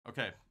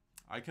Okay,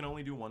 I can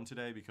only do one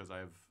today because I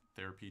have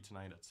therapy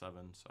tonight at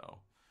 7. So,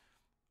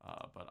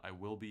 but I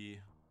will be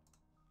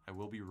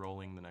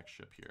rolling the next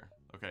ship here.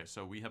 Okay,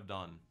 so we have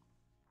done.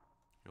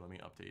 Here, let me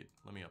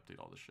update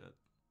all the shit.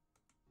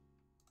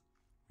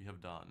 We have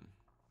done.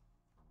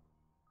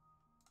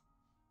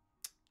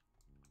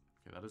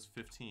 Okay, that is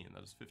 15.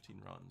 That is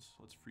 15 runs.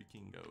 Let's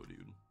freaking go,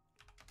 dude.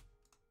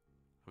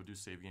 I would do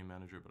save game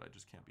manager, but I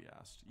just can't be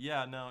asked.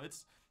 Yeah, no,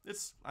 it's.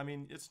 I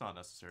mean, it's not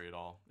necessary at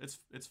all.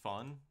 It's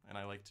fun, and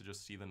I like to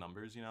just see the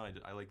numbers. You know,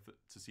 I like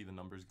to see the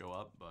numbers go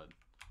up, but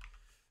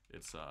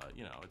it's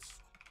you know,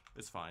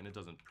 it's fine. It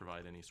doesn't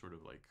provide any sort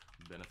of like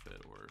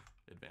benefit or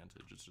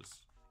advantage. It's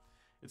just,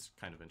 it's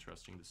kind of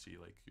interesting to see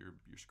like your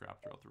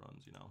scrap throughout the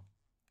runs. You know.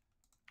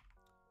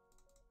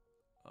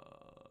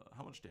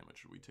 How much damage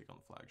should we take on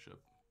the flagship?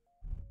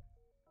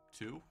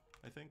 2,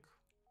 I think.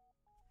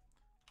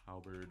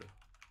 Halberd.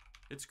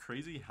 It's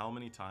crazy how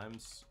many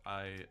times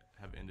I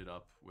have ended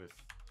up with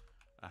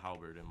a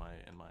halberd in my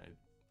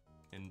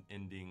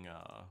ending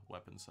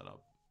weapon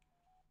setup.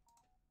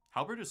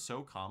 Halberd is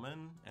so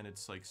common and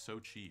it's like so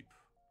cheap,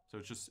 so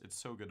it's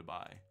so good to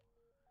buy.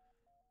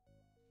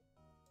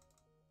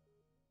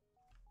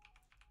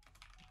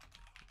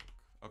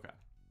 Okay.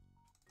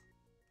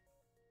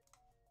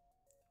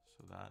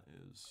 So that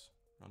is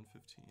run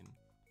 15.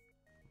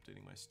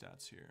 Updating my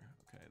stats here.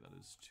 Okay, that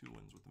is 2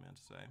 wins with the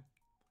Mantis A.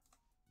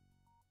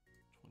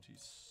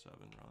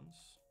 27 runs.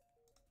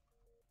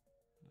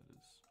 That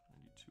is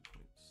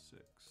 92.6.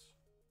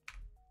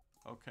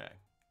 Okay.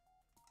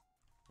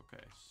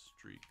 Okay,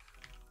 streak.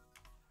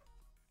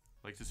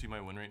 Like to see my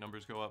win rate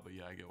numbers go up, but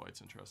yeah, I get why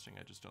it's interesting.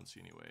 I just don't see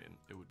any way, and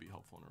it would be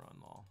helpful in a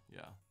run all.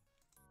 Yeah.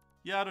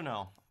 Yeah, I don't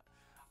know.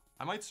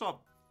 I might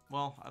stop.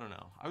 Well, I don't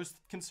know. I was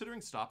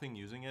considering stopping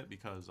using it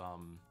because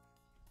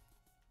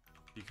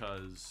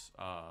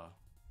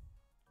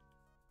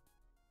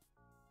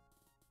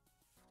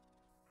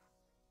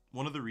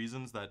one of the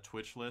reasons that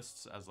Twitch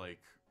lists as like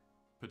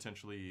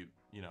potentially,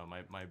 you know,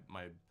 my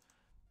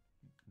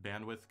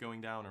bandwidth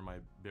going down or my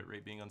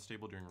bitrate being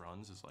unstable during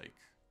runs is like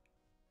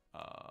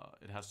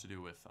it has to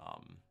do with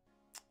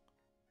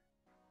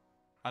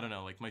I don't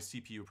know, like my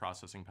CPU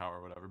processing power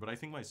or whatever, but I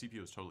think my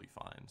CPU is totally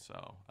fine,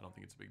 so I don't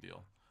think it's a big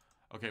deal.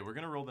 Okay, we're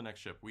gonna roll the next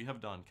ship. We have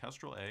done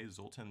Kestrel A,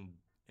 Zoltan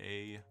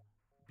A,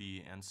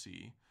 B, and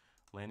C,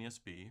 Lanius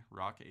B,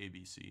 Rock A,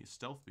 B, C,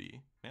 Stealth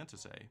B,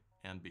 Mantis A,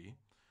 and B,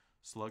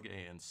 Slug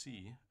A and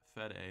C,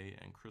 Fed A,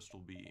 and Crystal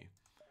B.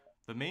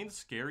 The main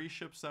scary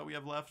ships that we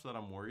have left that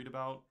I'm worried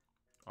about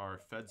are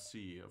Fed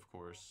C, of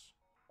course,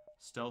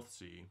 Stealth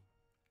C,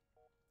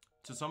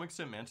 to some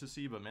extent Mantis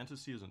C, but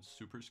Mantis C isn't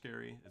super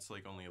scary. It's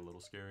like only a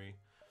little scary,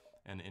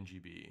 and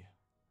NGB.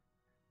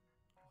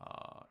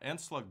 And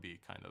Slug B,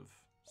 kind of.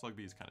 Slug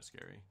B is kind of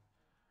scary.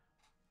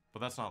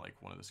 But that's not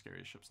like one of the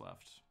scariest ships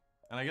left.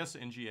 And I guess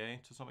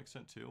NGA to some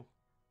extent too.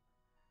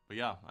 But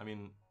yeah, I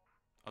mean,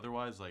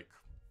 otherwise like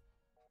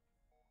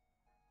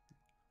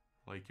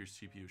your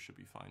CPU should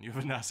be fine. You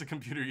have a NASA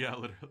computer, yeah,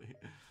 literally.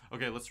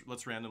 Okay,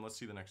 let's random. Let's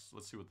see what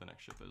the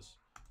next ship is.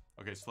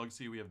 Okay, Slug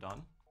C we have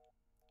done.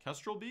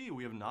 Kestrel B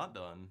we have not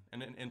done,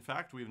 and in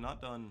fact we have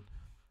not done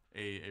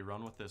a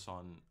run with this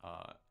on.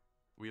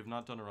 We have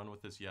not done a run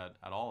with this yet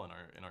at all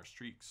in our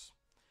streaks.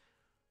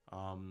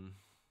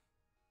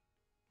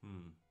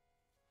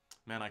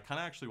 Man, I kind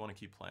of actually want to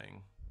keep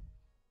playing.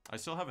 I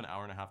still have an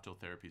hour and a half till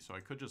therapy, so I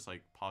could just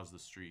like pause the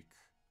streak.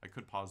 I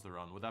could pause the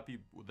run. Would that be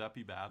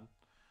bad?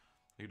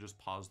 I could just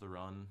pause the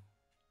run,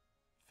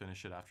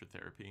 finish it after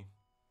therapy.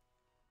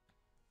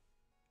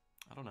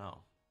 I don't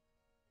know.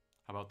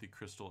 How about the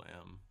Crystal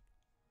M?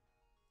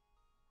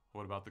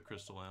 What about the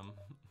Crystal M?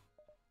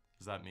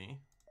 Is that me?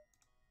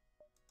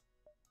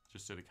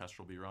 Just did a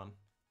Kestrel B run.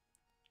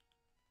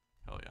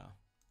 Hell yeah.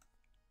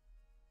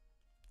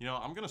 You know,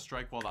 I'm going to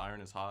strike while the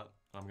iron is hot.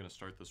 And I'm going to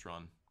start this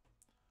run.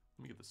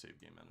 Let me get the save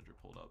game manager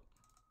pulled up.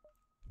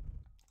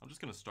 I'm just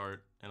going to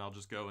start, and I'll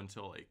just go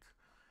until like...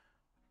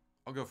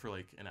 I'll go for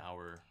like an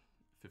hour,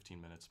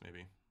 15 minutes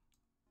maybe.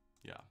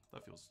 Yeah,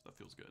 that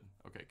feels good.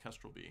 Okay,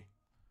 Kestrel B.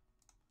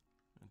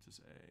 Mantis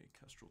A,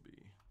 Kestrel B.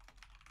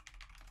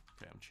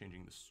 Okay, I'm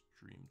changing the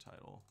stream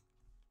title.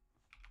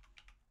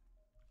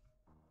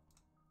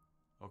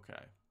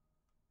 Okay.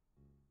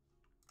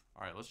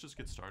 Alright, let's just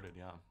get started,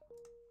 yeah.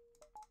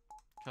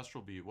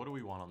 Kestrel B, what do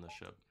we want on this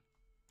ship?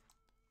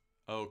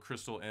 Oh,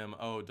 Crystal M.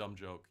 Oh, dumb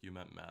joke. You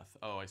meant meth.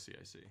 Oh, I see.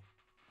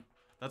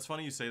 That's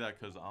funny you say that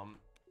because, oh,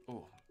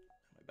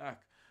 my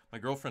back. My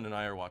girlfriend and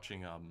I are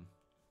watching,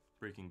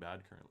 Breaking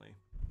Bad currently.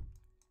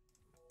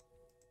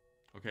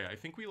 Okay, I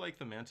think we like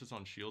the Mantis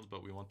on shields,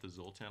 but we want the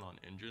Zoltan on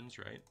engines,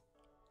 right?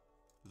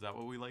 Is that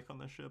what we like on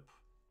this ship?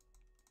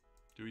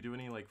 Do we do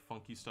any, like,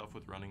 funky stuff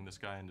with running this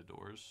guy into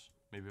doors?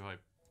 Maybe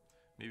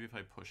if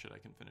I push it, I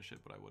can finish it,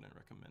 but I wouldn't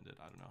recommend it.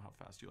 I don't know how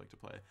fast you like to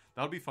play.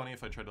 That would be funny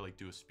if I tried to, like,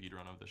 do a speed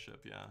run of the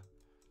ship, yeah.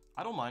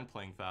 I don't mind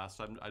playing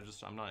fast. I'm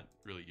not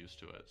really used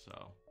to it,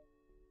 so...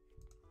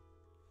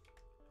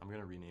 I'm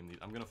gonna rename these.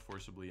 I'm gonna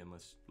forcibly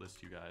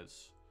list you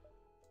guys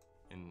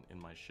in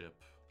my ship.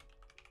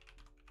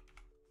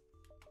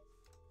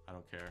 I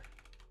don't care.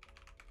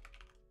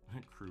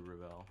 crew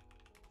revel.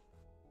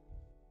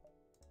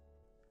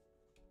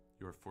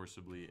 You are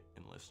forcibly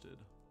enlisted.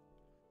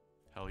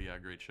 Hell yeah,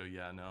 great show.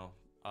 Yeah, no.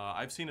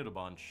 I've seen it a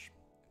bunch,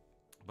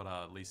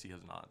 but Lacey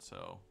has not,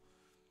 so...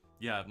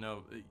 Yeah,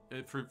 no,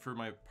 for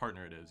my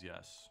partner it is,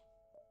 yes.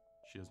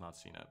 She has not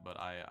seen it, but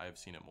I've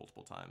seen it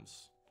multiple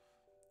times.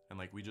 And,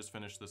 like, we just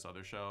finished this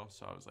other show,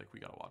 so I was like, we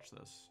gotta watch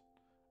this.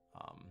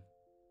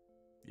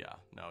 Yeah,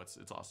 no,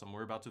 it's awesome.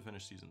 We're about to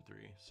finish season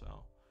 3,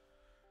 so...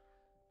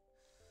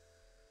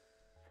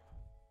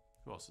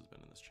 Who else has been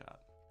in this chat?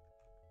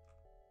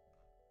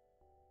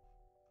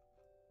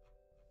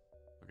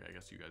 Okay, I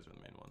guess you guys are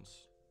the main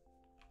ones.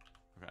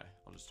 Okay,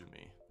 I'll just do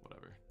me.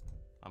 Whatever.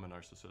 I'm a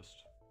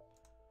narcissist.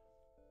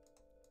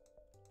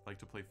 Like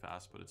to play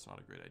fast, but it's not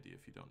a great idea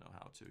if you don't know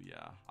how to.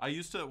 Yeah. I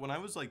used to, when I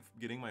was like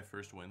getting my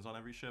first wins on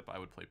every ship, I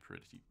would play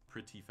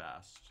pretty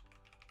fast.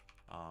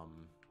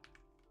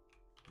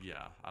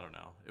 Yeah, I don't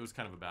know. It was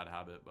kind of a bad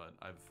habit, but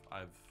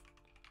I've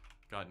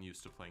gotten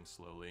used to playing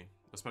slowly,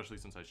 especially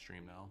since I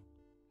stream now.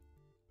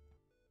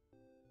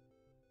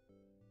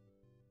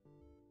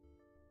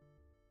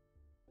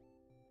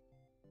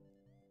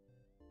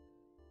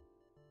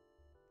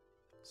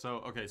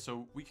 So, okay,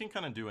 so we can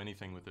kind of do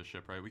anything with this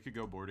ship, right? We could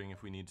go boarding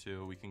if we need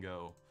to. We can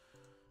go,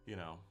 you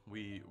know,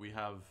 we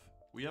have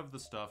the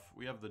stuff,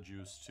 we have the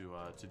juice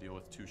to deal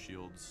with 2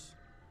 shields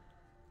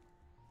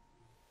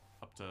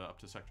up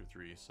to sector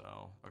 3.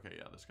 So, okay,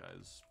 yeah, this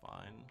guy's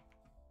fine.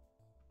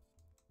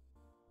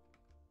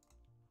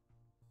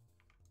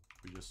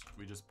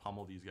 We just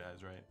pummel these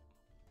guys, right?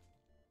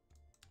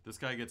 This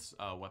guy gets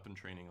weapon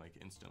training like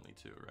instantly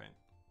too, right?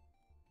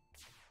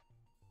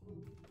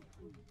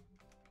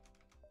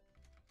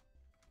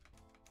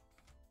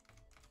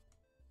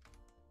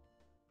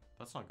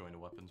 That's not going to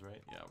weapons,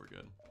 right? Yeah, we're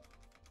good.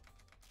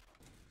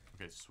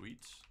 Okay,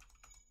 sweet.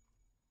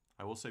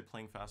 I will say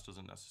playing fast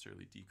doesn't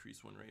necessarily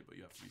decrease win rate, but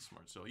you have to be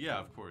smart. So yeah,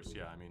 of course,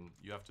 yeah. I mean,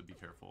 you have to be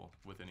careful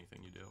with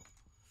anything you do.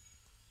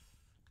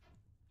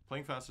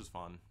 Playing fast is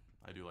fun.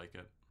 I do like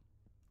it.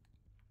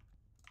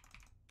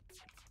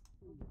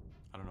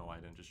 I don't know why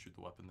I didn't just shoot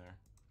the weapon there.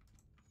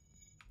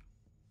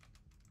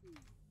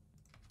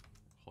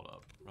 Hold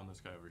up. Run this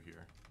guy over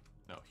here.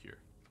 No, here.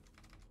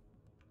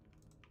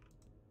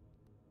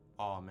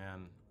 Oh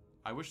man,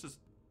 I wish this...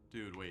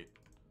 Dude, wait.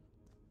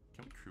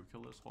 Can we crew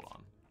kill this? Hold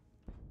on.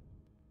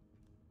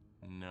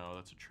 No,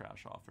 that's a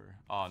trash offer.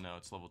 Oh no,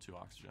 it's level 2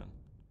 oxygen.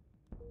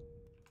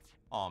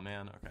 Oh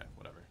man, okay,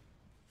 whatever.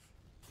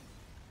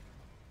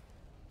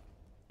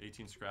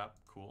 18 scrap,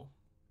 cool.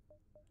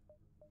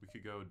 We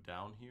could go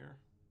down here.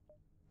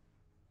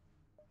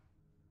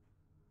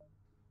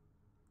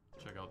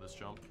 Check out this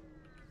jump.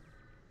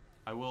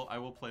 I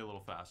will play a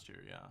little fast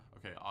here, yeah.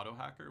 Okay, auto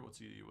hacker, what's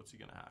he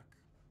gonna hack?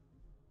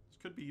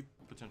 Could be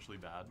potentially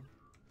bad.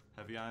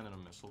 Heavy ion and a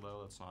missile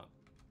though, that's not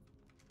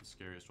the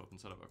scariest weapon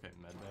setup. Okay,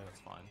 medbay, that's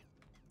fine.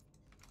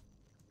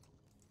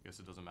 Guess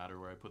it doesn't matter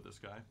where I put this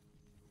guy.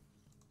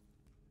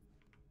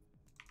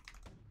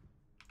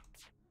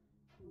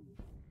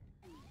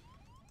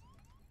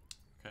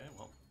 Okay,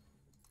 well.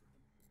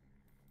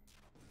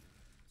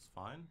 It's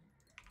fine.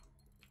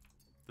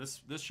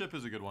 This ship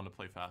is a good one to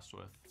play fast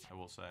with, I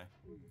will say.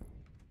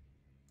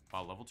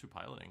 Wow, level 2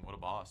 piloting, what a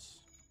boss.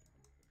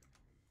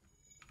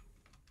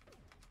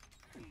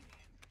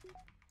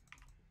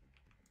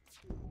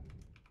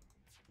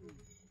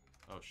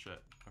 Oh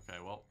shit. Okay,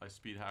 well, I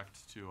speed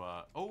hacked to,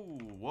 oh,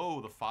 whoa,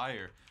 the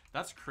fire.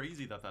 That's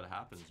crazy that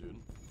happens,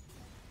 dude.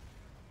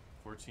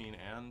 14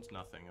 and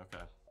nothing,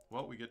 okay.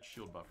 Well, we get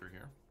shield buffer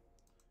here.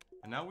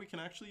 And now we can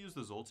actually use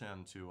the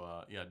Zoltan to,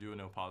 yeah, do a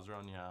no pause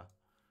run, yeah.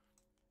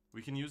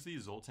 We can use the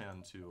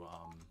Zoltan to,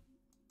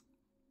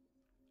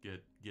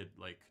 get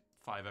like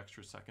 5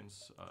 extra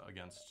seconds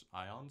against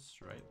ions,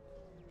 right?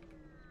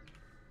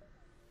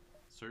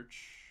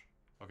 Search.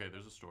 Okay,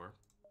 there's a store.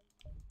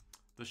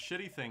 The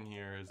shitty thing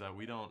here is that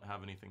we don't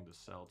have anything to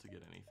sell to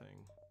get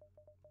anything.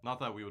 Not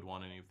that we would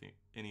want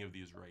any of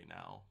these right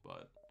now,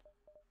 but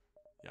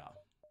yeah.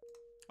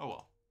 Oh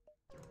well.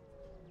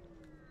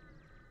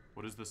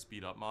 What is the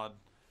speed up mod?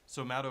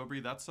 So Matt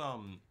Obrey, that's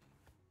I'm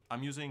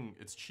using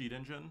its cheat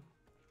engine,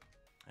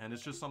 and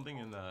it's just something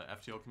in the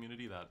FTL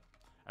community that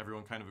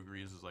everyone kind of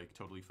agrees is like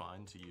totally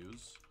fine to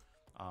use.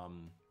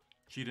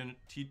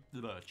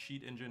 The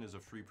cheat engine is a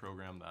free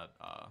program that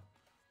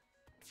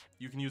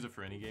you can use it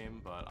for any game,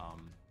 but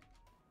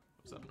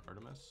was that an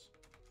Artemis?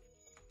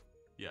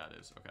 Yeah, it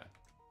is. Okay.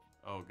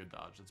 Oh, good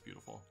dodge. That's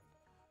beautiful.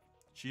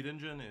 Cheat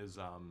engine is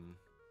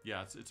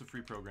yeah, it's a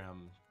free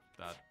program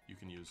that you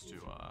can use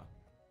to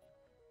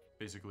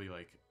basically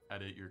like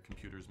edit your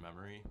computer's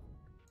memory.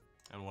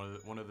 And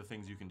one of the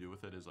things you can do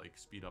with it is like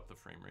speed up the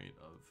frame rate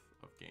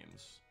of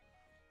games.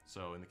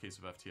 So in the case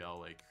of FTL,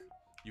 like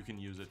you can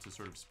use it to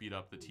sort of speed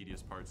up the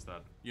tedious parts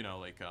that, you know,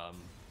 like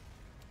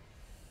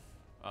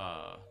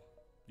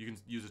you can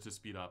use it to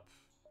speed up,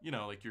 you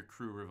know, like your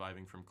crew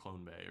reviving from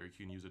Clone Bay, or you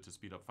can use it to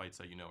speed up fights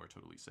that you know are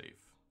totally safe.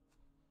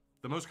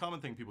 The most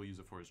common thing people use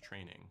it for is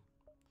training.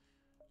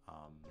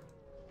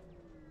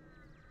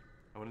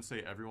 I wouldn't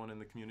say everyone in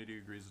the community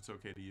agrees it's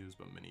okay to use,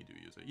 but many do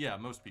use it. Yeah,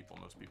 most people.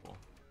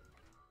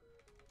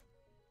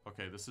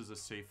 Okay, this is a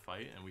safe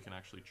fight, and we can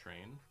actually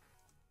train.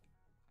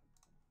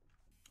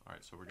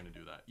 Alright, so we're gonna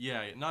do that.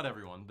 Yeah, not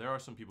everyone. There are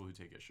some people who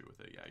take issue with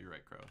it. Yeah, you're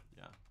right, Crow.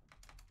 Yeah.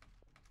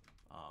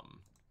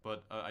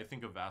 But I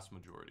think a vast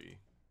majority,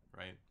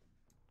 right?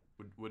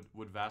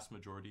 Would vast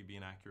majority be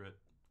an accurate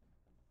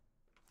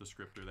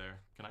descriptor there?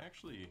 Can I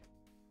actually...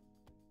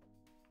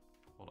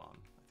 Hold on.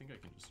 I think I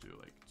can just do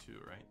like 2,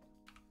 right?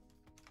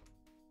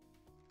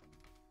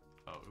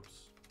 Oh,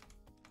 oops.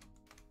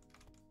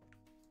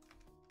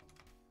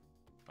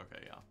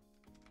 Okay, yeah.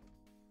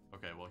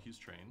 Okay, well, he's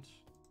trained.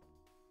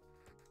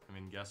 I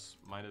mean, guess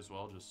might as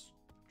well just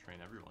train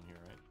everyone here,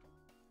 right?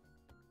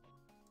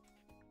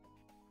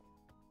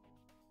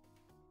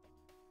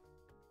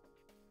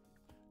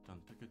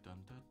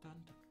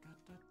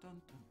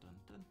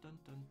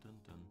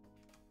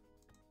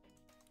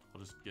 I'll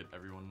just get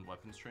everyone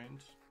weapons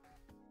trained.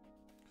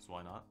 Because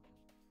why not?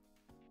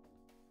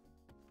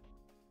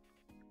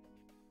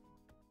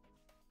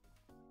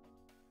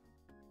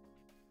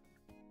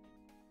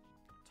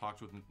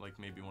 Talked with like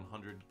maybe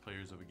 100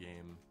 players of a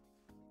game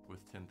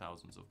with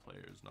 10,000s of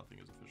players. Nothing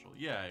is official.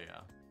 Yeah.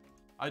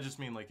 I just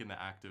mean like in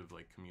the active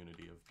like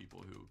community of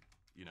people who,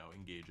 you know,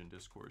 engage in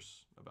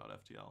discourse about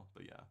FTL.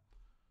 But yeah,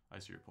 I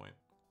see your point.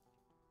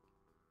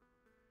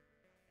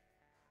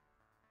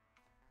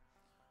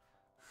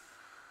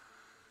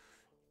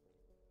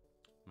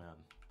 Man,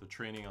 the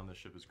training on this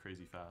ship is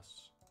crazy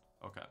fast.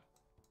 Okay.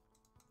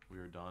 We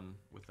are done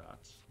with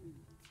that.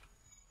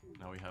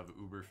 Now we have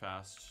uber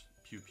fast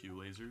pew-pew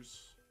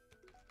lasers.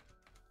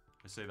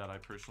 I say that I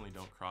personally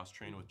don't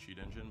cross-train with Cheat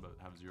Engine, but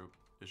have zero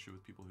issue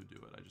with people who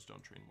do it. I just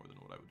don't train more than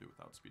what I would do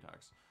without speed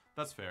hacks.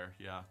 That's fair,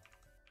 yeah.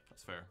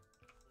 That's fair.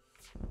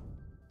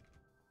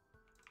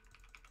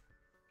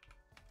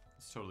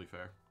 It's totally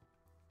fair.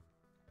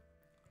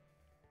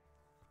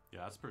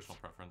 Yeah, that's personal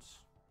preference.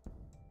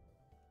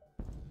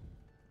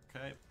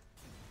 Okay.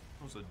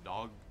 That was a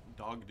dog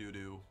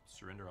doo-doo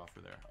surrender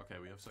offer there. Okay,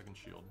 we have second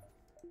shield.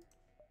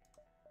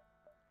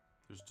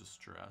 There's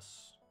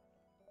distress.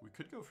 We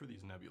could go for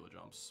these nebula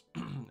jumps.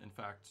 In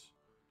fact,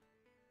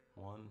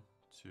 1,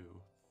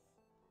 2,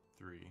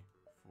 3,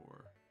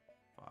 4,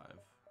 5.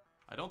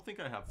 I don't think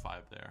I have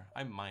 5 there.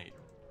 I might.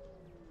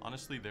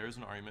 Honestly, there is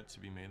an argument to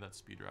be made that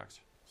speed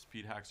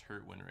hacks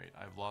hurt win rate.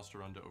 I've lost a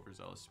run to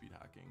overzealous speed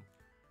hacking.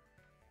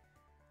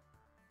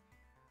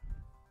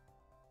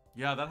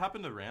 Yeah, that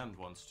happened to Rand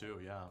once too.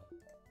 Yeah,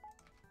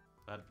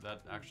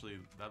 that actually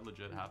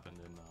legit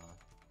happened in.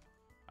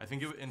 I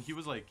think it, and he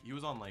was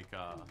on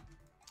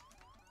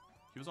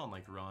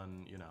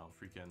run, you know,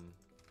 freaking.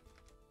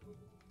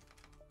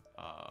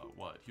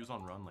 What? He was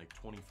on run like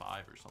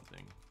 25 or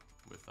something,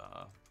 with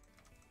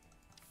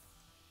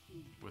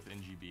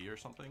NGB or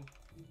something.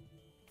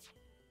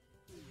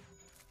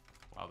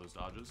 Wow, those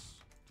dodges,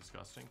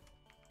 disgusting.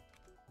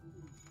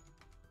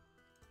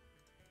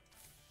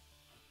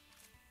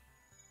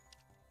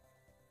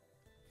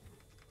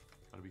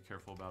 Gotta be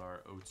careful about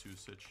our O2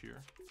 sitch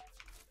here.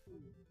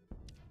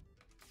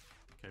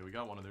 Okay, we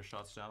got one of their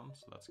shots down,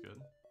 so that's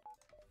good.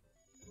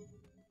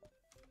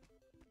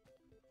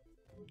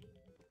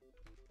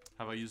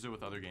 Have I used it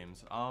with other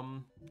games?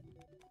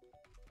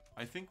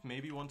 I think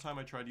maybe one time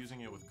I tried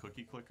using it with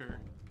Cookie Clicker.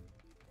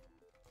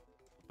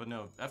 But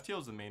no, FTL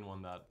is the main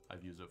one that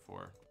I've used it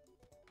for.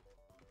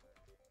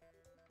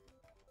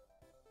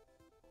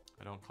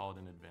 I don't call it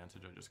an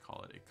advantage, I just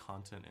call it a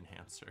content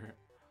enhancer.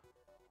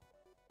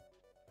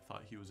 I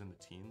thought he was in the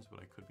teens, but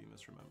I could be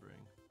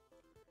misremembering.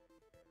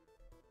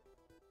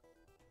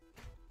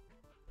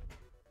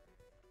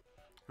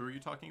 Who are you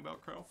talking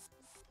about, Crow?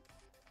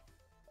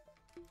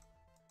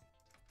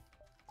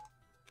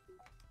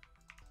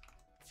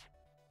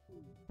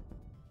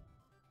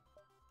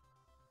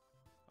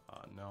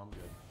 No, I'm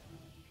good.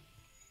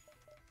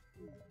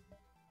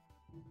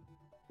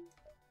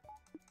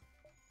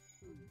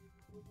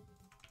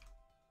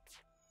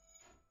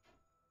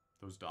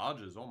 Those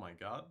dodges, oh my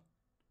god.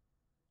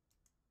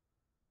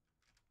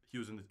 He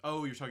was in the...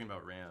 Oh, you're talking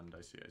about Rand.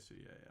 I see,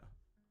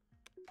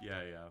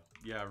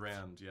 yeah,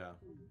 Rand, yeah.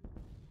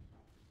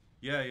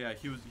 Yeah,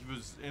 he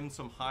was in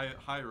some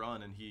high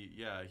run, and he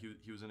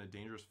was in a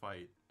dangerous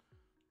fight.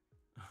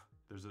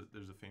 There's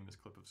a famous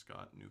clip of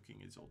Scott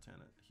nuking his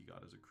lieutenant he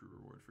got as a crew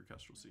reward for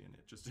Kestrel C, and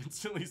it just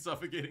instantly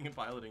suffocating and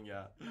piloting.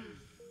 Yeah,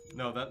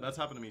 no, that's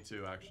happened to me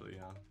too, actually.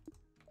 Yeah,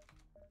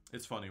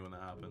 it's funny when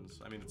that happens.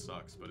 I mean, it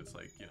sucks, but it's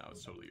like, you know,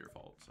 it's totally your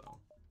fault.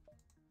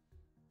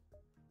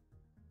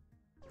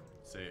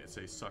 So it's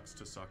a sucks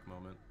to suck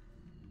moment.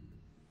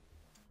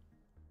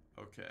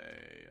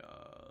 Okay,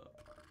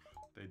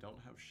 they don't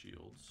have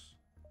shields.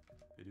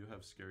 They do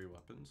have scary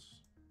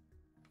weapons.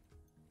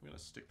 I'm gonna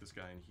stick this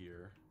guy in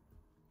here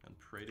and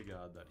pray to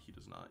God that he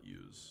does not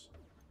use...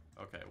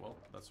 Okay, well,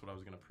 that's what I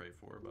was gonna pray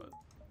for, but...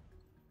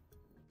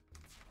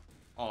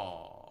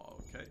 Oh,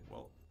 okay,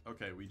 well,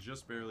 okay, we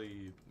just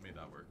barely made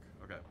that work.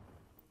 Okay.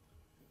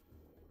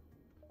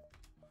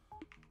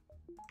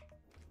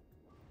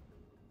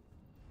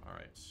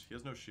 Alright, he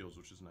has no shields,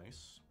 which is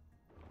nice.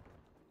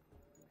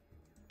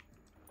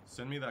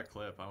 Send me that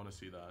clip. I want to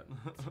see that.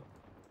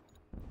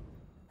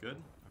 Good?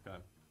 Okay.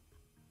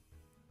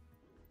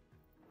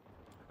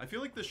 I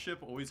feel like the ship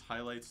always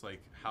highlights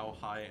like how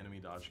high enemy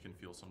dodge can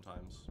feel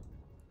sometimes.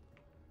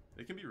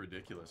 It can be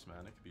ridiculous,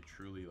 man. It can be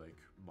truly like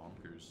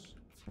bonkers.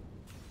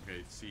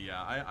 Okay, see,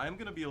 yeah, I'm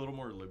gonna be a little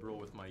more liberal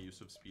with my use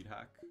of speed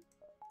hack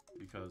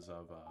because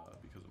of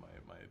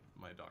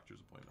my doctor's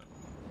appointment,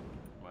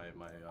 my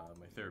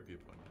therapy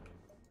appointment.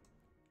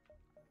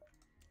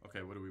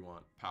 Okay, what do we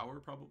want? Power,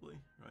 probably,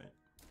 right?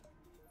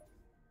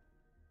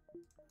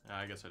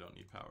 I guess I don't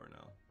need power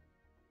now.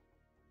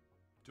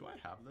 Do I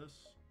have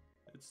this?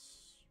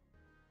 It's...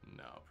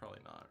 No, probably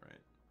not,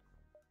 right?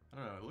 I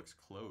don't know, it looks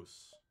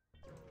close.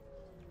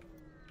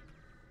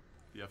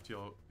 The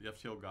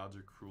FTL gods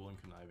are cruel and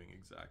conniving,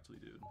 exactly,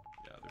 dude.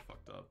 Yeah, they're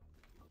fucked up.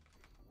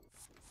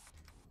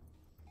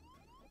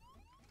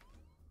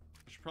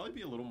 I should probably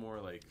be a little more,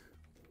 like...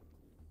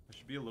 I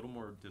should be a little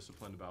more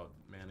disciplined about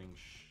manning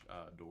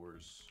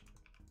doors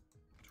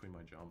between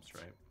my jumps,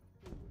 right?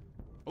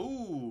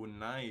 Oh,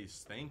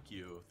 nice. Thank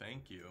you.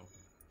 Thank you.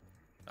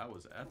 That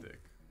was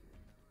epic.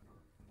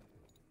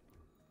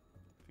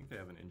 I think they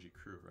have an NG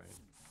crew, right?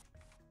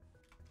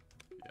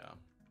 Yeah.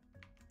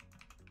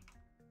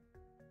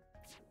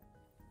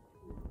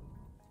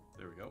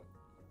 There we go.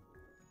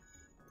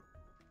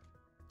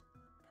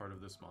 Part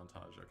of this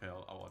montage. Okay,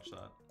 I'll watch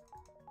that.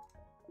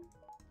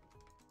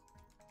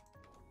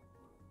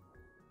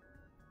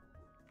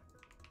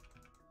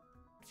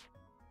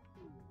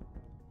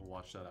 We'll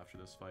watch that after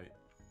this fight.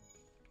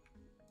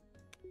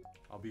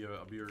 I'll be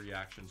a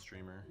reaction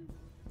streamer.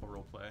 I'll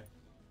roleplay.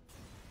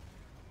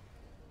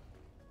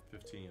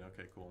 15.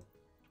 Okay, cool.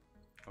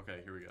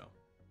 Okay, here we go.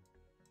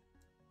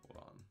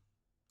 Hold on.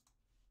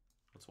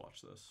 Let's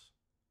watch this.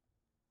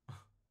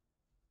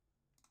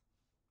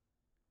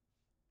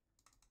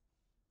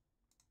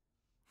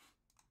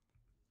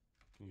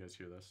 Can you guys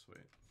hear this?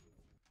 Wait.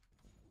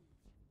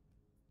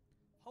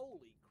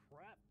 Holy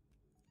crap.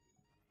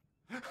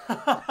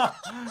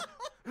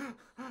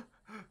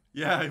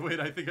 Yeah, wait,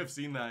 I think I've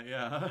seen that,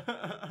 yeah.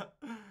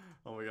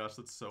 Oh my gosh,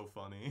 that's so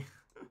funny.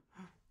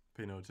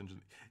 Pay no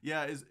attention.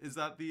 Yeah, is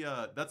that the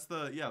that's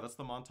the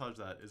montage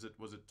that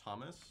was it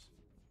Thomas?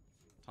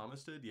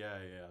 Thomas did? Yeah,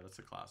 that's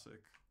a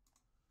classic.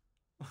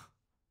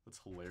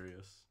 That's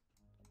hilarious.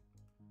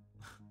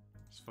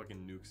 Just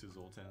fucking nukes his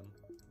Zoltan.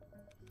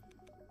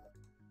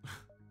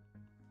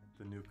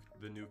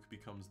 The nuke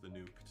becomes the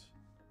nuked.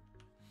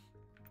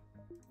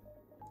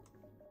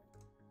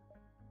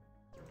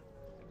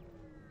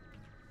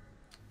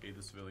 Aid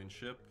the civilian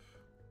ship.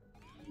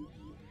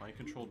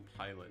 Mind-controlled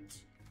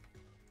pilot.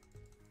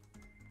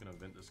 Gonna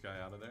vent this guy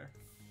out of there.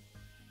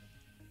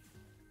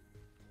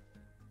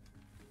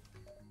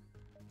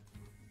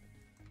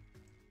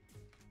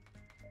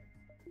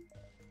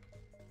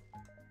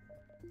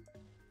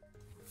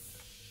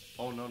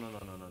 Oh no.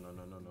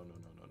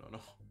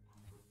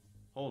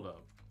 Hold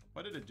up.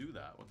 Why did it do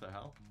that? What the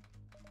hell?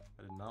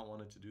 I did not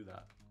want it to do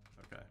that.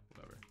 Okay,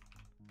 whatever.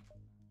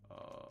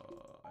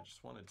 I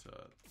just wanted to...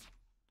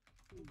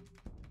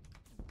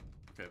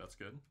 Okay, that's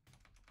good.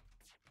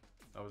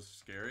 That was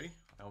scary.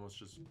 I almost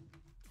just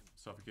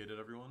suffocated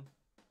everyone.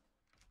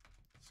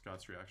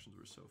 Scott's reactions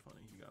were so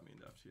funny. He got me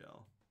into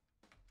FTL.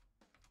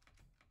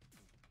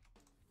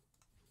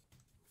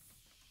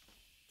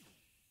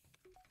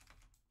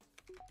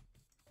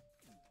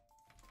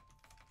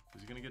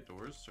 Is he gonna get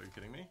doors? Are you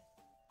kidding me?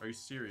 Are you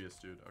serious,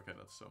 dude? Okay,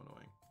 that's so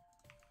annoying.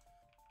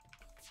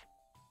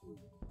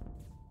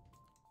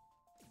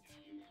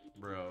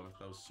 Bro,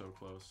 that was so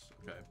close.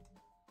 Okay.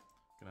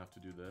 Gonna have to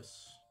do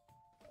this.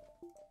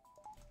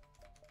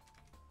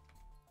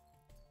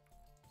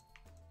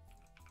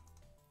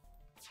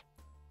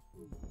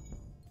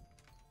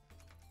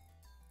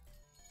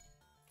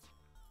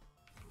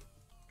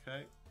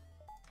 Okay.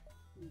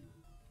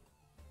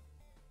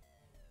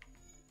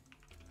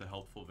 The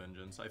helpful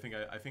vengeance. I think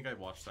I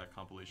watched that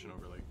compilation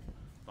over like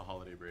the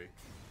holiday break.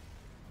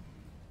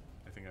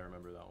 I think I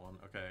remember that one.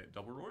 Okay,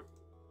 double roar.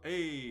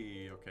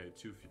 Hey, okay,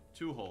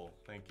 two hull.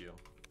 Thank you.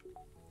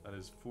 That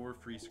is 4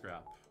 free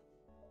scrap,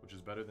 which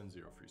is better than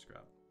 0 free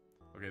scrap.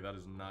 Okay, that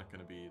is not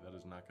gonna be in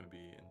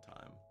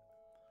time.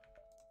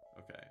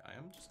 Okay, I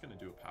am just gonna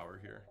do a power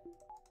here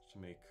to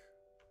make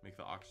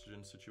the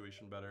oxygen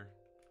situation better.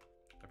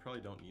 I probably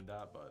don't need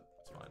that, but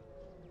it's fine.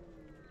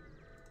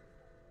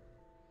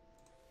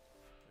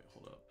 Wait,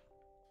 hold up.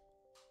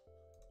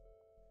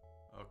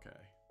 Okay.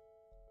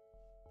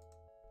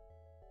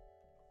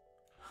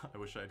 I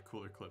wish I had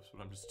cooler clips,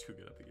 but I'm just too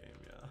good at the game,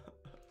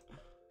 yeah.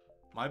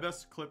 My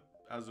best clip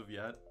as of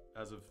yet,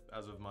 as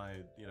of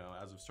my,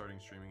 as of starting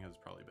streaming has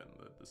probably been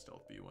the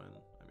stealth B win.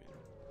 I mean,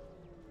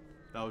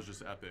 that was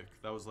just epic.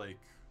 That was like,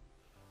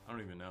 I don't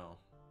even know.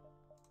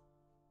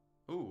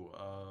 Ooh,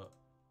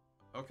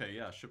 okay,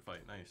 yeah, ship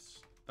fight,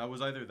 nice. That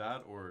was either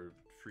that or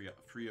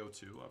free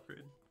O2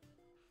 upgrade.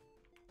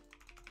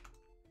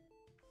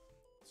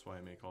 That's why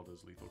I make all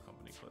those Lethal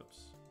Company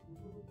clips.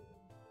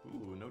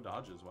 Ooh, no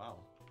dodges, wow.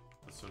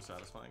 That's so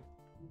satisfying.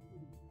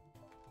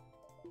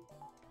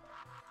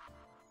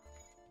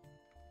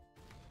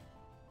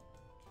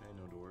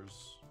 no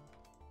doors.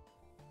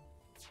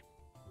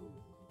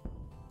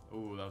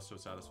 Oh, that was so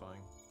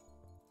satisfying.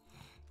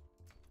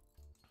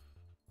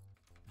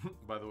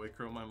 By the way,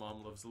 Crow, my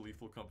mom loves the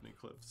Lethal Company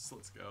clips.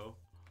 Let's go.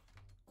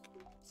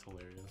 It's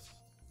hilarious.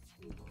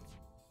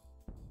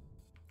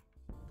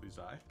 Please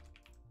die.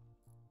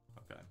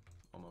 Okay,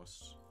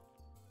 almost.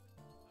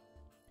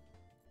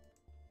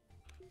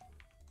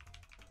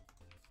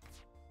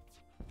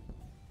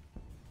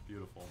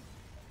 Beautiful.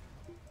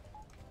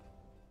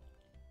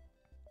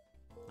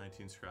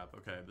 19 scrap.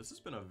 Okay, this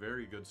has been a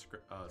very good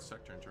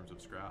sector in terms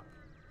of scrap.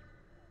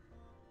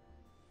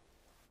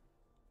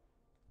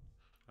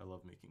 I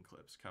love making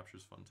clips.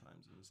 Captures fun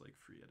times and is like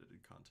free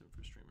edited content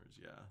for streamers.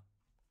 Yeah.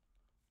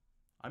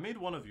 I made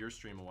one of your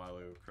stream a while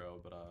ago, Crow,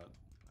 but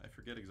I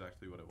forget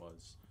exactly what it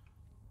was.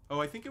 Oh,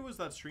 I think it was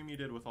that stream you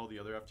did with all the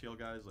other FTL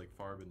guys, like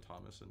Farb and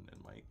Thomas and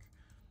Mike.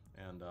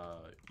 And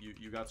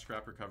you got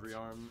scrap recovery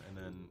arm, and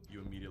then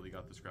you immediately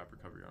got the scrap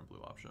recovery arm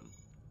blue option.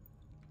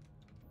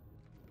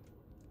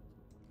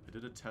 I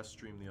did a test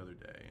stream the other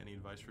day. Any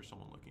advice for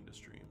someone looking to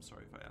stream?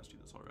 Sorry if I asked you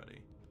this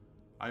already.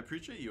 I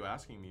appreciate you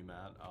asking me,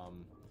 Matt.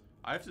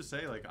 I have to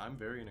say, like, I'm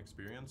very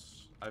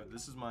inexperienced.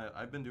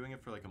 I've been doing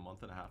it for like a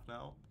month and a half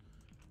now.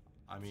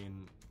 I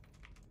mean,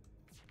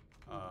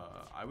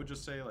 I would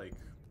just say, like,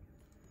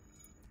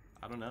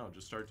 I don't know,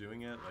 just start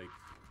doing it. Like,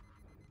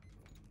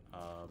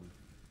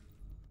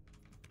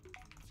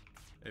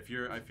 if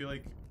you're, I feel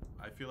like,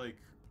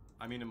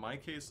 I mean, in my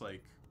case,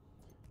 like,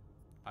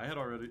 I had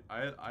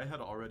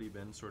already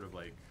been sort of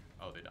like,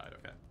 oh, they died,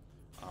 okay.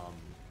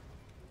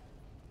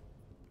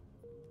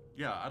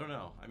 Yeah, I don't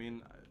know. I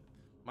mean,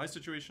 my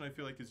situation I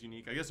feel like is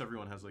unique. I guess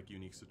everyone has like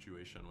unique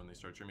situation when they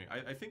start streaming.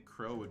 I think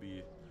Crow would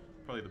be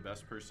probably the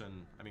best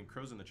person. I mean,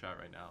 Crow's in the chat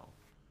right now.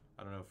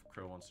 I don't know if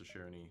Crow wants to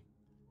share any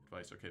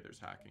advice. Okay, there's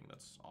hacking.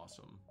 That's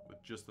awesome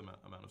with just the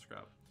amount of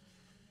scrap.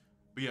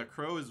 But yeah,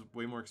 Crow is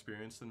way more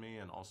experienced than me,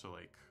 and also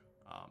like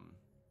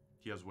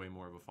he has way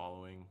more of a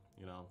following,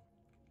 you know.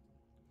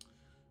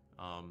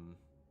 But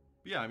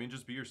yeah, I mean,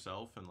 just be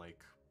yourself, and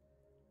like,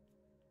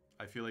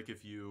 I feel like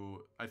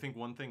I think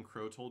one thing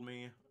Crow told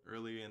me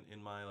early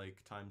in my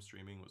like time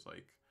streaming was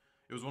like,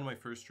 it was one of my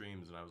first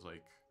streams, and I was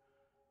like,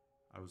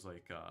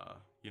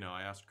 you know,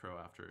 I asked Crow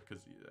after,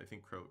 because I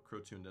think Crow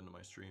tuned into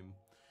my stream,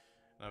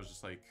 and I was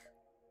just like,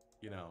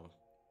 you know,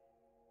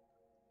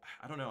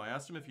 I don't know, I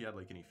asked him if he had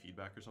like any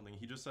feedback or something.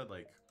 He just said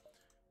like,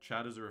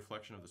 chat is a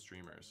reflection of the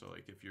streamer, so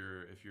like if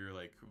you're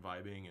like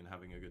vibing and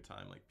having a good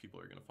time, like people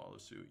are gonna follow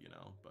suit, you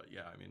know. But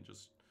yeah, I mean,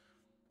 just,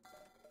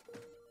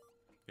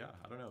 yeah,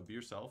 I don't know, be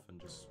yourself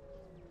and just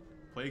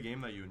play a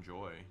game that you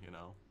enjoy, you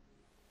know.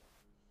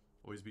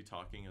 Always be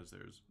talking as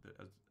if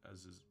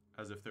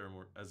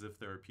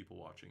there are people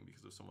watching,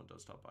 because if someone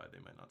does stop by, they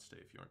might not stay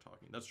if you aren't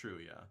talking. That's true,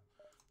 yeah.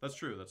 That's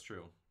true.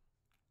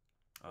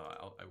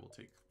 I will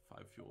take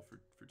 5 fuel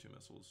for 2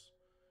 missiles.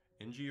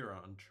 NG or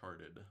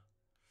Uncharted?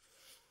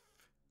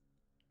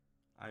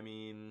 I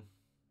mean,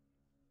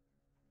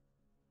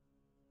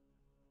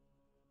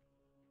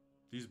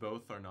 these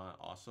both are not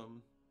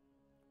awesome.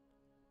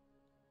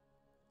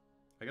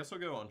 I guess I'll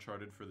go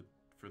Uncharted for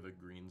the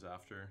greens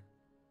after.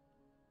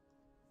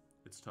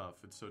 It's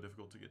tough. It's so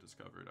difficult to get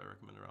discovered. I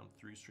recommend around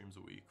 3 streams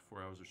a week,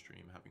 4 hours a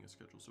stream, having a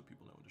schedule so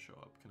people know when to show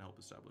up can help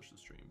establish the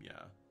stream.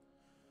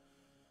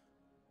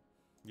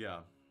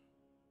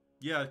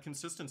 Yeah,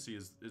 consistency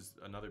is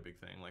another big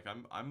thing. Like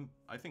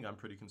I think I'm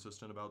pretty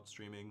consistent about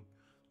streaming,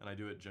 and I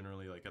do it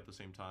generally like at the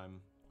same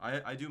time.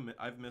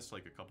 I've missed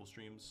like a couple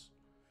streams.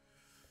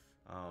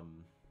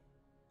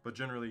 But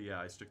generally, yeah,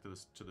 I stick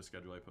to the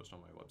schedule I post on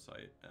my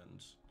website,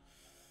 and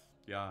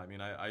yeah, I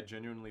mean, I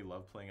genuinely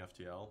love playing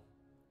FTL,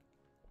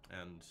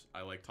 and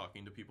I like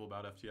talking to people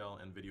about FTL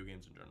and video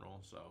games in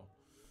general. So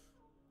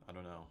I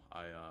don't know,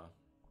 I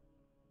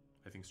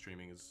think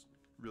streaming is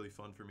really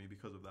fun for me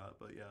because of that.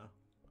 But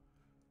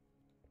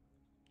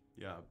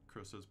yeah,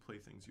 Crow says play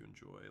things you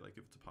enjoy. Like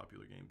if it's a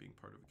popular game, being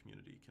part of a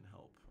community can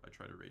help. I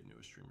try to raid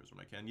newest streamers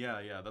when I can.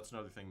 Yeah, that's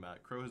another thing,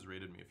 Matt. Crow has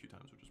raided me a few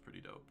times, which is pretty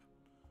dope.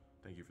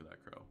 Thank you for that,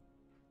 Crow.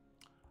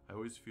 I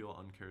always feel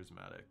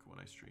uncharismatic when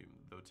I stream,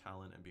 though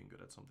talent and being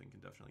good at something can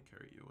definitely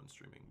carry you when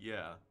streaming.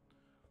 Yeah.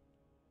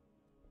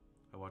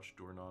 I watch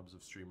doorknobs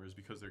of streamers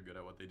because they're good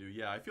at what they do.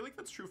 Yeah, I feel like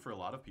that's true for a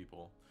lot of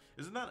people.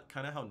 Isn't that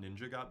kind of how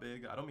Ninja got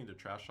big? I don't mean to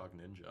trash talk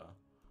Ninja.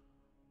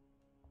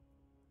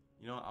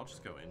 You know what? I'll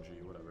just go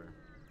NG, whatever.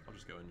 I'll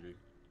just go NG.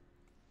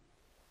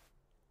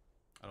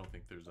 I don't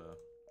think there's a...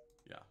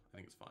 Yeah, I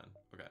think it's fine.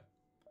 Okay.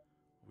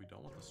 We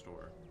don't want the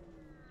store.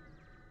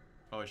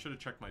 Oh, I should have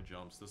checked my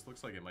jumps. This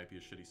looks like it might be a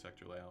shitty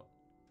sector layout.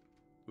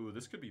 Ooh,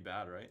 this could be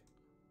bad, right?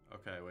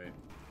 Okay, wait.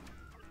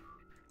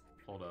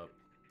 Hold up.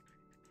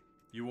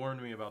 You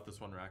warned me about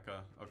this one,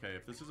 Raka. Okay,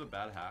 if this is a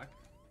bad hack...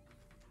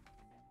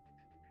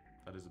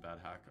 That is a bad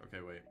hack.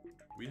 Okay, wait.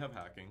 We have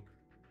hacking.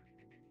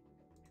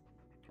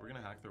 We're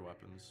gonna hack their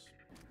weapons.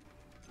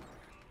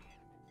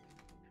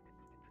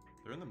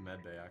 They're in the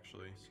med bay,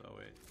 actually, so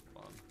wait,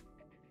 hold on.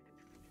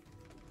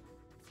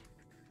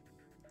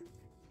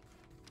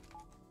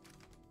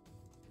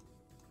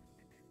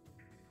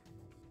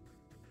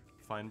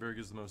 Feinberg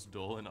is the most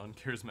dull and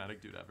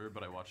uncharismatic dude ever,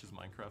 but I watch his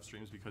Minecraft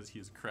streams because he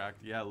is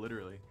cracked. Yeah,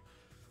 literally.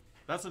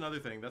 That's another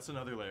thing. That's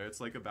another layer. It's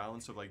like a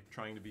balance of like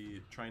trying to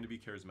be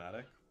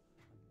charismatic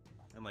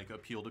and like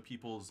appeal to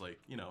people's like,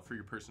 you know, for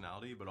your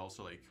personality, but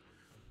also like,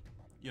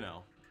 you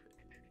know,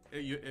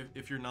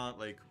 if you're not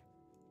like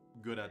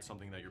good at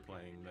something that you're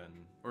playing,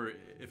 then, or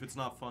if it's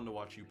not fun to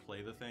watch you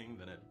play the thing,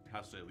 then it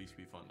has to at least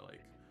be fun to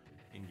like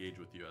engage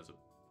with you as a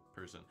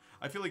person.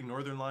 I feel like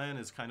Northern Lion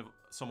is kind of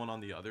someone on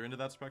the other end of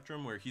that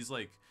spectrum where he's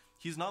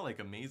not like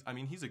amazing. I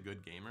mean, he's a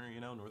good gamer, you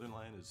know. Northern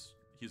Lion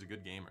he's a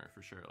good gamer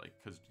for sure, like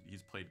because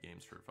he's played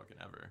games for fucking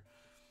ever.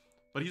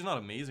 But he's not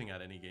amazing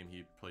at any game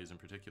he plays in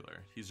particular.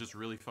 He's just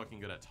really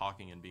fucking good at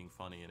talking and being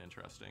funny and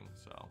interesting.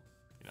 So,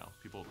 you know,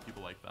 people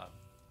like that.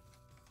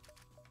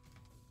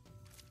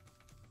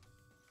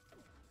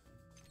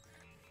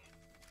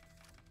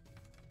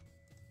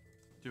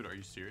 Dude, are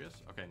you serious?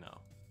 Okay, no.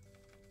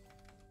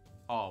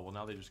 Oh, well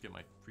now they just get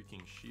my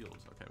freaking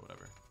shields. Okay,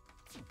 whatever.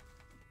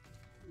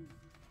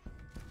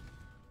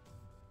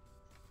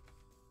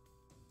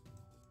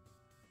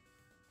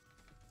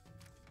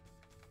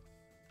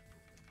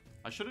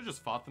 I should have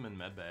just fought them in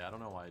medbay. I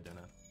don't know why I didn't.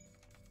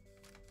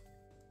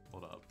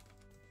 Hold up.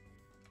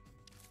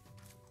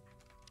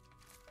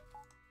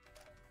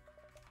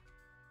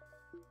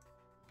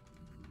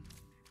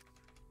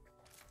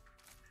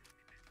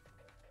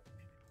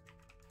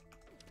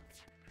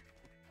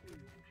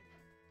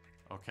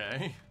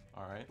 Okay.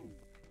 Alright.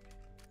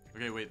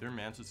 Okay, wait, they're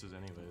mantises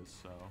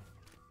anyways, so...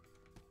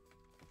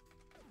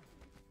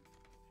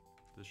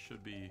 This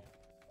should be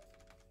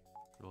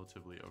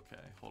relatively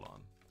okay. Hold on.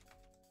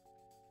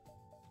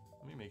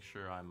 Let me make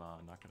sure I'm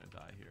not gonna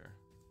die here.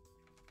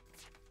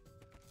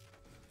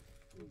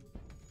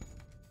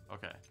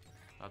 Okay,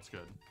 that's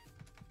good.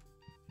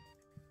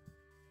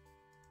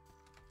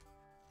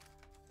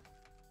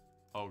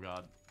 Oh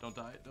god, don't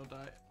die, don't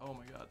die. Oh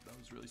my god, that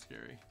was really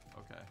scary.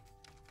 Okay.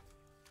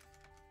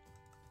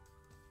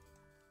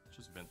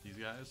 Just vent these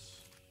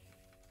guys.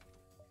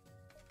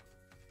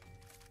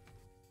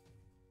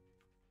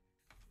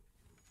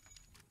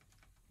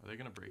 Are they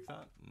gonna break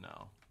that?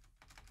 No.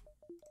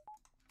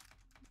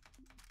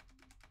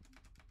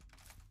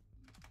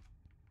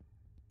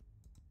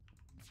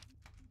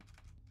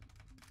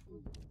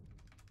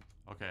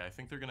 Okay, I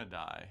think they're gonna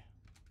die.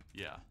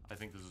 Yeah, I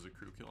think this is a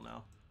crew kill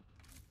now.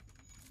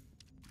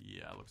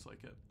 Yeah, looks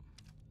like it.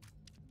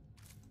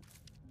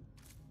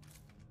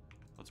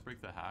 Let's break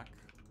the hack.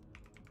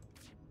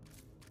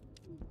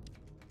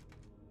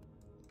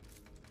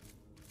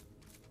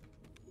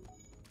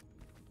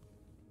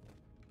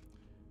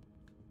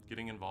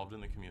 Getting involved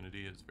in the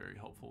community is very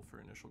helpful for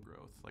initial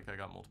growth. Like I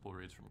got multiple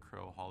raids from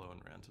Crow, Hollow, and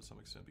Ran to some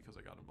extent because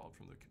I got involved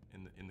from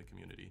in the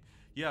community.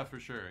 Yeah, for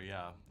sure.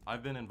 Yeah,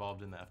 I've been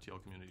involved in the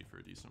FTL community for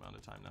a decent amount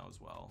of time now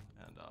as well,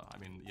 and I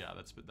mean, yeah,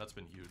 that's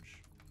been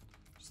huge.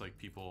 Just like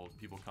people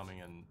coming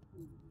and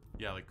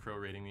yeah, like Crow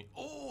raiding me.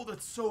 Oh,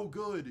 that's so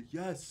good.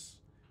 Yes,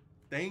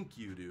 thank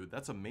you, dude.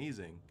 That's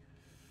amazing.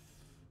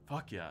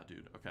 Fuck yeah,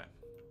 dude. Okay.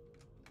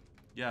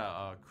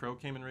 Yeah, Crow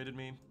came and raided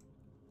me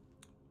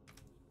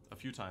a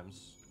few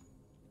times.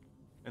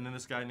 And then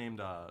this guy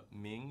named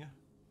Ming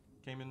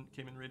came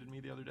and raided me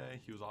the other day.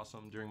 He was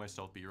awesome during my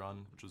stealth B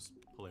run, which was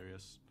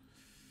hilarious.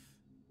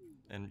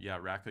 And yeah,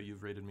 Raka,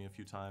 you've raided me a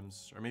few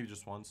times, or maybe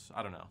just once.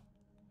 I don't know.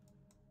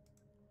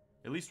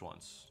 At least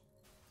once.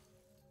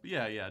 But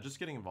yeah, just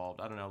getting involved.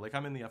 I don't know. Like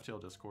I'm in the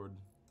FTL Discord.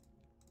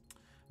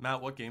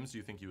 Matt, what games do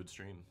you think you would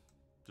stream?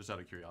 Just out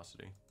of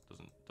curiosity.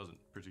 Doesn't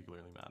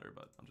particularly matter,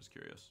 but I'm just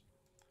curious.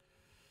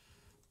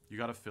 You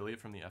got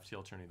affiliate from the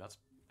FTL tourney. That's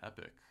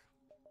epic.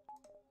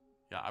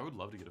 Yeah, I would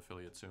love to get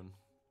affiliate soon.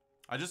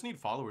 I just need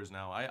followers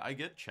now. I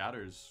get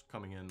chatters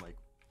coming in like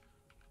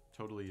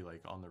totally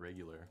like on the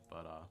regular,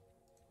 but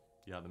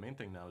yeah, the main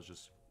thing now is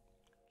just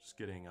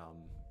getting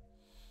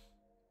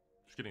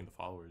the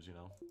followers, you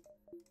know,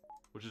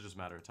 which is just a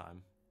matter of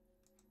time.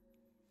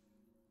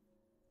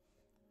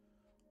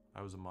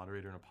 I was a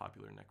moderator in a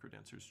popular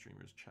Necrodancer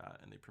streamers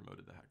chat, and they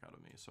promoted the heck out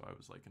of me, so I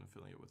was like an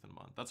affiliate within a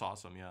month. That's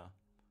awesome, yeah.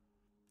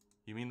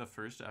 You mean the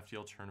first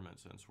FTL tournament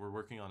since? We're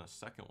working on a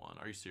second one.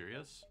 Are you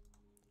serious?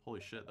 Holy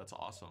shit, that's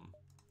awesome.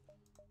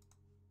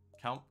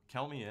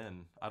 Count me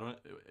in. I don't...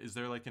 Is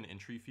there like an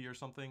entry fee or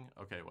something?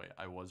 Okay, wait,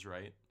 I was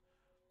right.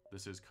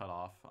 This is cut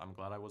off. I'm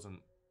glad I wasn't...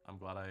 I'm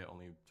glad I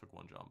only took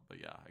one jump, but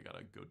yeah, I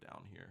gotta go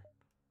down here.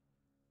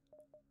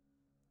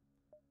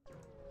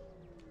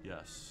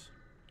 Yes.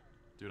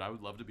 Dude, I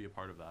would love to be a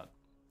part of that.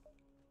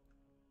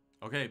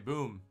 Okay,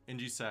 boom.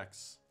 NG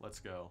Sex.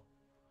 Let's go.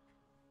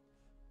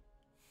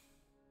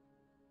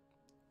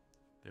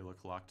 They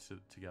look locked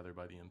together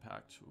by the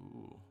impact.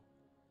 Ooh.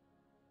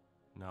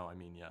 No, I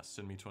mean, yes.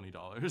 Send me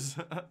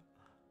 $20.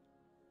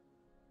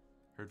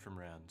 Heard from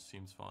Rand.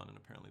 Seems fun, and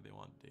apparently they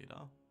want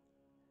data.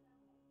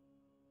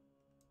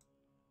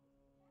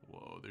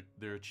 Whoa,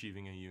 they're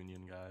achieving a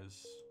union,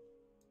 guys.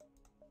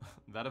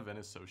 That event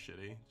is so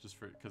shitty, just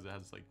because it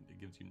has like it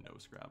gives you no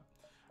scrap.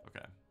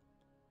 Okay.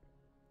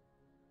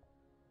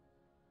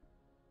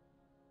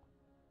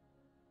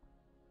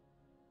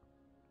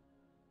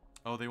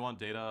 Oh, they want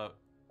data.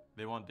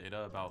 They want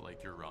data about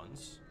like your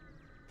runs.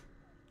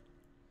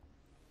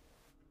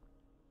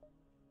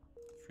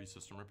 Free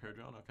system repair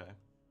drone. Okay.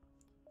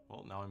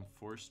 Well, now I'm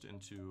forced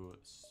into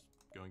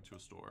going to a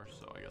store,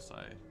 so I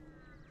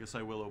guess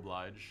I will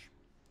oblige.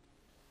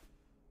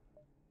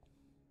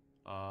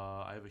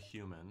 I have a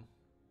human,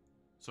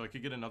 so I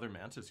could get another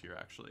mantis here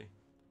actually,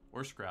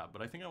 or scrap.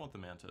 But I think I want the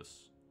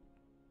mantis.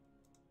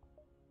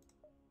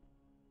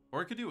 Or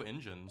I could do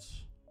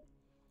engines,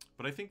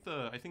 but I think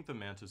the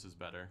mantis is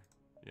better.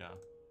 Yeah.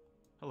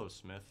 Hello,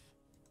 Smith.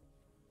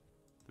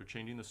 They're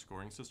changing the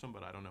scoring system,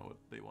 but I don't know what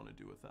they want to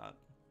do with that.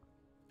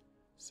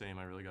 Same.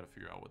 I really got to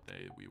figure out what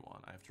we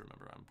want. I have to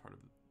remember I'm part of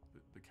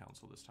the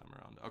council this time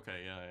around.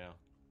 Okay. Yeah.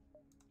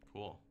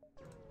 Cool.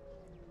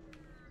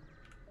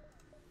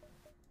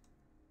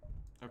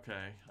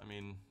 Okay. I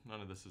mean,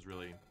 none of this is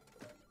really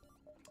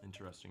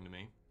interesting to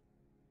me.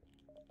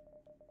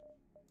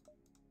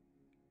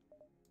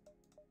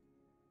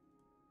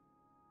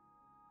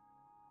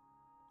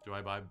 Do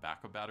I buy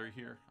backup battery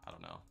here? I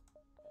don't know.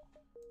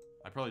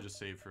 I probably just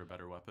save for a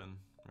better weapon,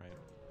 right?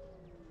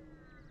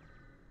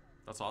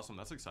 That's awesome.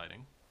 That's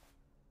exciting.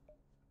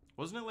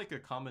 Wasn't it like a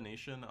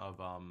combination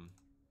of,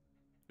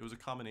 it was a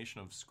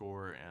combination of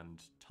score and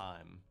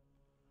time,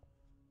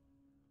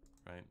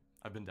 right?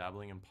 I've been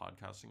dabbling in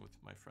podcasting with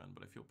my friend,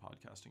 but I feel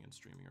podcasting and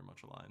streaming are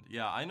much aligned.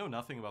 Yeah, I know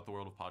nothing about the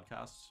world of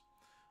podcasts,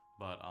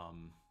 but,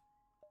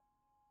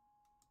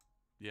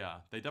 yeah,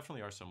 they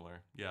definitely are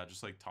similar. Yeah,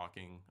 just like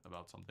talking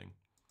about something.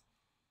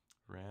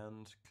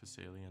 Rand,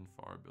 Kassalian,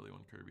 Far, Billy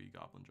One Kirby,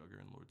 Goblin Jugger,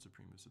 and Lord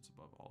Supreme who sits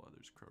above all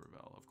others, Crow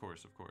Revel. Of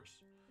course.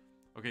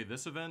 Okay,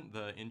 this event,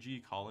 the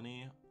NG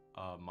Colony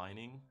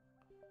mining,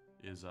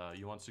 is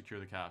you want to secure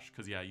the cache.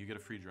 Because, yeah, you get a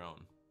free drone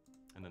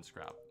and then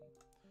scrap.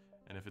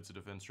 And if it's a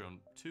defense drone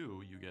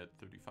 2, you get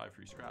 35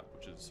 free scrap,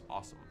 which is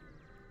awesome.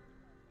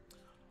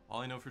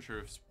 All I know for sure,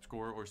 if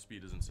score or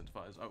speed is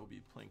incentivized, I will be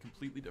playing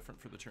completely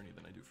different for the tourney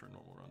than I do for a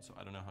normal run. So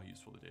I don't know how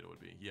useful the data would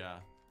be. Yeah.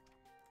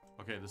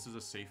 Okay, this is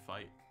a safe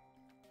fight.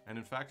 And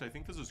in fact, I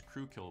think this is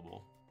crew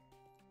killable.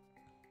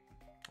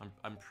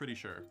 I'm pretty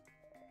sure.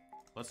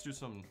 Let's do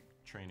some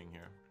training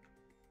here.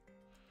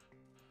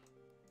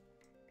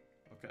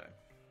 Okay.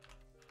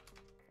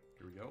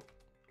 Here we go.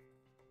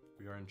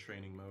 We are in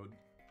training mode.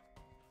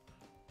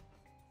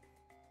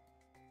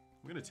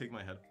 I'm gonna take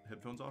my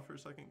headphones off for a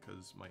second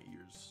because my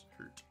ears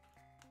hurt.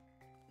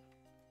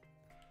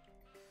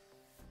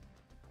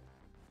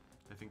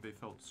 I think they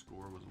felt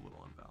score was a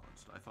little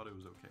unbalanced. I thought it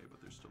was okay, but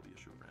there's still the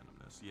issue of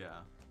randomness.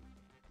 Yeah.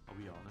 I'll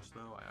be honest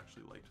though, I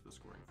actually liked the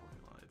scoring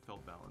formula. It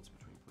felt balanced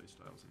between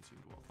playstyles and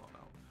seemed well thought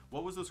out.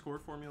 What was the score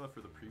formula for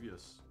the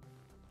previous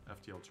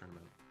FTL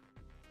tournament?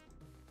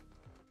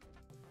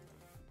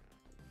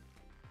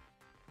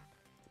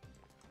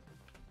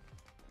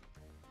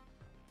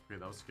 Okay,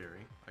 that was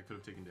scary. I could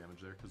have taken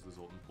damage there because the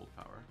Zoltan pulled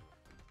power,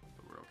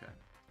 but we're okay.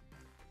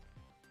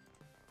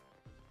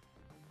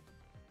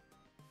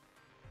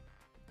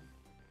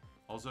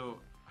 Also,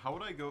 how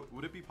would I go?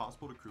 Would it be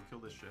possible to crew kill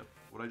this ship?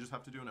 Would I just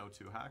have to do an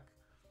O2 hack?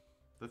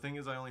 The thing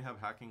is, I only have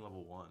hacking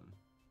level 1,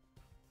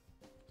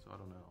 so I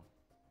don't know.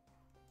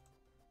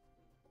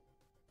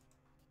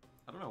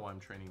 I don't know why I'm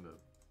training the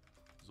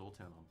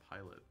Zoltan on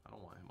pilot. I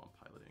don't want him on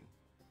piloting.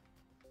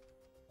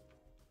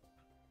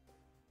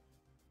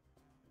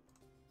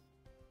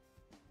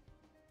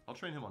 I'll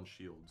train him on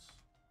shields.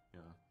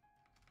 Yeah.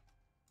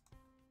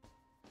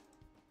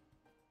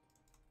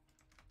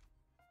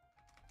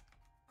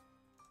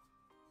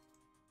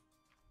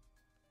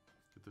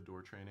 Get the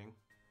door training.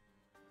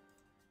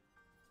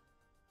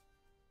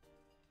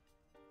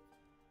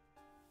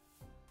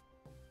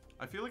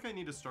 I feel like I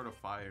need to start a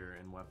fire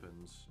in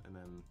weapons and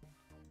then,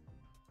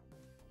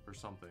 or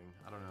something.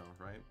 I don't know,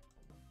 right?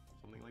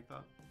 Something like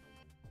that.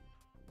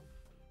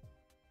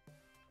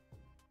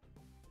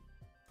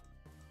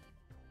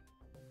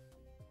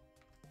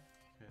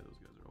 Okay, those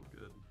guys are all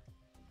good.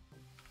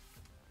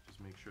 Just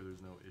make sure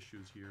there's no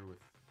issues here with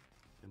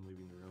him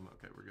leaving the room.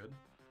 Okay, we're good.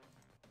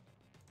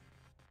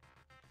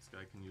 This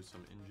guy can use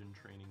some engine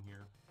training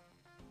here.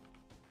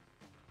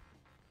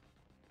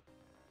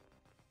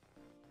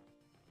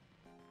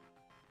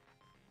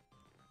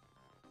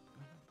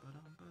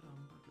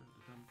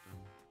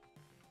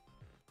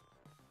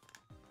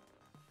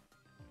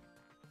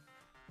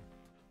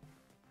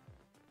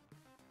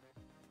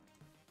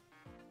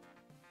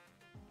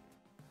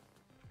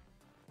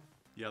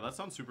 Yeah, that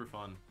sounds super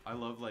fun. I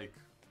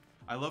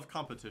love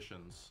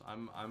competitions.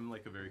 I'm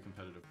like a very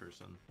competitive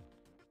person.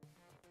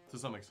 To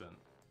some extent.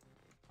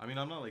 I mean,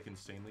 I'm not like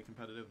insanely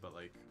competitive, but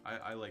like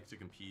I like to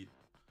compete.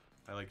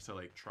 I like to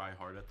like try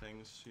hard at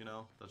things, you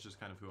know? That's just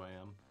kind of who I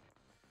am.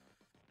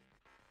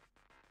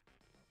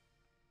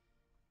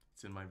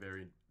 It's in my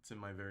very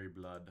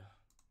blood.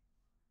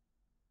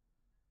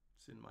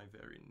 It's in my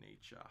very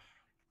nature.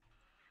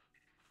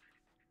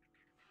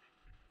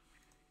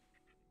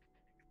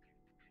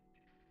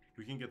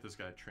 We can get this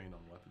guy trained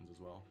on weapons as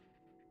well.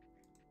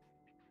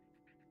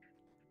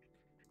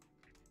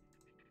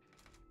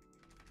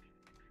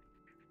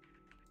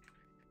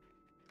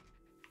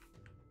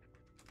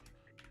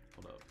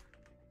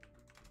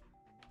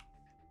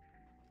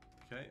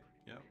 Okay,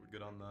 yeah, we're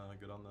good on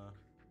the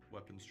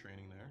weapons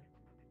training there.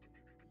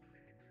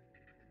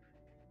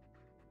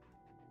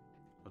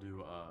 I'll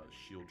do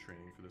shield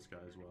training for this guy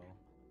as well.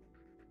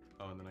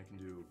 Oh, and then I can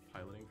do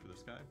piloting for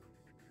this guy.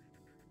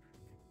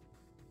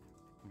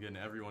 I'm getting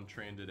everyone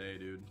trained today,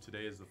 dude.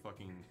 Today is the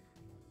fucking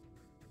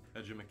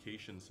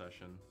edumacation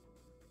session.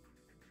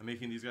 I'm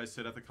making these guys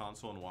sit at the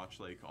console and watch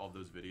like all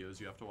those videos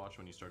you have to watch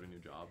when you start a new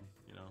job,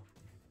 you know?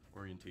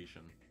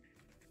 Orientation.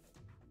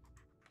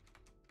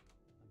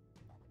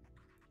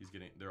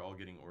 They're all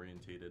getting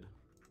orientated.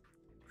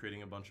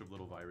 Creating a bunch of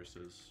little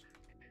viruses.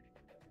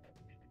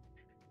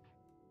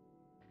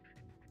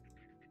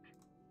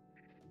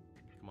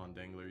 Come on,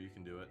 Dangler, you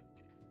can do it.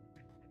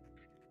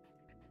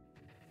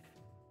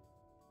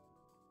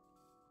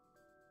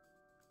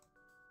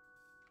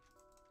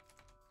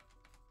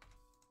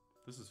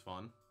 This is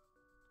fun.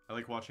 I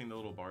like watching the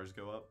little bars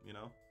go up, you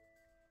know?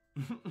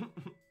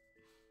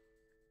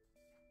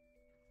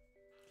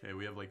 Okay,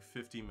 we have like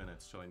 50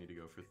 minutes till I need to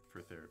go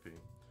for therapy.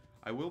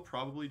 I will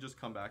probably just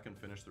come back and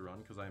finish the run,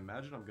 because I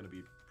imagine I'm going to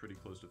be pretty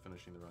close to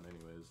finishing the run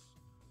anyways,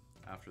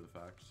 after the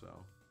fact, so...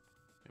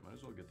 Okay, might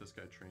as well get this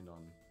guy trained on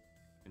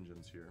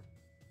engines here.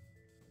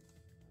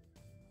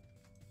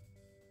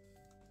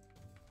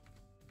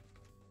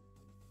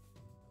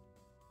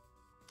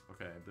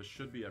 Okay, this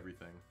should be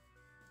everything.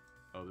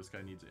 Oh, this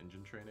guy needs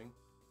engine training?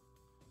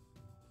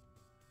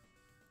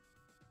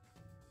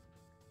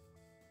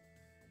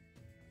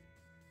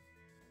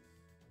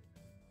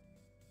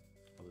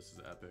 Oh, this is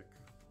epic.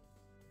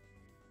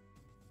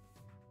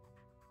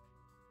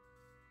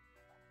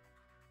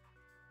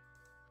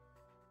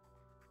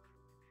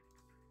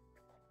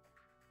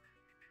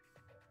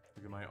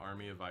 Look at my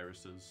army of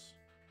viruses.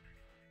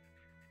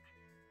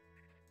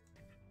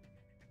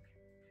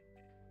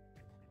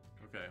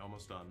 Okay,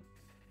 almost done.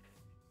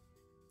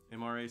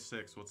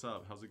 MRA6, what's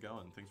up? How's it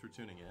going? Thanks for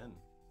tuning in.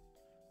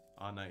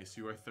 Ah, nice.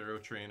 You are a thorough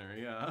trainer.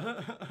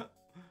 Yeah.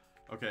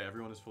 Okay,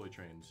 everyone is fully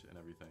trained and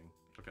everything.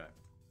 Okay.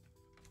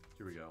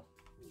 Here we go.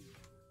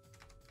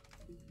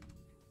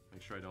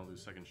 Make sure I don't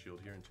lose second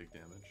shield here and take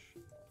damage.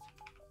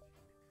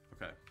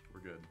 Okay,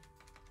 we're good.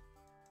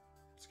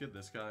 Let's get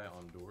this guy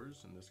on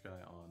doors and this guy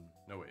on...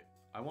 No, wait.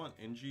 I want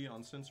NG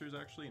on sensors,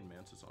 actually, and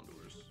Mantis on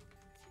doors.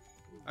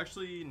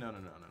 Actually, no.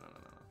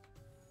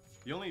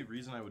 The only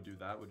reason I would do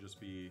that would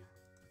just be...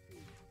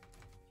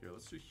 Here,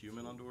 let's do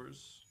human on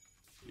doors.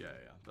 Yeah,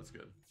 that's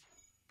good.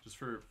 Just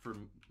for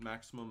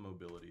maximum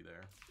mobility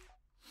there.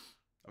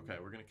 Okay,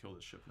 we're gonna kill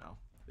this ship now.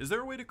 Is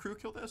there a way to crew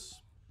kill this?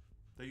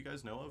 That you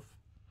guys know of?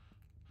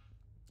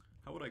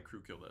 How would I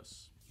crew kill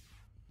this?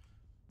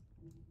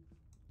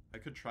 I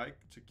could try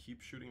to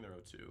keep shooting their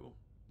O2.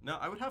 No,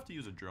 I would have to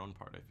use a drone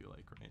part, I feel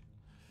like, right?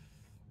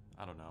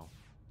 I don't know.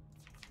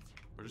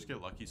 Or just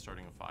get lucky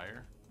starting a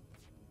fire.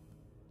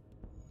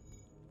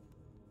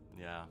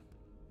 Yeah.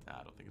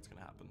 Nah, I don't think it's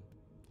gonna happen.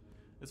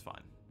 It's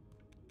fine.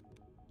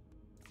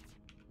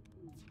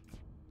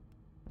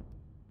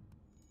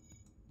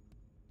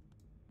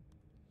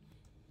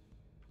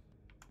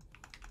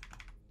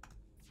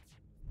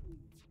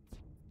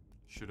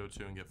 Shoot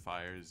O2 and get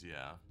fires,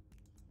 yeah.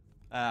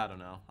 I don't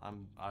know.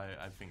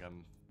 I think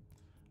I'm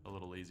a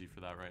little lazy for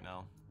that right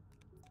now.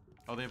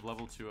 Oh, they have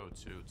level 2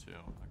 O2 too.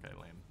 Okay,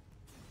 lame.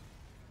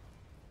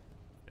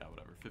 Yeah,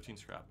 whatever. 15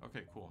 scrap.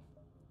 Okay, cool.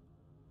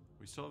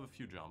 We still have a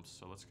few jumps,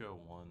 so let's go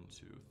 1,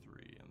 2,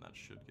 3, and that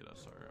should get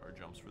us our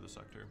jumps for the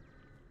sector.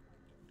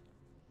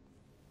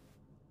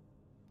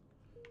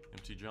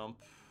 Empty jump.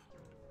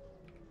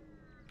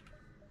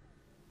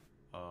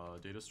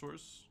 Data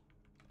stores?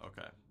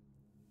 Okay.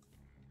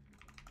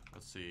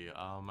 Let's see.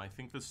 I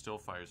think this still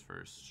fires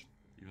first,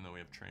 even though we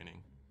have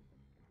training.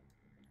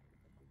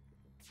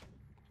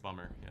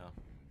 Bummer, yeah.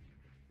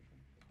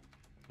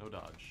 No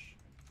dodge.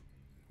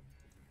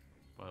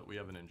 But we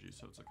have an NG,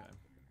 so it's okay.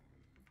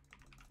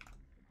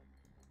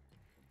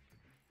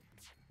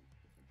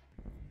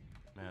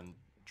 Man,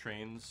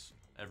 trains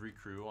every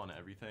crew on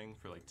everything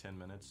for like 10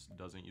 minutes,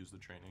 doesn't use the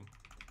training.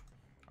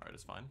 Alright,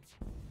 it's fine.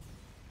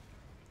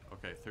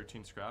 Okay,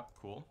 13 scrap,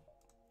 cool.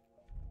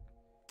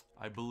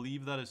 I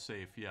believe that is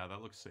safe. Yeah,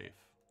 that looks safe.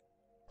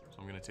 So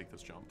I'm gonna take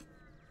this jump.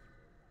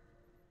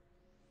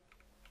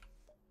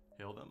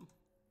 Hail them.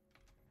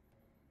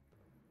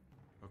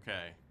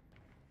 Okay.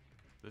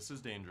 This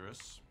is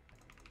dangerous.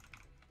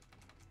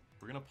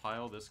 We're gonna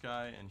pile this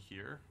guy in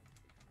here.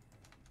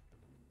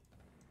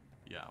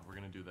 Yeah, we're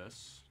gonna do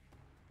this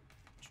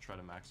to try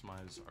to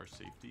maximize our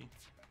safety.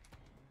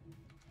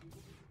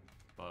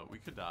 But we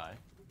could die.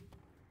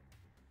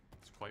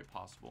 It's quite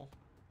possible.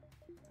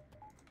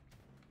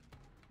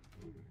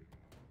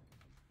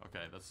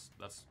 Okay,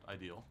 that's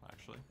ideal,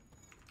 actually.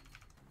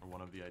 Or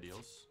one of the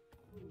ideals.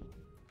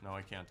 No,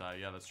 I can't die.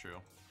 Yeah, that's true.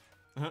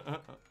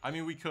 I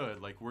mean, we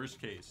could. Like, worst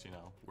case, you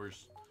know.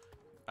 Worst...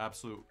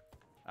 Absolute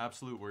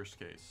worst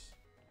case.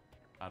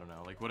 I don't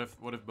know. Like, what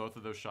if both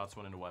of those shots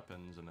went into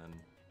weapons and then...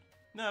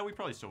 No, we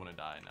probably still wouldn't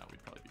die. No,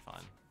 we'd probably be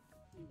fine.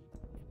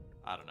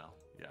 I don't know.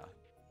 Yeah.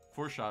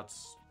 4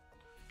 shots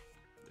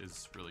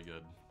is really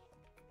good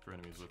for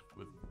enemies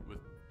with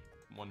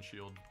 1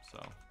 shield, so...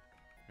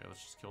 Okay,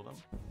 let's just kill them.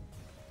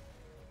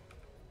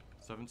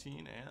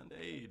 17 and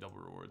a double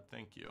reward.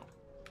 Thank you.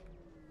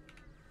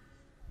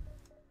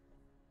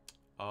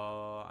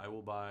 I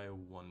will buy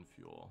 1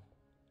 fuel.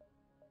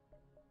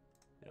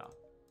 Yeah.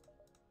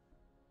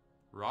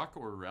 Rock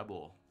or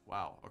Rebel?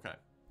 Wow, okay.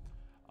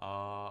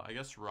 I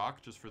guess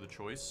Rock just for the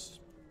choice.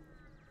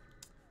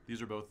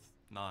 These are both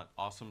not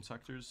awesome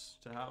sectors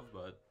to have,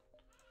 but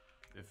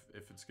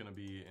if it's gonna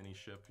be any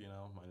ship, you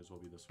know, might as well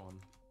be this one.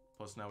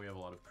 Plus now we have a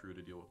lot of crew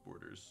to deal with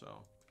borders,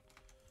 so.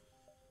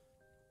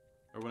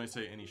 Or when I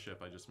say any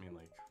ship, I just mean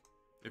like,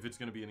 if it's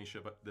gonna be any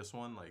ship, this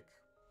one, like,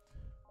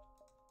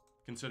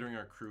 considering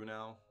our crew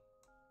now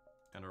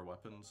and our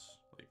weapons,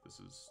 like this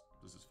is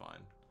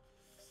fine.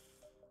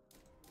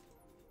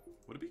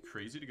 Would it be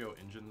crazy to go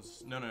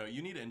engines? No,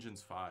 you need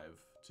engines 5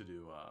 to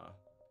do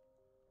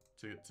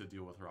to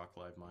deal with Rock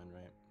Live Mine,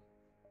 right?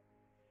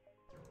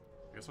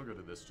 I guess I'll go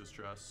to this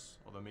distress,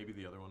 although maybe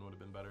the other one would have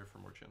been better for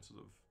more chances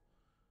of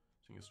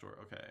seeing a store.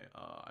 Okay,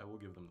 I will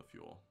give them the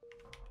fuel.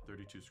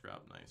 32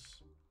 scrap,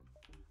 nice.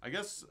 I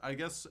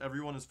guess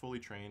everyone is fully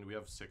trained. We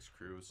have 6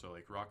 crew, so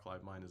like Rock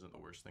Live Mine isn't the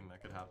worst thing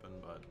that could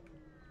happen, but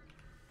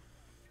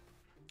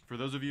for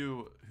those of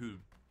you who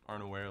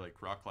aren't aware,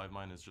 like Rock Live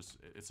Mine is just,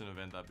 it's an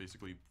event that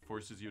basically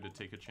forces you to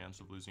take a chance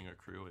of losing a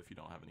crew if you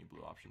don't have any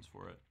blue options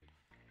for it.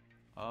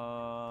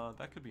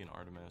 That could be an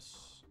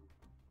Artemis.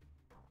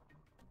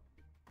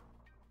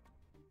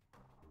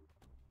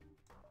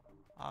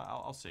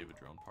 I'll save a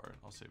drone part.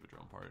 I'll save a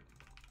drone part.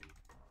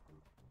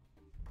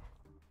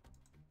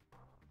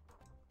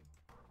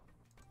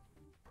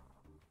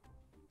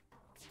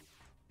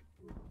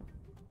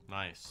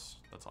 Nice.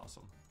 That's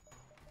awesome.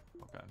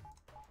 Okay.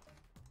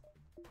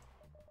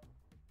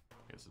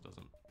 I guess it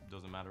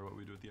doesn't matter what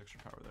we do with the extra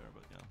power there,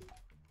 but yeah.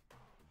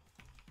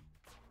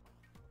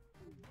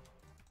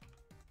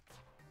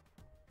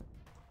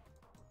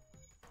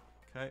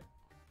 Okay.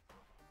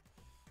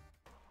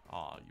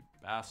 Aw, you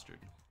bastard.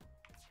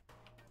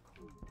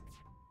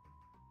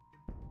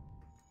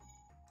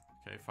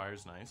 Okay,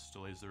 fire's nice.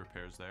 Delays the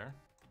repairs there.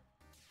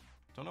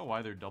 Don't know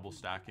why they're double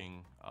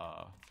stacking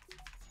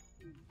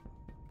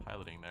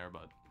piloting there,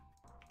 but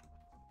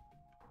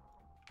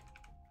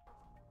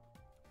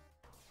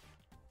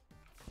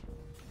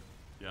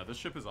yeah, this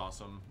ship is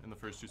awesome in the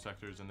first 2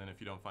 sectors, and then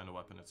if you don't find a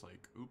weapon, it's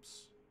like,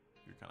 oops,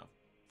 you're kind of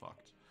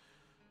fucked.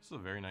 This is a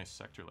very nice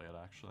sector layout,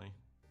 actually.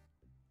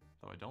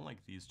 Though I don't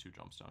like these 2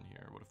 jumps down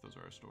here. What if those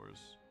are our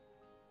stores?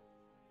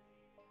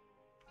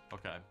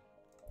 Okay.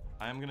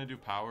 I am gonna do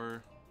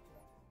power.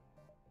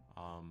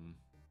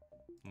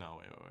 No,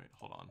 wait,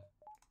 hold on.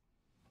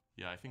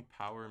 Yeah, I think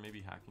power,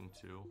 maybe hacking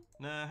 2.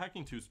 Nah,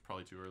 hacking 2 is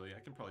probably too early. I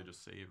can probably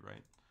just save,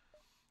 right?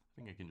 I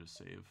think I can just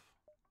save.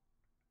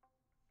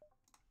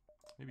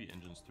 Maybe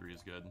engines 3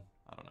 is good.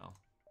 I don't know.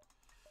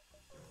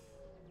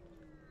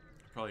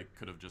 Probably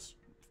could have just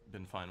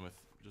been fine with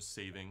just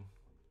saving.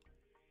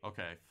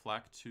 Okay,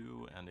 flak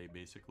 2 and a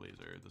basic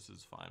laser. This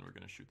is fine. We're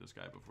gonna shoot this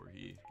guy before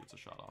he gets a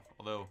shot off.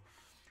 Although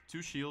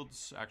 2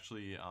 shields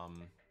actually,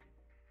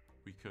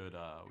 we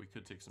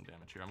could take some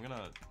damage here. I'm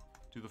gonna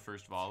do the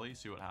first volley,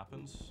 see what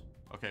happens.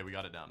 Okay, we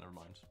got it down. Never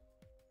mind.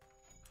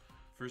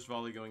 First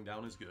volley going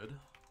down is good,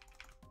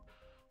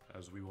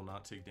 as we will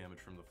not take damage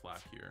from the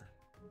flak here.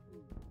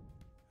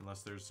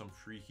 Unless there's some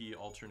freaky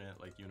alternate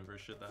like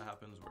universe shit that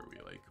happens where we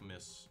like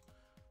miss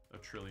a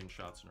trillion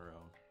shots in a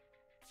row.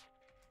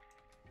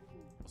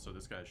 So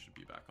this guy should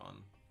be back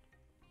on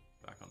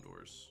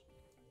doors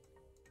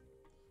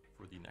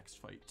for the next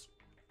fight.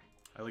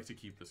 I like to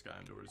keep this guy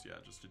on doors, yeah,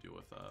 just to deal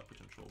with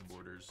potential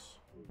borders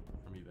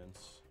from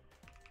events.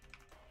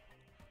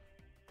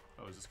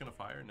 Oh, is this gonna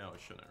fire? No,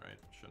 it shouldn't, right?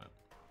 It shouldn't.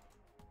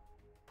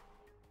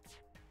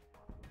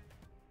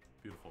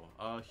 Beautiful.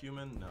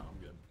 Human? No, I'm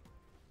good.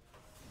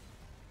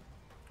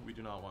 We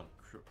do not want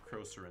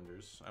crow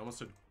surrenders. I almost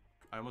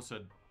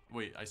said,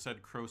 wait, I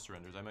said crow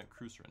surrenders. I meant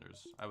crew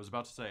surrenders. I was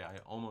about to say, I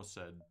almost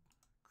said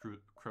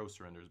crow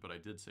surrenders, but I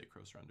did say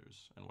crow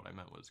surrenders. And what I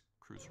meant was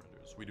crew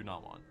surrenders. We do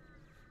not want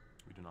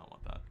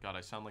that. God,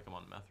 I sound like I'm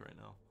on meth right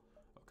now.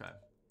 Okay.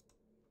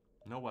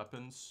 No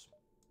weapons.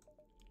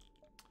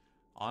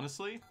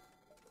 Honestly,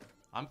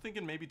 I'm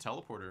thinking maybe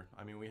teleporter.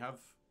 I mean, we have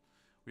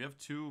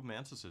 2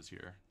 mantises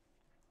here.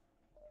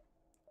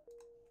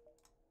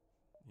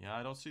 Yeah,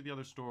 I don't see the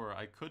other store.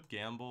 I could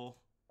gamble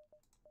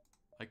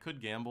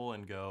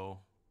and go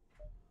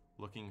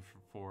looking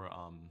for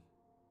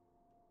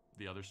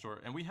the other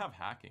store. And we have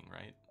hacking,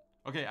 right?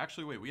 Okay,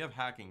 actually wait, we have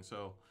hacking,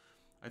 so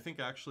I think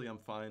actually I'm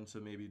fine to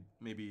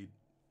maybe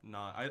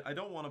not. I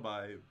don't want to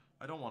buy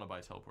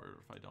teleporter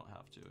if I don't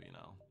have to, you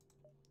know.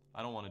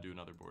 I don't want to do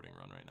another boarding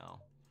run right now.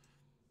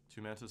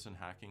 2 mantis and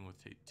hacking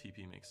with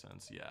TP makes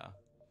sense, yeah.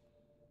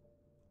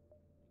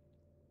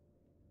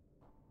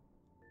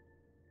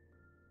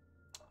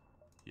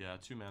 Yeah,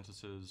 2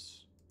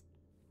 mantises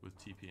with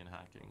TP and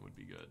hacking would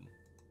be good.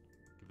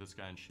 Give this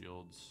guy in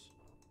shields.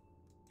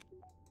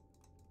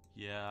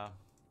 Yeah.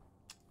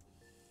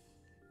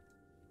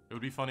 It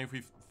would be funny if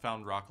we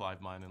found Rock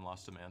Live Mine and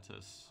lost a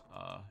mantis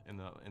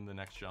in the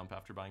next jump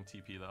after buying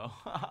TP though.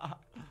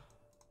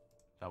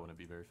 That wouldn't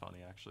be very very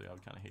funny, actually. I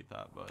would kind of hate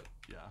that, but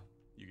yeah,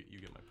 you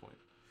get my point.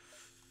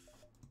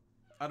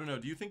 I don't know.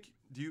 Do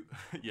you?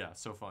 Yeah,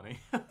 so funny.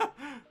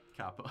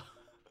 Kappa.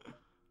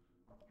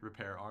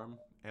 Repair arm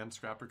and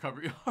scrap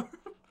recovery arm.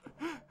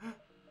 That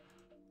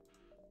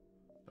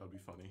would be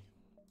funny.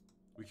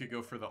 We could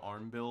go for the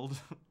arm build.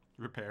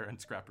 Repair and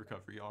scrap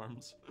recovery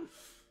arms.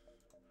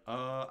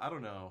 I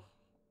don't know.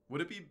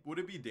 Would it be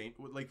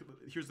like,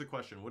 here's the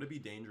question. Would it be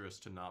dangerous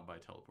to not buy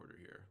teleporter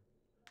here?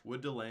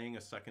 Would delaying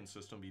a second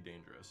system be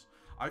dangerous?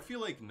 I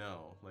feel like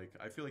no. Like,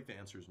 I feel like the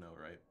answer is no,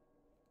 right?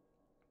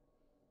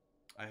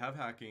 I have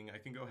hacking. I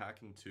can go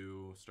hacking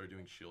too. Start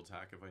doing shields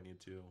hack if I need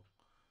to.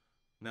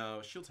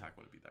 No, shields hack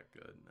wouldn't be that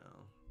good, no.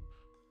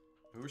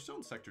 I mean, we're still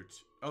in sector 2.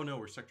 Oh no,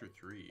 we're sector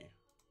 3.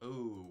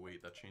 Oh,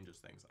 wait, that changes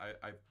things.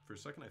 I for a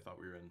second I thought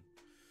we were in...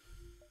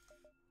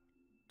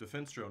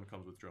 Defense drone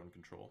comes with drone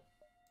control.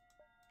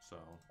 So...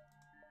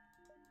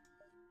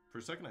 For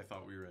a second I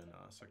thought we were in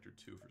sector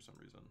 2 for some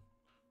reason.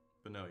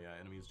 But no, yeah,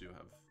 enemies do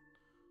have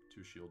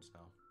 2 shields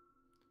now.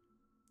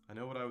 I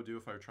know what I would do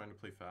if I were trying to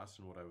play fast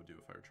and what I would do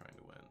if I were trying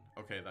to win.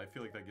 Okay, I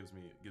feel like that gives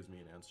me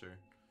an answer.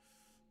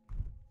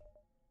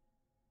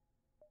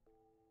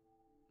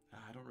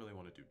 I don't really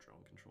want to do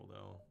drone control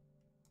though.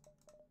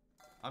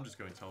 I'm just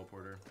going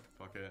teleporter.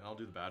 Fuck it, I'll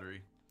do the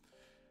battery.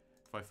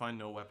 If I find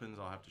no weapons,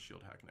 I'll have to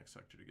shield hack next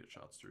sector to get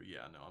shots through.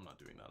 Yeah, no, I'm not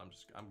doing that.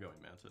 I'm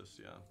going Mantis,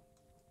 yeah.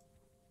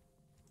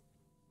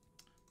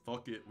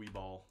 Fuck it, we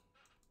ball.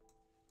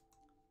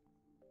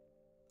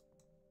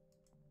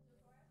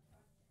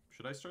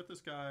 Should I start this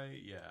guy?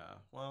 Yeah,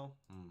 well,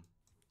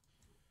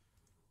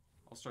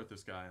 I'll start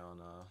this guy on,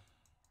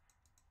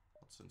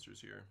 what sensors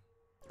here?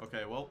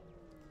 Okay, well,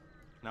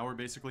 now we're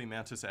basically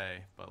Mantis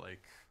A, but,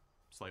 like,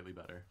 slightly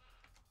better.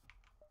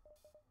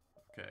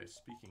 Okay,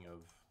 speaking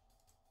of...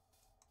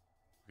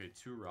 Okay,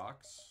 2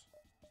 rocks.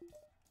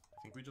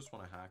 I think we just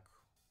want to hack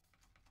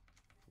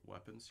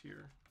weapons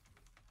here.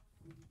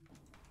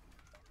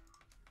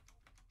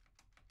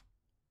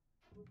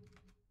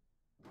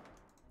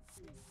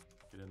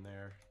 Get in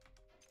there.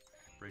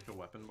 Break a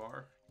weapon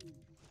bar.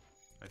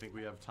 I think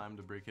we have time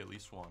to break at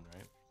least one,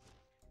 right?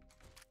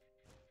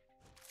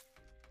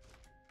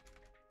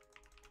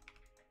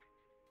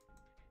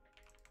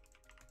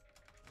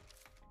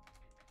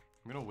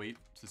 I'm gonna wait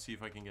to see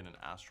if I can get an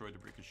asteroid to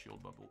break a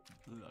shield bubble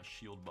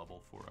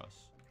for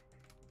us.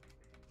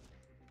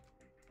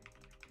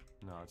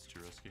 No, it's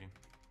too risky.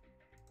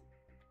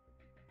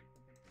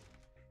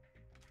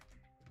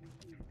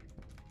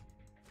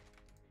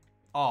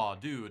 Aw,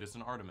 dude, it's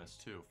an Artemis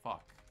too.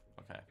 Fuck.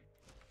 Okay.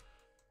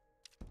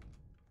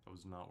 That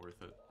was not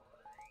worth it.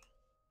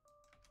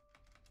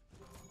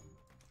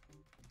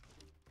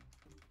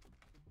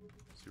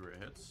 See where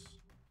it hits.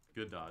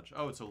 Good dodge.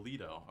 Oh, it's a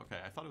Lido. Okay,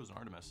 I thought it was an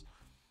Artemis.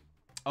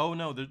 Oh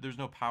no, there's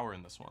no power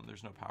in this one.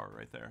 There's no power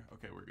right there.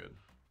 Okay, we're good.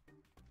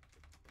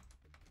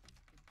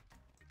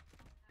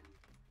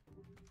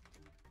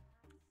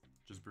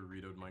 Just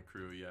burritoed my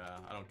crew.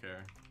 Yeah, I don't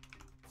care.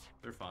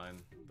 They're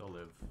fine. They'll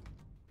live.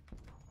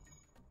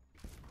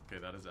 Okay,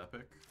 that is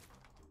epic.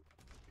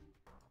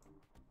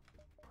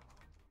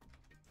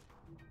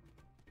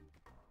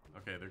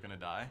 Okay, they're gonna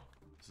die.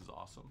 This is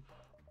awesome.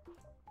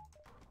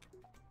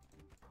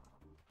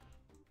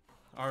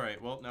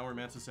 Alright, well, now we're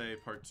Mantis A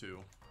Part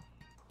 2.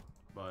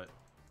 But,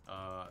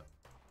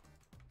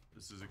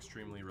 this is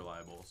extremely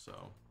reliable,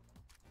 so...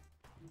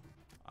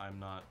 I'm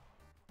not...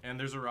 And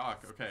there's a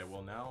rock. Okay,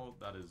 well now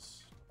that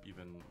is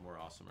even more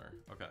awesomer.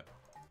 Okay.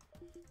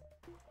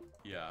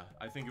 Yeah,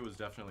 I think it was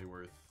definitely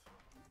worth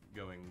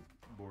going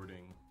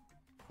boarding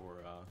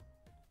for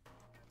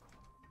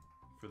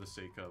the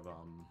sake of,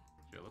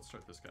 here, let's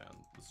start this guy on.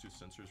 Let's do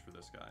sensors for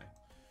this guy.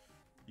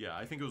 Yeah,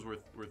 I think it was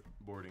worth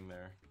boarding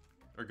there.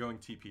 Or going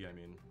TP, I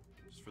mean.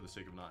 Just for the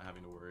sake of not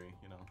having to worry,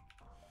 you know,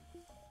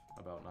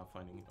 about not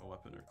finding a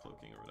weapon or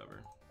cloaking or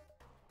whatever.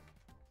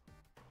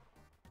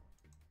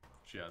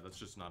 Which, yeah, that's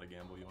just not a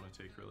gamble you want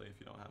to take, really, if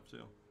you don't have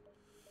to.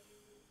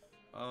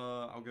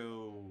 I'll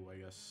go, I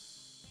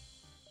guess,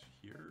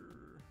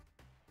 here.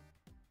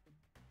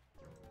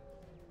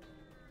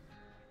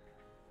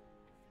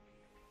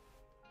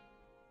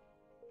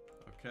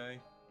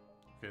 Okay.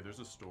 Okay, there's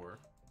a store.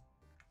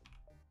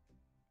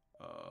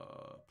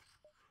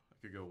 I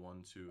could go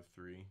 1, 2,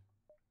 3.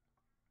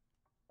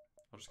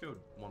 I'll just go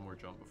one more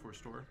jump before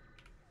store.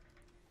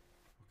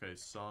 Okay,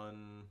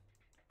 sun.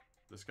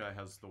 This guy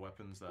has the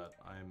weapons that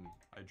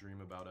I dream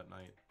about at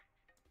night.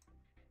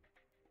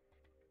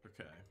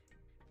 Okay.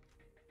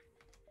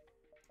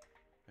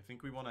 I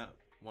think we want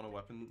a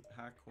weapon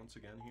hack once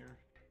again here.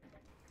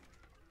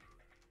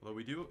 Although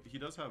he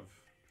does have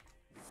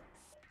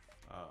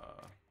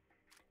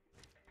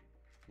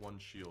 1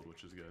 shield,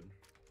 which is good.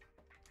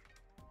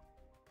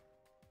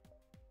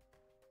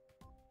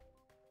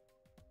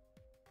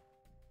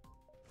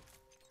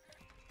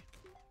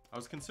 I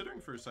was considering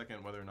for a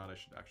second whether or not I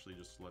should actually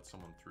just let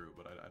someone through,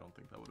 but I don't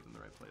think that would have been the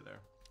right play there.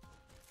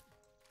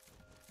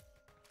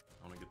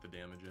 I want to get the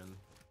damage in.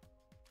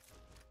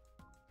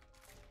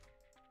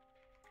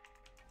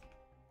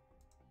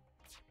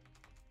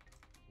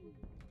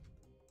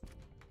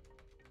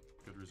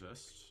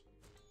 resist.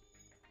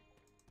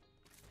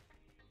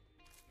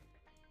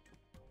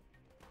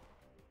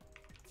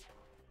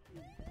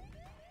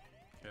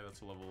 Okay,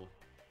 that's a level,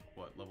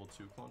 what, level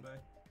 2 clone bay?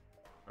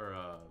 Or,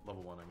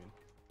 level 1, I mean.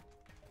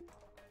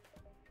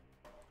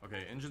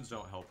 Okay, engines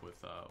don't help with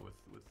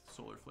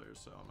solar flares,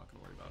 so I'm not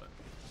gonna worry about it.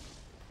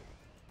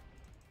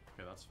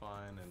 Okay, that's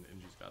fine, and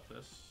Inji's got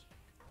this.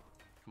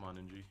 Come on,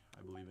 Inji,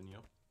 I believe in you.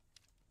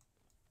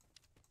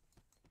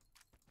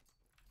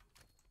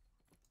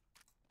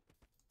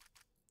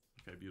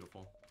 Okay,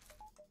 beautiful.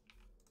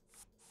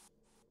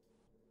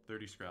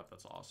 30 scrap,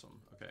 that's awesome.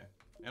 Okay,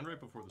 and right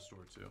before the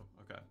store too.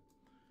 Okay,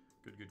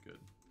 good, good, good.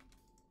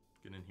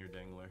 Get in here,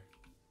 Dangler.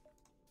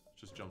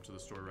 Just jump to the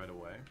store right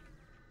away.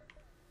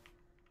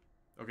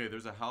 Okay,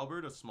 there's a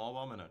halberd, a small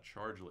bomb, and a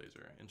charge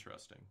laser.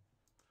 Interesting.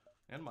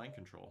 And mind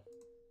control.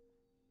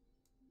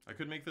 I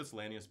could make this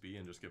Lanius B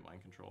and just get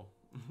mind control.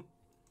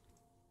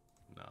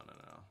 No, no,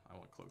 no. I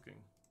want cloaking.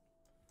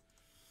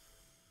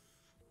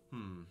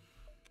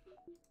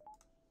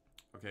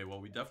 Okay,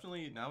 well, we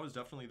definitely... Now is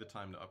definitely the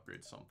time to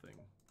upgrade something.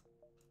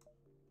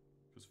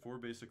 Because 4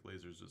 basic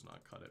lasers does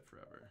not cut it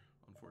forever,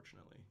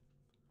 unfortunately.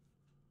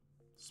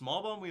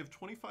 Small bomb, we have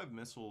 25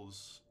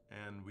 missiles,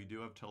 and we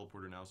do have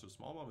teleporter now, so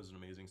small bomb is an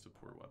amazing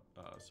support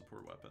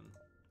weapon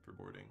for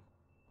boarding.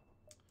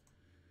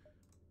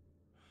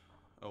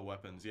 Oh,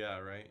 weapons, yeah,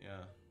 right,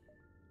 yeah.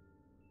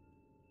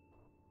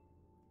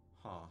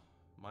 Huh.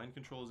 Mind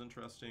control is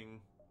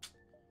interesting.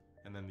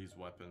 And then these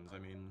weapons, I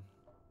mean...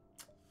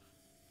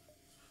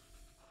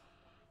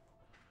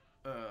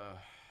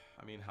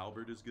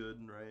 halberd is good,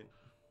 right?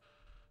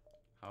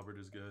 Halberd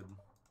is good.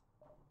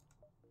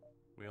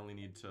 We only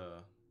need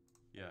to...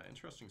 Yeah,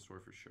 interesting store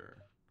for sure.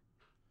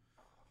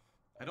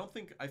 I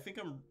think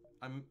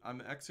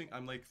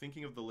I'm like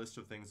thinking of the list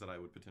of things that I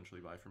would potentially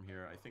buy from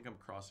here. I think I'm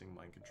crossing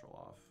mind control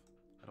off.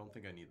 I don't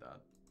think I need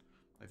that.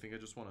 I think I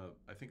just want to...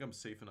 I think I'm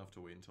safe enough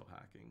to wait until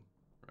hacking,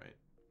 right?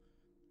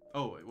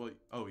 Oh, well,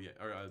 oh yeah,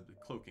 or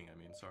cloaking, I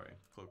mean, sorry,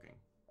 cloaking.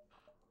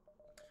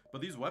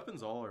 But these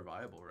weapons all are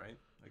viable, right?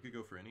 I could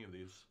go for any of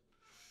these.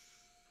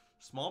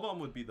 Small bomb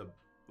would be the,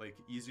 like,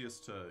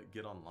 easiest to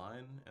get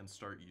online and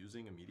start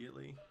using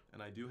immediately.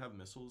 And I do have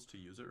missiles to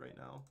use it right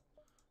now.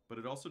 But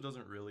it also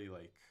doesn't really,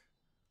 like...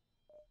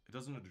 It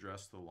doesn't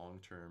address the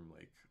long-term,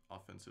 like,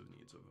 offensive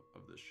needs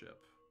of this ship.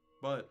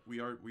 But we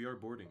are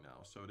boarding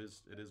now, so it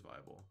is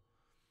viable.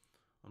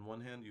 On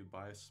one hand, you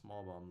buy a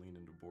small bomb, lean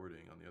into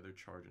boarding. On the other,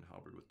 charge and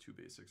halberd with 2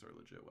 basics are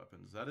legit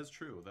weapons. That is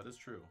true. That is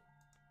true.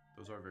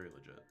 Those are very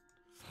legit.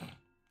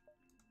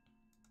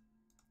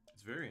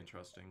 It's very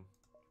interesting.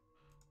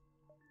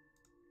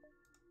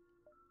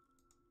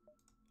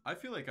 I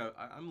feel like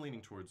I'm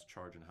leaning towards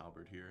charge and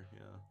halberd here,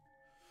 yeah.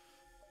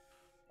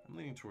 I'm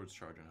leaning towards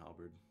charge and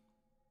halberd.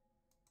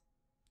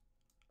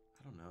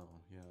 I don't know,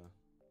 yeah.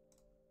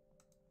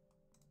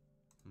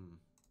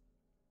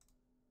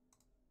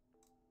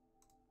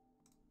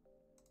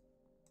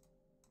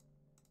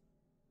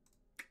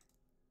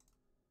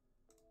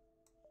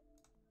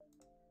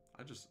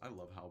 I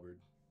love halberd.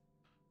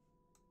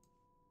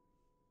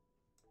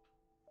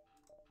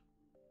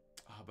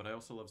 Ah, but I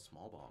also love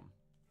small bomb.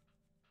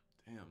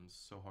 Damn, this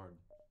is so hard.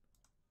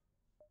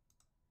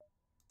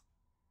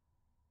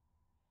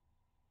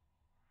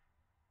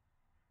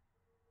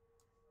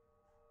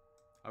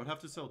 I would have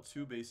to sell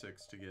 2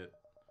 basics to get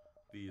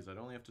these. I'd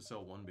only have to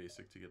sell 1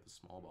 basic to get the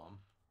small bomb.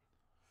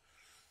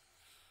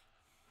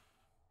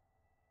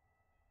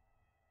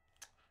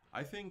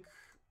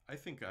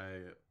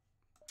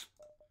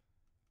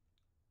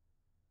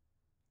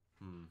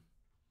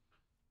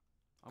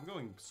 I'm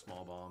going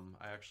small bomb.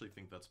 I actually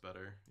think that's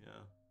better,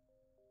 yeah.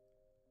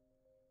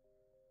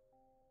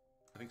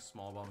 I think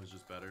small bomb is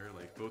just better,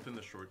 like, both in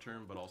the short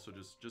term, but also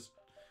just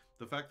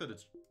the fact that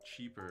it's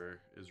cheaper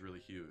is really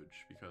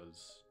huge,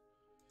 because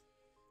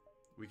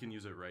we can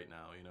use it right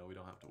now, you know, we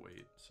don't have to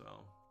wait,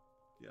 so,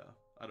 yeah,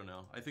 I don't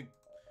know. I think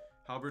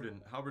halberd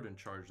and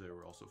charge there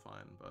were also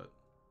fine, but,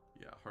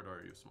 yeah, hard to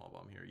argue small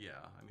bomb here.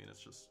 Yeah, I mean,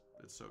 it's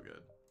so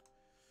good.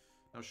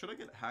 Now, should I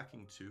get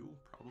hacking too?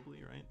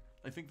 Probably, right?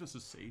 I think this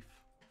is safe.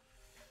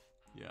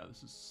 Yeah,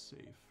 this is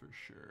safe for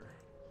sure.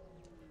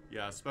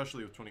 Yeah,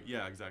 especially with 20...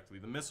 Yeah, exactly.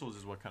 The missiles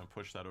is what kind of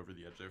pushed that over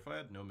the edge there. If I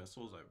had no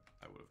missiles,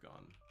 I would have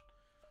gone...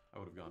 I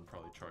would have gone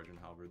probably charge and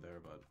halberd there,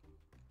 but...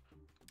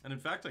 And in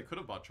fact, I could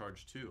have bought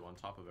charge too, on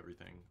top of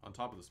everything. On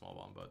top of the small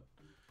bomb, but...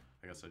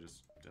 I guess I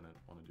just didn't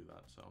want to do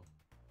that, so...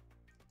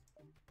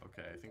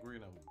 Okay, I think we're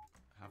gonna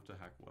have to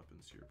hack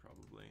weapons here,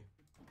 probably.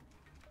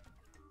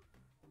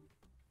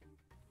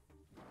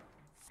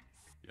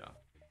 Yeah.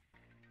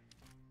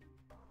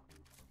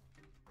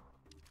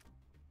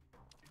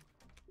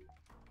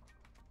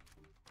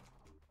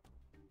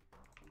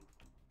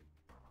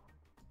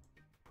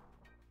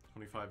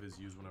 $25 is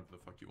used whenever the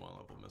fuck you want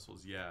level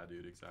missiles. Yeah,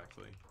 dude,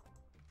 exactly.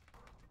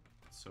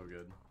 It's so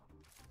good.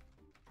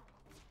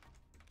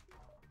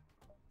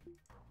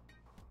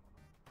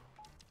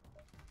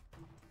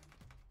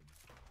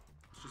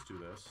 Let's just do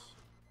this.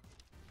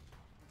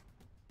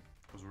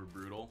 Because we're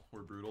brutal.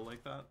 We're brutal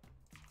like that.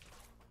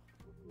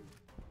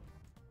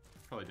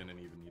 Probably didn't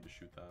even need to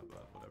shoot that,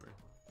 but whatever.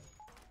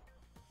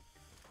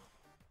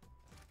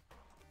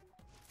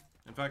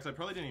 In fact, I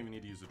probably didn't even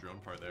need to use the drone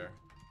part there.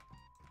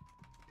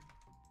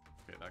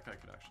 Okay, that guy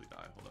could actually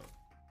die. Hold up.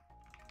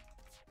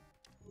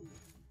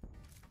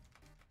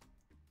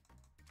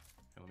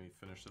 Okay, let me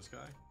finish this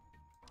guy.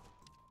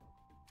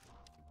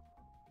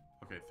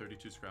 Okay,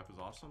 32 scrap is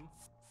awesome.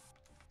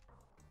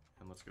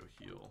 And let's go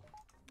heal.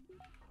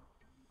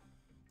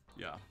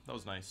 Yeah, that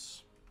was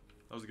nice.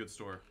 That was a good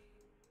store.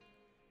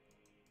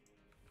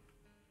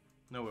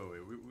 No,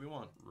 wait. We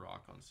want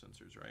rock on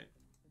sensors, right?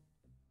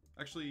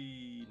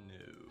 Actually,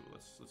 no.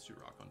 Let's do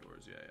rock on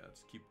doors. Yeah.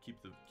 Let's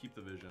keep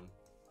the vision.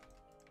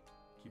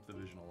 Keep the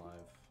vision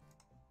alive.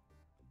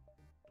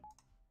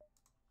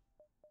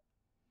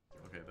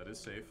 Okay, that is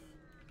safe.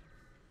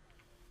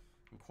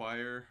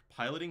 Inquire.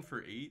 Piloting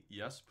for 8?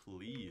 Yes,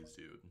 please,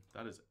 dude.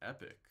 That is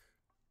epic.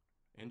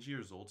 NG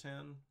or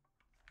Zoltan?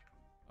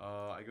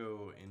 I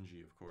go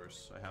NG, of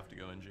course. I have to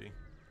go NG.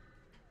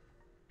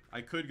 I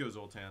could go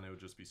Zoltan, it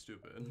would just be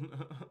stupid.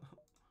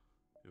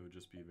 It would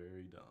just be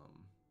very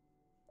dumb.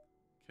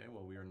 Okay,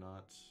 well we're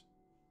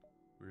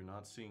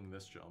not seeing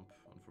this jump,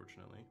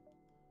 unfortunately.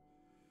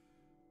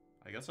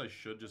 I guess I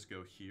should just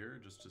go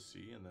here just to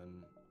see, and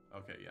then...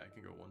 Okay, yeah, I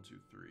can go 1, 2,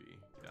 3.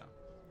 Yeah.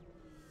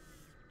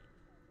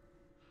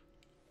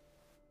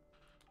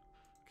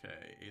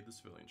 Okay, aid the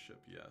civilian ship.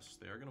 Yes,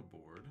 they are gonna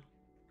board.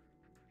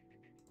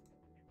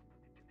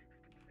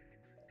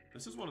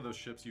 This is one of those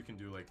ships you can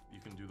do, like, you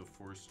can do the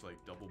forced, like,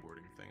 double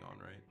boarding thing on,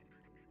 right?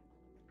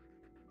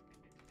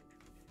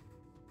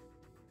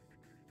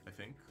 I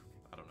think.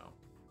 I don't know.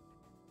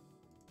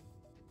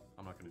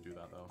 I'm not gonna do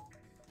that, though.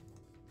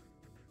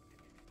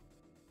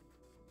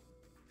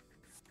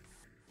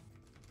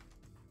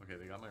 Okay,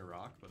 they got my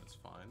rock, but it's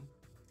fine.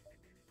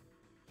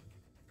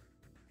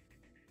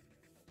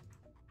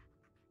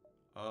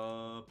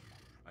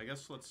 I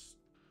guess let's...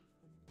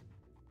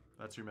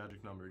 That's your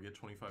magic number. Get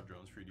 25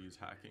 drones for you to use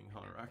hacking.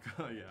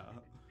 Hanaraka,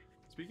 yeah.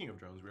 Speaking of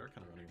drones, we are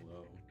kind of running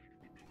low.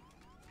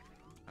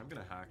 I'm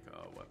gonna hack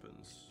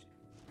weapons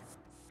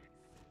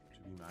to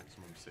be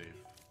maximum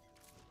safe.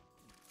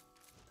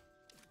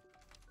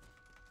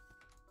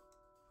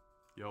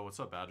 Yo, what's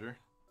up, Badger?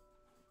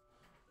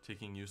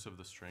 Taking use of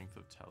the strength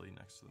of Telly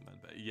next to the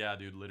med bay. Yeah,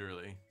 dude,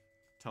 literally.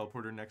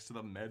 Teleporter next to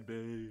the med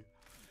bay.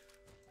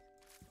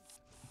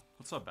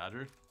 What's up,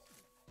 Badger?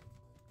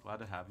 Glad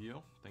to have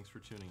you. Thanks for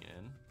tuning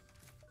in.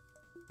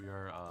 We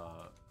are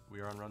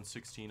on run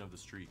 16 of the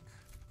streak.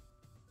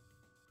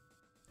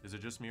 Is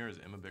it just me or is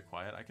Im a bit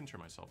quiet? I can turn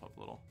myself up a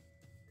little.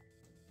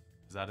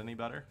 Is that any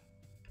better?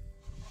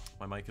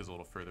 My mic is a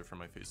little further from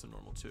my face than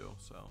normal too,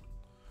 so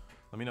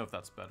let me know if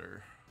that's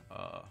better.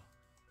 I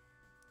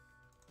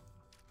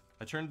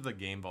turned the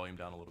game volume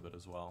down a little bit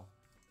as well.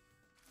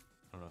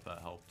 I don't know if that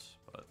helped,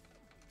 but...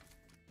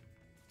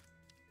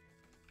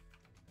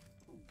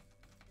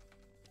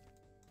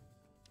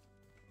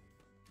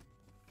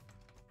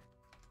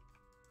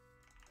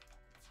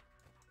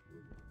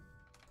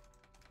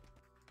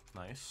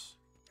 Nice.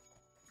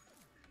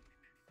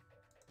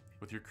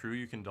 With your crew,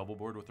 you can double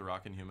board with the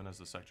rock and human as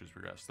the sectors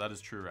progress. That is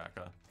true,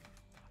 Raka.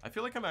 I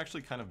feel like I'm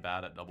actually kind of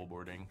bad at double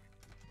boarding.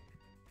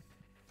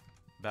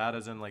 Bad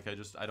as in, like,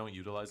 I don't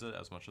utilize it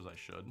as much as I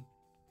should.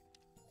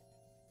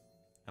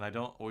 And I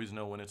don't always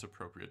know when it's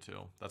appropriate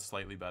to. That's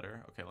slightly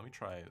better. Okay, let me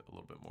try a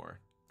little bit more.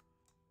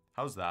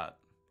 How's that?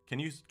 Can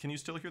you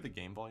still hear the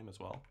game volume as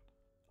well?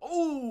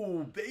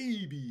 Oh,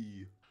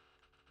 baby!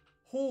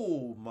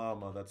 Oh,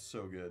 mama, that's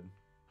so good.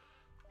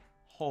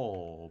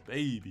 Oh,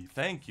 baby.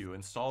 Thank you.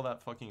 Install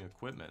that fucking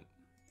equipment.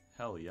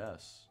 Hell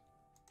yes.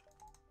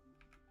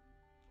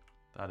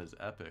 That is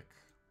epic.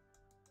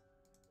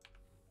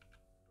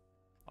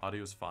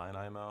 Audio's fine,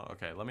 IMO.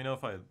 Okay, let me know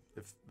if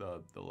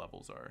the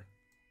levels are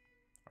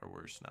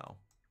worse now.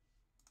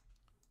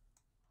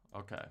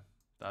 Okay.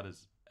 That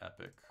is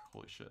epic.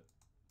 Holy shit.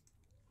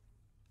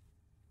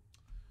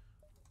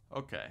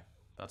 Okay.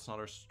 That's not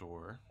our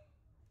store.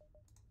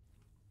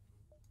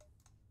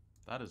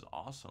 That is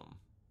awesome.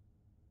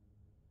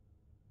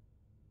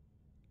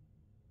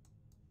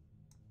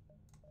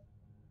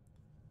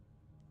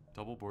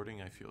 Double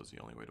boarding, I feel, is the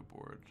only way to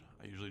board.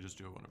 I usually just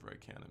do it whenever I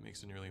can. It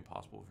makes it nearly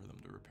impossible for them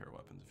to repair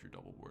weapons if you're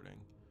double boarding.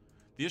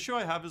 The issue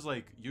I have is,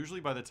 like, usually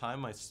by the time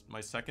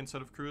my second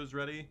set of crew is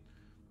ready,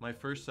 my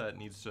first set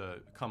needs to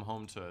come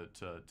home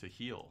to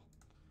heal.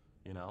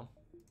 You know?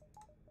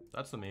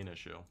 That's the main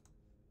issue,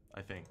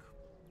 I think.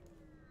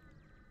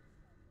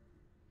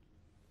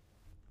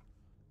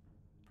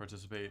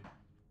 Participate.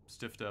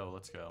 Stifto,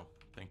 let's go.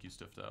 Thank you,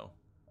 Stifto.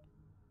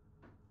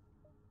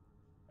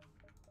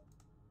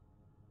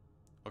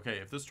 Okay,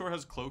 if this store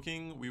has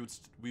cloaking, we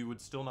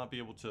would still not be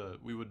able to.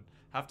 We would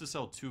have to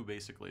sell 2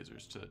 basic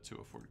lasers to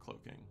afford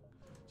cloaking.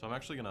 So I'm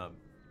actually gonna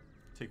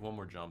take one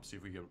more jump, see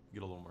if we get a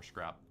little more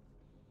scrap.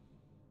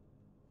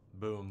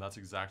 Boom, that's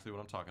exactly what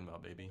I'm talking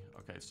about, baby.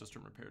 Okay,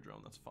 system repair drone,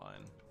 that's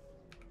fine.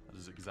 That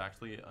is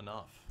exactly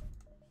enough.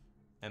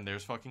 And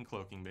there's fucking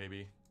cloaking,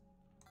 baby.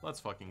 Let's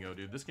fucking go,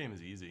 dude. This game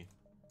is easy.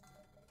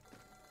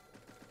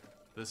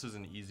 This is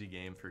an easy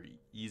game for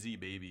easy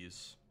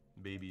babies.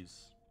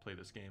 Babies play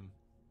this game.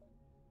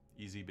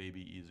 Easy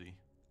baby easy.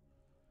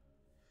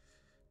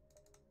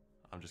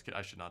 I'm just kidding.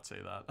 I should not say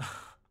that.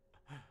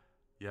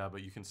 Yeah,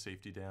 but you can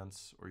safety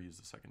dance or use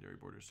the secondary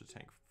borders to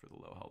tank for the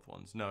low health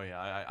ones. No,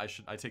 yeah,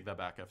 I take that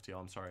back, FTL.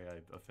 I'm sorry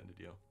I offended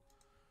you.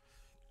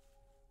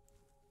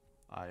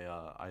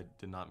 I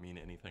did not mean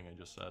anything I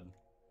just said.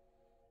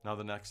 Now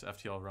the next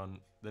FTL run,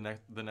 the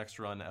next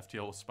run,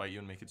 FTL will spite you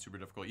and make it super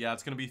difficult. Yeah,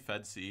 it's gonna be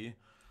Fed C,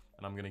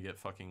 and I'm gonna get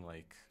fucking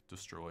like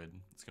destroyed.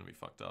 It's gonna be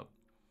fucked up.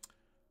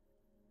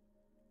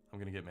 I'm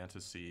gonna get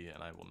Mantis C,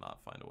 and I will not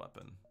find a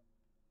weapon.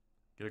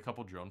 Get a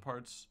couple drone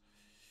parts.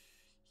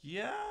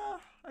 Yeah,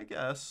 I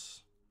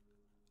guess.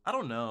 I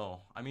don't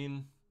know. I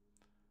mean,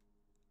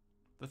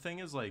 the thing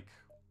is like,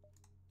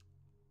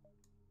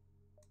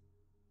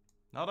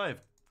 now that I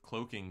have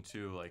cloaking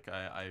too, like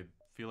I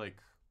feel like.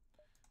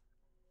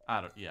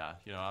 Yeah,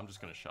 you know, I'm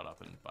just gonna shut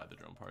up and buy the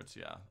drone parts.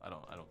 Yeah, I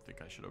don't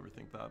think I should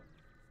overthink that.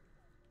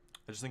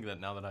 I just think that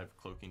now that I have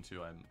cloaking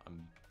too,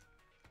 I'm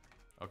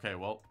okay.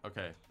 Well,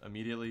 okay.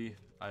 Immediately,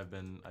 I've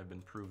been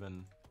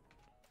proven.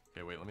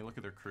 Okay, wait. Let me look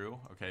at their crew.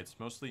 Okay, it's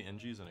mostly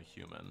NGs and a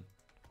human.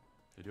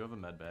 They do have a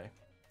med bay.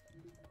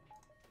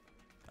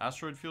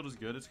 Asteroid field is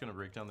good. It's gonna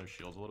break down their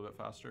shields a little bit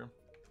faster.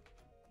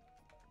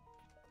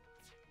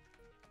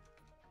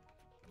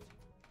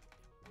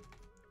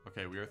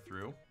 Okay, we are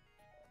through.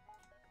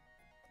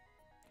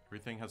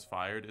 Everything has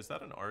fired. Is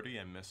that an arty?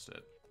 I missed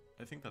it.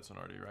 I think that's an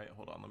arty, right?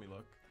 Hold on, let me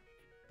look.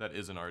 That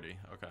is an arty.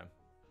 Okay.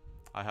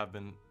 I have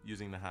been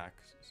using the hack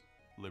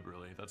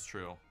liberally. That's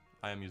true.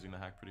 I am using the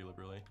hack pretty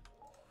liberally.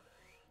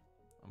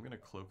 I'm going to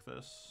cloak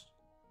this.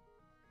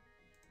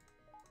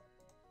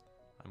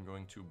 I'm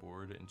going to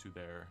board into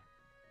their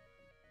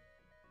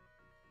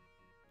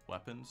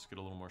weapons. Get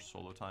a little more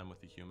solo time with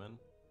the human.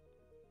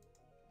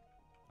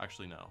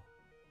 Actually, no.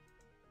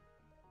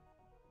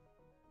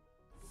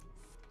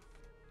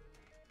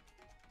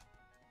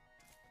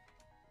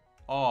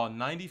 Oh,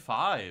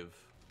 95.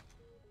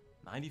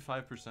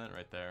 95%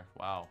 right there.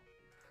 Wow.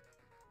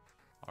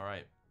 All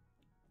right.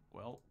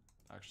 Well,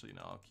 actually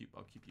no, I'll keep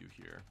you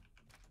here.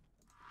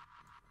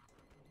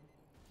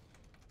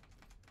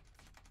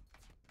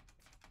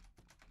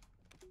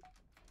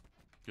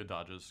 Good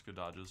dodges, good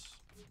dodges.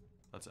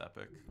 That's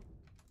epic.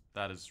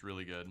 That is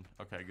really good.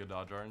 Okay, good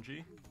dodge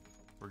RNG.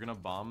 We're going to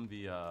bomb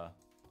the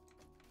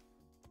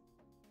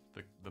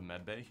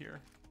med bay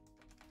here.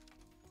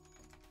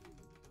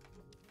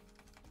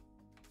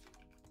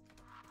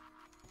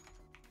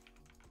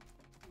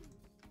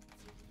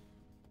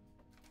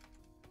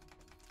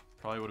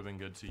 Probably would have been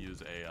good to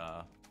use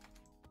a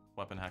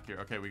weapon hack here.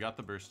 Okay, we got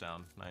the burst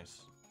down. Nice.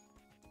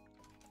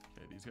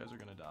 Okay, these guys are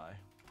gonna die.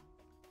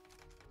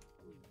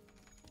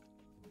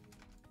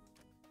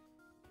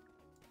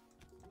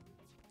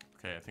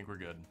 Okay, I think we're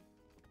good.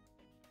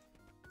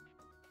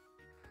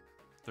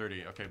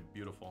 30. Okay,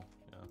 beautiful.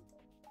 Yeah.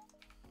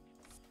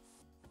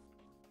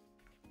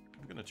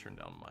 I'm gonna turn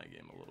down my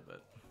game a little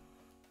bit.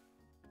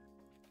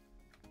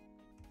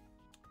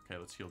 Okay,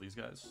 let's heal these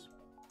guys.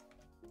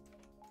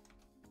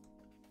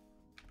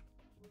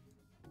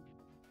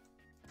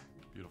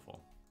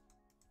 Beautiful.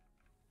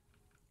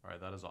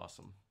 Alright, that is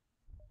awesome.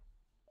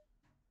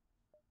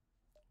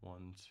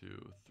 1,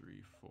 2, 3,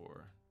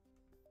 4.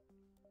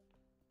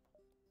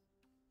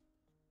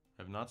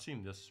 I've not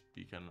seen this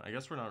beacon. I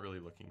guess we're not really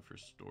looking for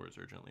stores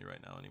urgently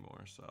right now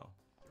anymore, so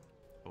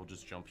we'll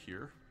just jump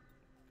here.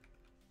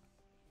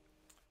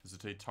 Is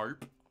it a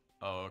tarp?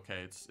 Oh,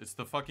 okay. It's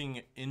the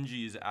fucking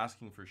NGs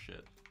asking for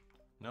shit.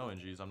 No,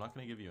 NGs, I'm not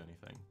gonna give you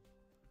anything.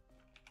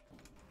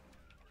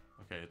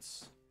 Okay,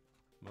 it's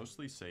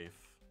mostly safe.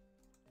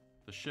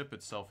 The ship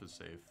itself is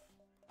safe.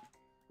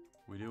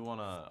 We do want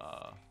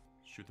to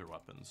shoot their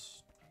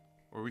weapons.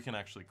 Or we can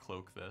actually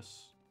cloak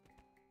this.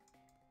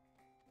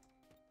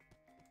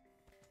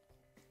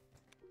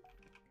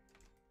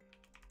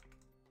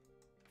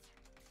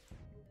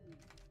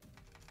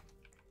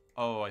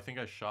 Oh, I think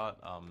I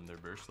shot their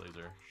burst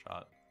laser.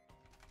 Shot.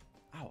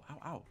 Ow, ow,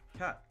 ow.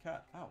 Cat,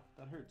 ow.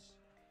 That hurts.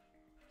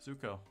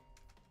 Zuko.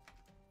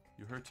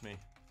 You hurt me.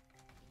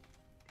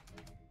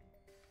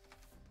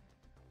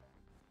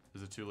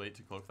 Is it too late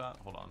to cloak that?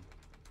 Hold on.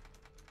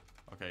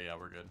 Okay, yeah,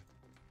 we're good.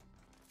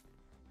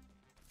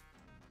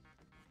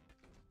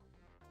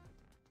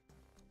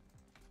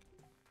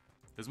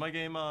 Is my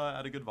game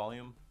at a good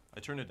volume? I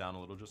turned it down a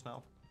little just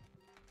now.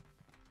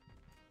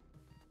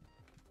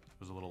 It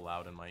was a little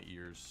loud in my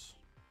ears.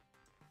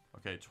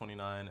 Okay,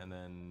 29, and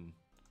then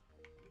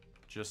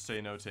just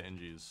say no to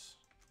NGs.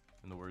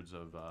 In the words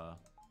of,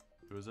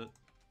 who is it?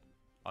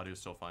 Audio's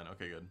still fine.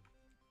 Okay, good.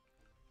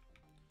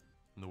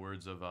 In the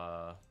words of,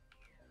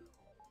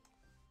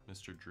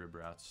 Mr.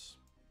 Dribrats,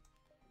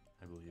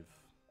 I believe.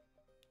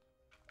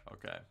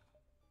 Okay.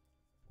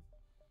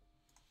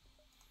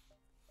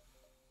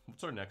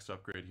 What's our next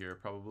upgrade here?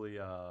 Probably,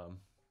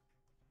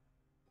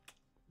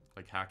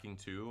 like hacking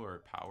 2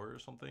 or power or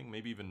something.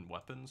 Maybe even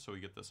weapons, so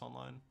we get this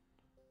online.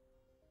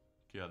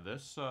 Yeah,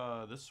 this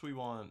we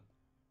want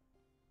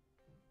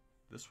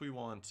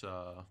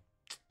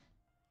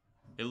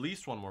at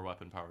least one more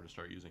weapon power to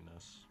start using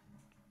this.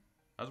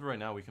 As of right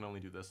now, we can only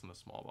do this in the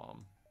small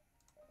bomb.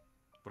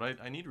 But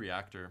I need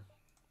reactor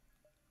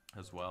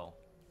as well.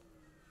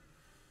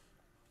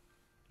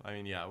 I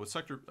mean, yeah, with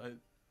sector...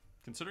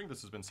 considering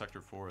this has been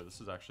Sector 4, this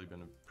has actually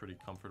been a pretty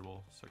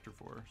comfortable Sector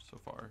 4 so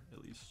far,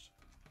 at least.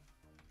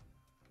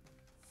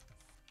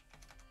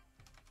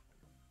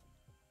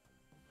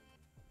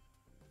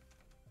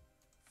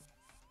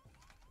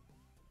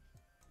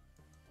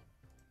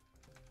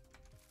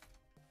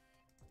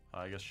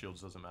 I guess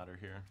shields doesn't matter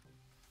here.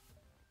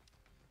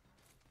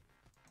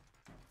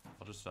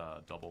 I'll just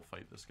double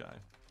fight this guy.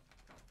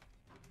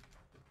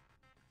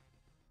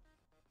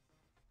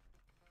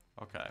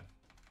 Okay.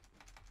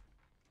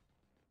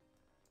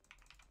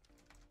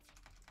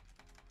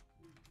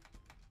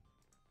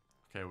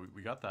 Okay,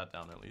 we got that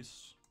down at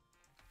least.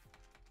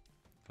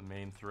 The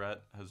main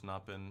threat has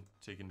not been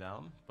taken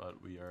down,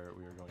 but we are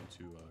going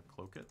to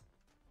cloak it.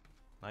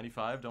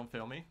 95, don't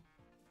fail me.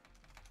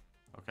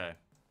 Okay.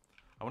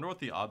 I wonder what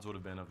the odds would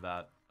have been of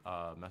that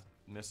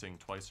missing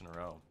twice in a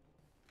row.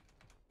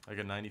 Like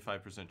a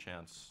 95%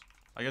 chance.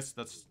 I guess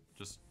that's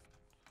just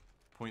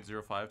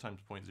 0.05 times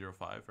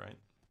 0.05, right?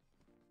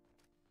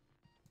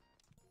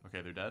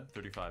 Okay, they're dead.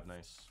 35,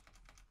 nice.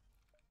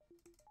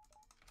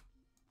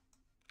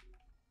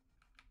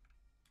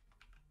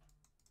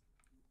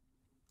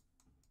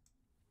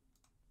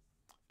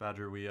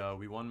 Badger,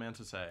 we won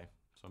Mantis A,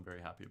 so I'm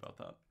very happy about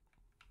that.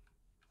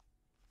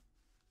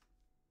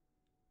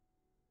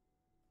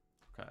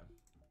 Okay.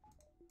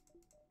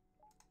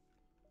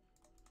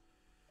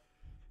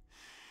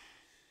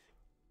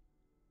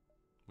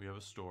 We have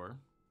a store.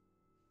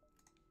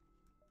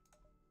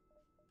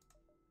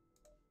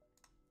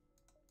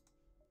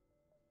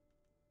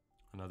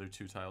 Another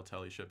 2-tile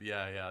telly ship.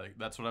 Yeah,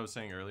 that's what I was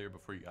saying earlier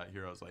before you got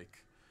here. I was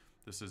like,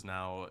 this is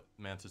now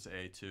Mantis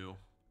A2,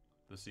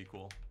 the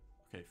sequel.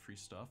 Okay, free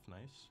stuff,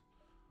 nice.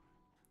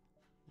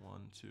 1,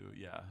 2,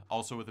 yeah.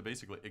 Also with the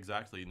basically,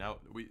 exactly. Now,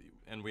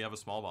 we have a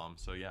small bomb,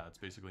 so yeah, it's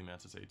basically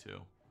Mantis A2.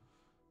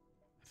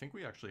 I think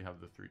we actually have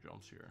the 3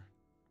 jumps here.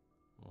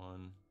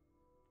 1.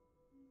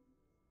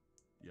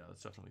 Yeah,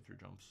 that's definitely 3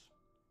 jumps.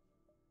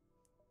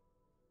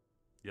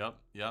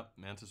 Yep,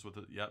 Mantis with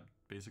the, yep,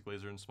 basic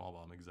laser and small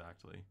bomb,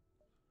 exactly.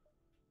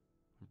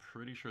 I'm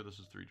pretty sure this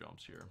is 3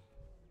 jumps here.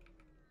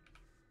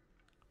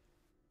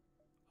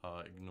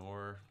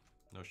 Ignore,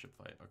 no ship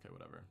fight, okay,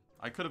 whatever.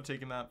 I could have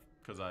taken that,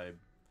 because I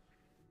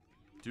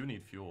do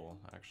need fuel,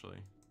 actually.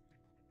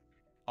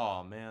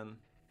 Aw, man.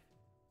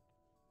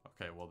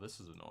 Okay, well, this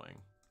is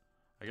annoying.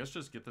 I guess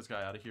just get this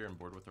guy out of here and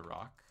board with the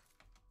rock.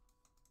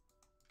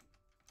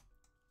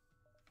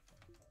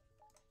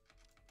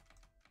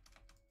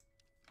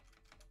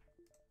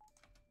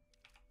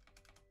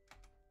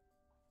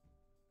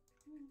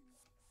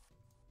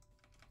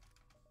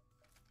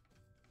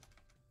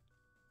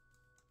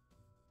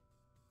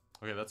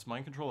 Okay, that's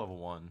mind control level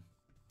 1.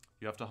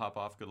 You have to hop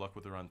off. Good luck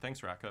with the run.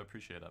 Thanks, Raka.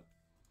 Appreciate it.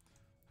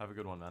 Have a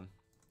good one, man.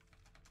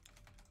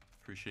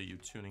 Appreciate you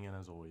tuning in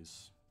as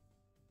always.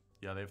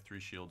 Yeah, they have 3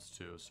 shields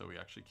too, so we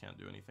actually can't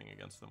do anything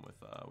against them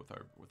with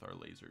our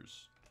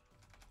lasers.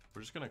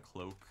 We're just gonna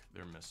cloak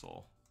their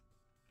missile.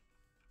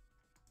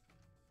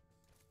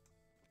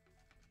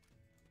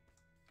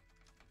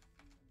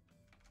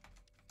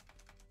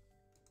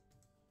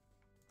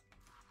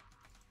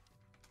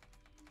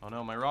 Oh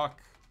no, my rock.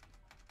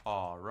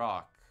 Aw,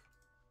 rock.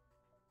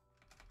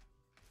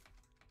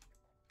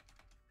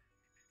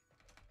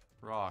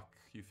 Rock,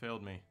 you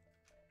failed me.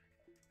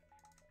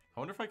 I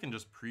wonder if I can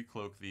just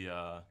pre-cloak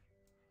the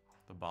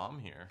bomb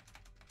here.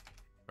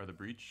 Or the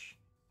breach.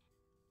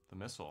 The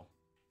missile.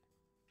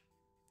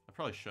 I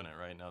probably shouldn't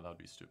right now, that would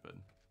be stupid.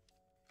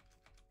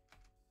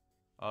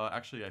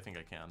 Actually, I think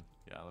I can.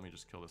 Yeah, let me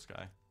just kill this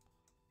guy.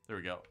 There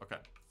we go, okay.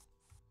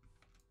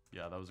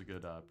 Yeah, that was a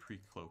good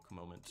pre-cloak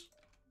moment.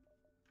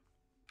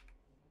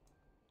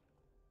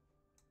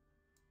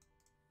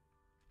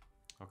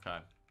 Okay.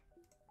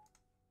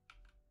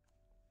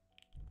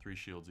 3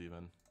 shields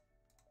even.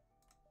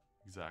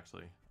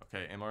 Exactly.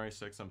 Okay, MRA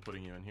 6, I'm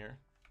putting you in here.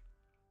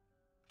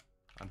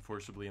 I'm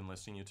forcibly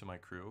enlisting you to my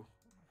crew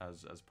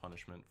as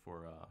punishment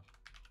for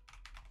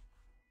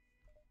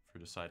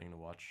deciding to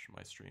watch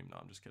my stream. No,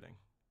 I'm just kidding.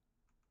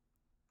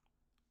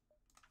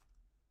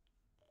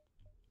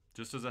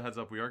 Just as a heads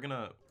up, we are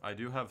gonna. I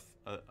do have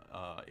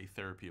a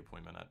therapy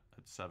appointment at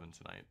 7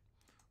 tonight,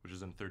 which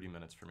is in 30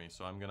 minutes for me.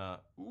 So I'm gonna.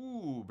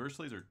 Ooh, burst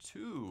laser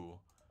 2.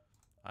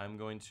 I'm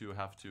going to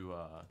have to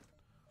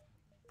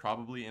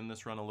probably end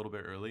this run a little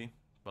bit early,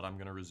 but I'm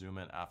gonna resume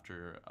it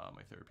after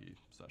my therapy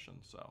session.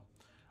 So,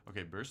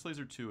 okay, burst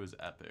laser 2 is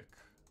epic.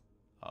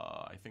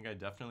 I think I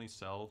definitely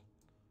sell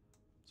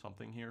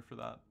something here for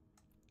that.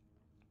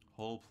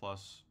 Hull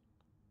plus.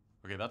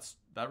 Okay,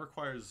 that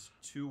requires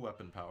 2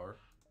 weapon power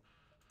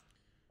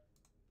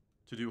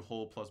to do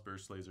hull plus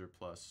burst laser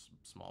plus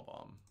small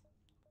bomb.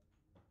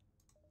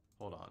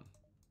 Hold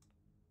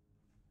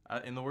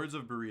on. In the words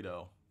of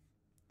Burrito,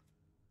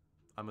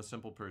 I'm a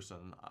simple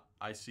person.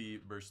 I see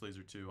burst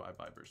laser 2, I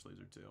buy burst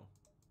laser 2.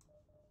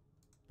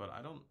 But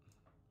I don't.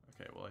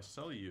 Okay, well, I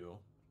sell you.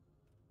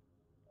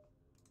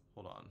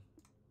 Hold on.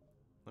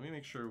 Let me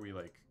make sure we,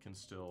 like, can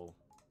still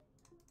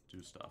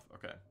do stuff.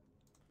 Okay.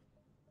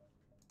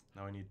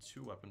 Now I need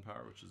 2 weapon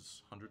power, which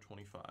is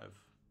 125.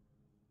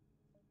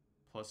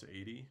 Plus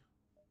 80.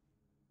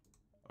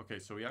 Okay,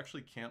 so we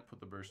actually can't put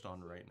the burst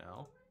on right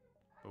now.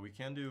 But we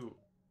can do...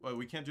 Well,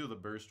 we can't do the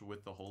burst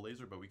with the whole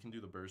laser, but we can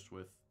do the burst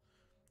with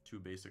 2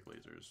 basic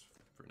lasers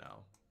for now.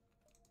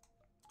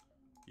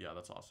 Yeah,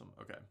 that's awesome.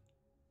 Okay.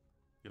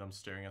 Yet I'm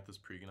staring at this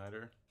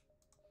pre-igniter.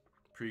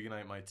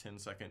 Pre-ignite my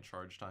 10-second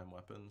charge time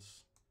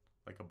weapons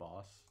like a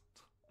boss.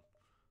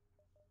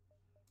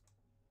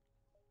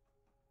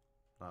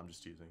 No, I'm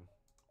just teasing.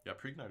 Yeah,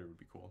 pre-igniter would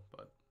be cool,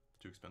 but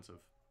too expensive.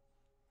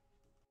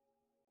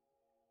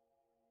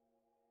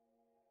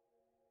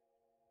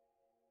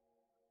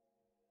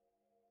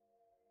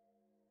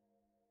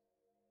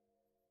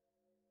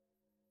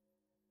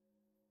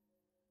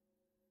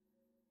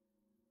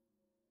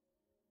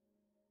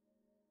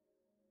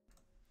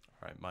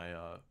 Alright, my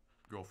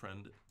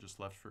girlfriend just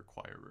left for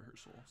choir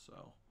rehearsal,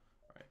 so...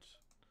 Alright.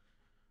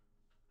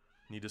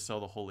 Need to sell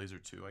the whole laser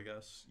too, I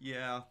guess?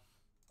 Yeah.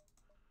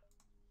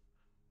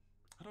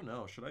 I don't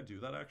know, should I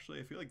do that actually?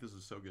 I feel like this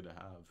is so good to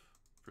have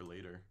for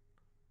later.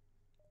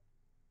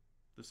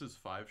 This is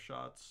 5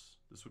 shots.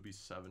 This would be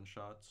 7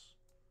 shots.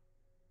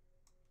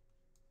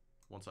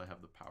 Once I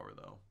have the power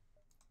though.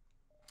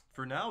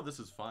 For now, this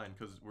is fine,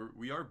 because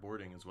we are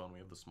boarding as well, and we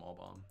have the small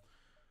bomb.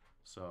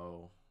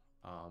 So,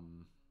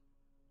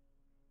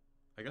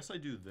 I guess I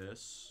do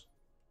this.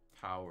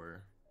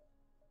 Power.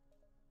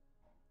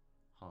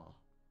 Huh.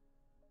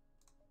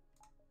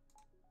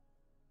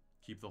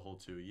 Keep the whole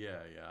 2. Yeah,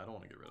 I don't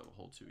want to get rid of the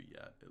whole 2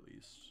 yet, at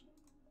least.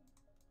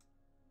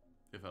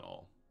 If at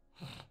all.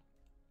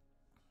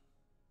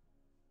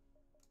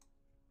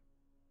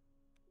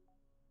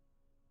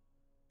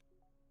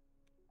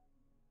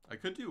 I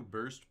could do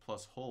burst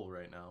plus hull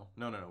right now.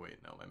 No,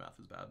 wait, no, my math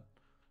is bad.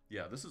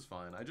 Yeah, this is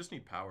fine. I just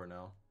need power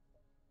now.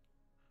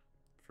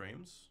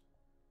 Frames?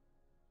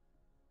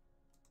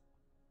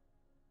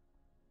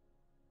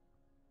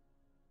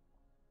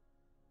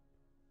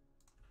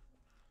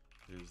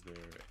 Is there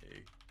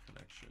a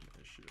connection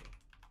issue?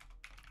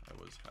 I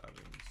was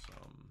having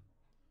some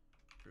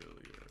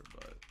earlier,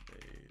 but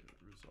they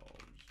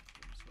resolved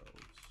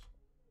themselves.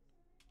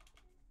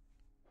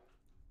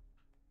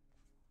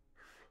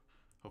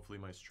 Hopefully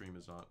my stream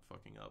is not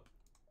fucking up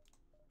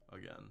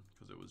again,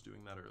 because it was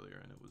doing that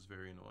earlier and it was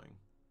very annoying.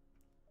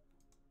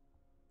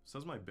 It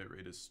says my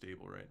bitrate is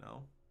stable right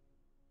now.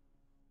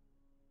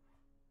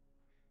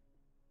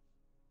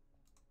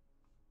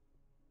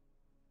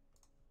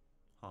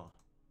 Huh.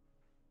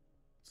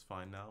 It's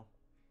fine now.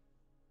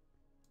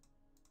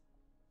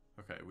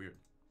 Okay, weird.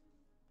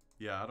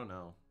 Yeah, I don't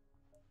know.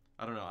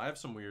 I have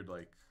some weird,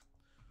 like,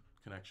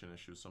 connection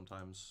issues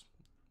sometimes.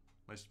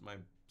 My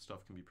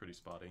stuff can be pretty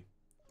spotty.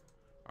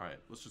 Alright,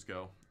 let's just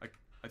go.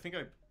 I think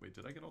wait,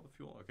 did I get all the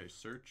fuel? Okay,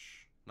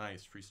 search.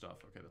 Nice, free stuff.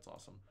 Okay, that's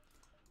awesome.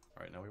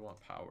 Alright, now we want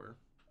power.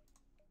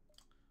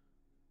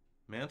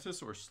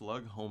 Mantis or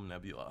Slug Home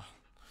Nebula?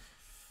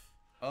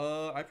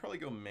 I'd probably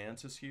go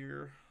Mantis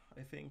here,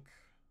 I think.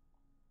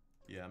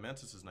 Yeah,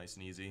 Mantis is nice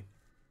and easy.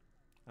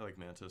 I like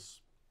Mantis.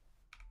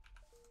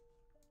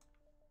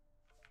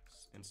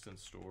 Instant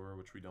store,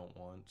 which we don't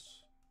want.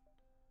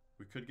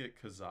 We could get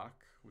Kazakh,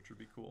 which would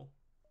be cool.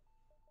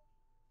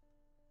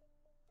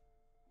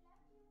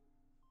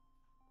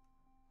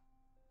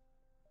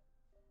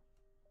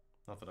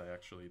 Not that I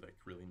actually like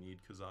really need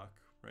Kazakh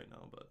right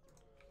now, but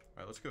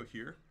alright, let's go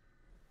here.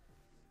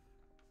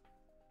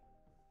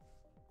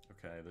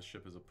 Okay, this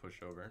ship is a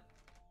pushover.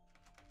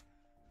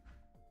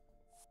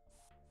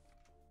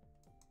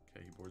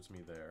 Okay, he boards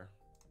me there.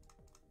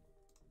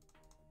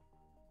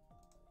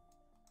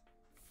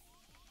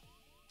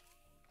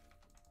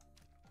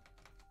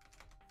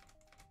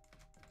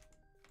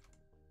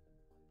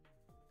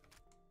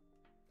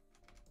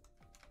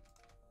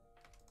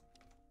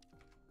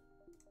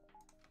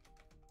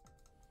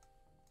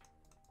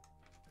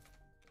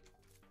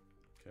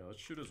 Okay, let's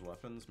shoot his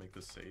weapons, make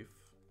this safe.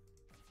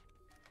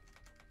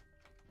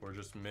 Or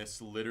just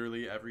miss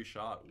literally every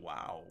shot.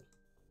 Wow.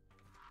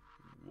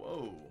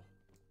 Whoa.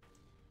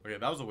 Okay,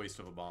 that was a waste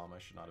of a bomb. I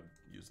should not have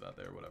used that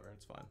there. Whatever,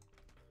 it's fine.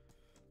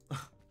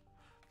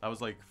 That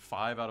was like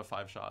 5 out of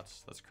 5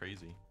 shots. That's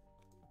crazy.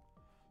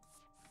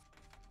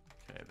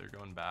 Okay, they're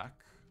going back.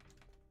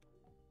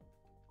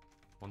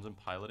 One's in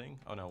piloting.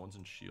 Oh no, one's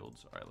in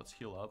shields. Alright, let's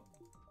heal up.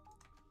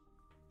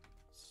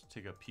 Let's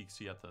take a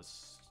peek-see at the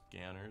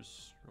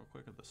scanners real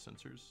quick, at the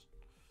sensors.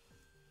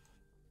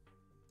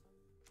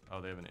 Oh,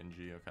 they have an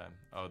NG, okay.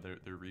 Oh,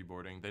 they're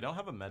reboarding. They don't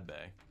have a med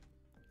bay,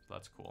 so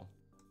that's cool.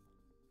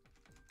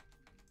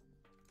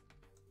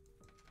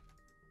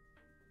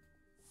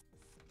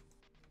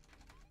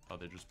 Oh,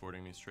 they're just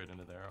boarding me straight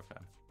into there,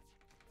 okay.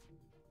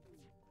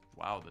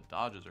 Wow, the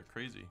dodges are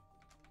crazy.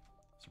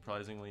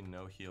 Surprisingly,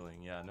 no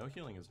healing. Yeah, no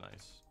healing is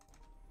nice.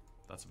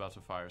 That's about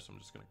to fire, so I'm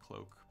just gonna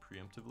cloak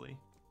preemptively.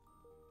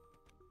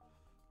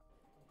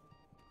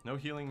 No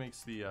healing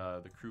makes the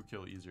crew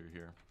kill easier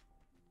here.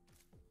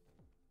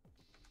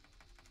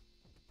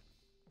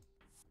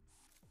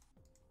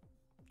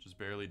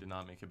 barely did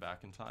not make it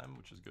back in time,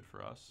 which is good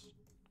for us.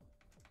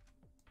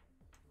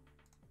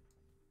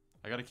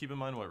 I gotta keep in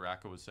mind what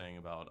Raka was saying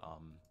about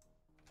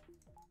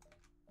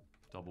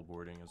double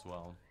boarding as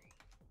well.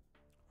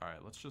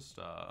 Alright, let's just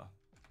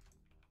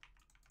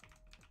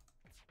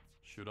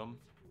shoot him.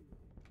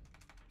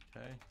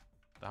 Okay.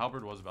 The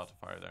halberd was about to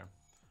fire there.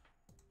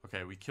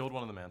 Okay, we killed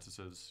one of the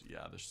mantises.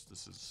 Yeah, this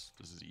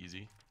is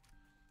easy.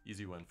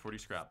 Easy win. 40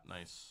 scrap.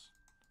 Nice.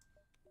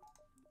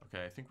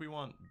 Okay, I think we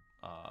want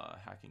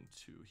hacking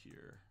 2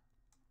 here.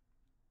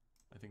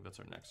 I think that's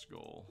our next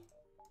goal.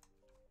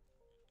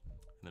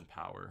 And then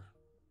power.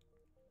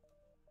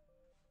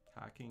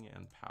 Hacking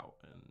and power,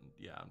 and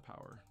yeah, and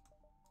power.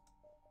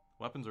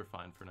 Weapons are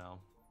fine for now.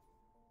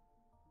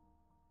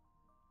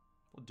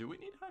 Well, do we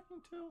need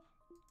hacking too?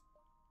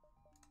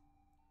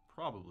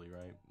 Probably,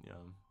 right? Yeah.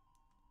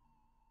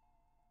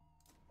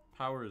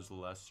 Power is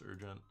less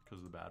urgent because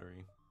of the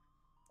battery.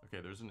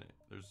 Okay,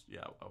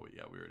 yeah, oh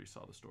yeah, we already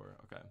saw the store.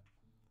 Okay.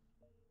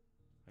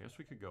 I guess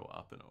we could go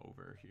up and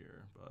over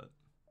here, but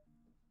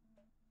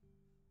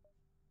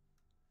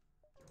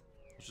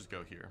let's just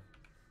go here.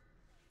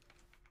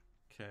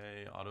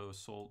 Okay, auto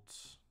assault.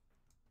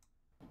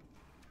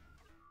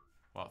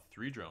 Wow,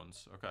 3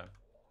 drones. Okay.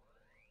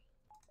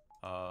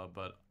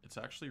 But it's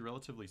actually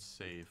relatively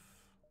safe.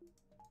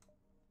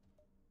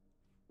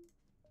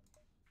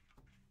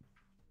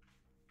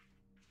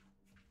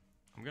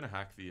 I'm gonna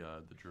hack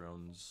the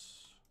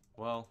drones.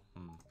 Well,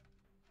 I'm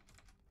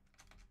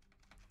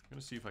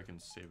gonna see if I can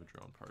save a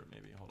drone part,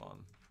 maybe. Hold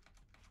on.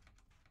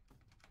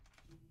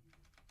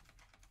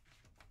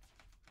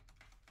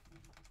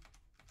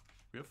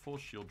 We have full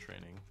shield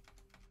training.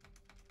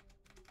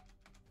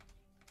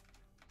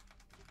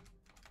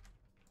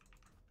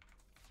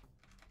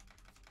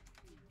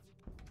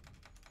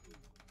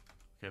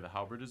 Okay, the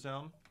halberd is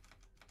down.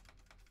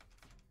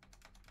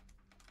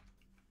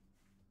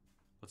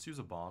 Let's use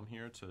a bomb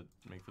here to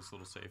make this a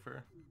little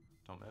safer.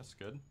 Don't miss.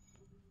 Good.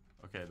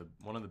 Okay,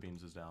 one of the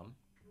beams is down.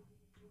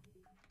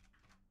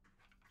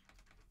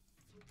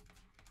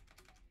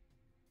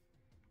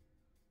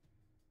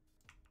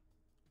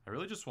 I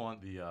really just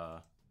want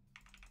the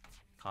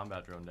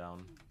combat drone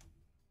down.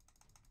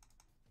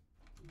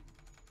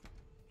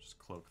 Just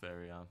cloak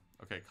there, yeah.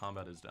 Okay,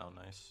 combat is down.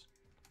 Nice.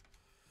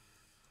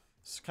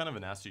 It's kind of a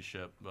nasty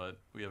ship, but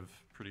we have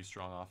pretty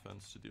strong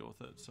offense to deal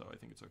with it, so I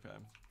think it's okay.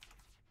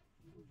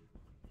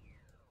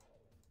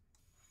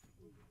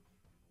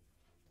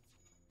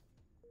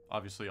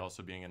 Obviously,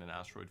 also being in an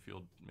asteroid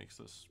field makes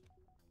this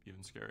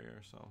even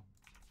scarier, so...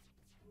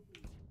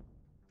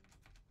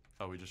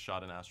 Oh, we just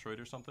shot an asteroid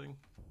or something?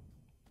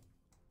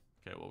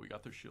 Okay, well, we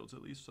got their shields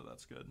at least, so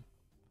that's good.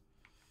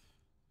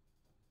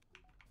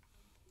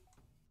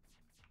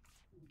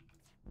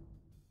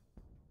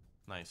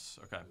 Nice,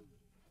 okay.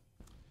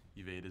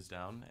 Evade is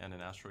down, and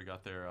an asteroid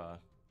got their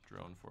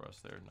drone for us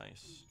there.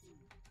 Nice.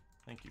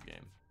 Thank you,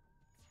 game.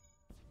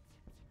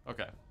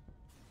 Okay.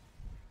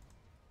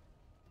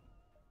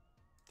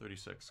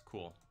 36,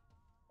 cool.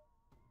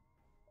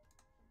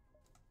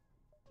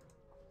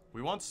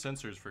 We want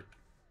sensors for...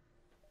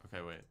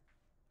 Okay, wait.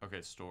 Okay,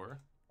 store.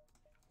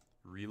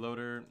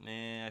 Reloader,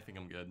 nah, I think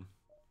I'm good.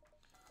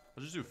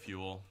 I'll just do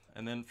fuel.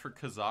 And then for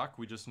Kazakh,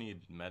 we just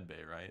need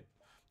medbay, right?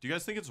 Do you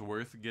guys think it's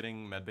worth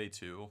getting medbay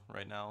 2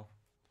 right now?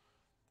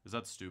 Is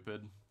that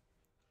stupid?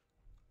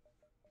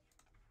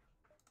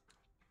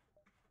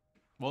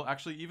 Well,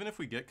 actually, even if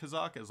we get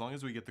Kazakh, as long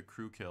as we get the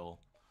crew kill,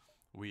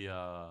 we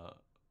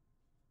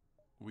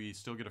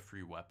still get a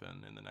free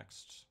weapon in the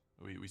next...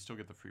 We still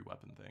get the free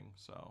weapon thing,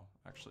 so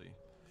actually...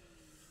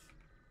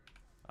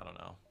 I don't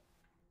know.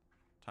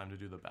 Time to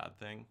do the bad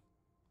thing.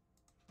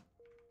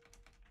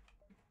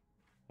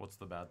 What's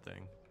the bad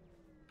thing?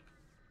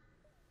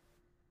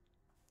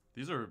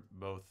 These are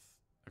both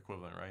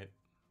equivalent, right?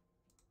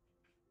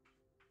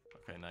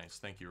 Okay, nice.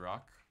 Thank you,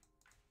 Rock.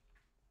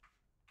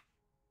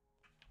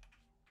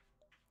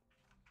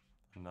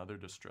 Another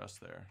distress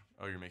there.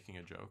 Oh, you're making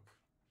a joke.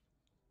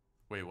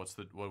 Wait,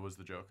 what was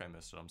the joke? I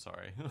missed it. I'm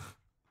sorry.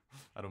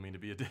 I don't mean to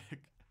be a dick.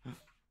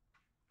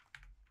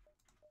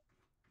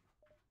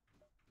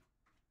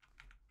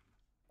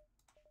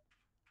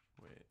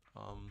 Wait,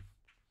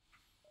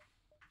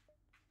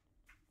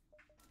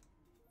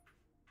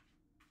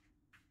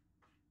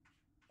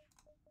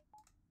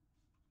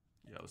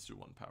 yeah, let's do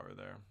 1 power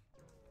there.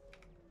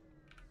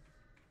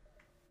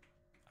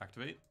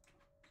 Activate.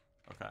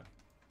 Okay.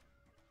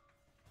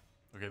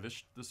 Okay,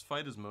 this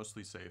fight is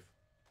mostly safe.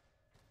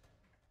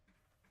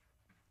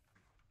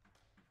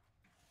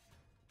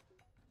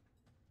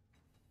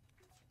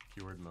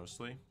 Keyword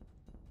mostly.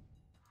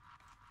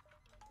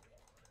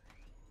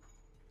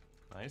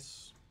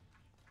 Nice.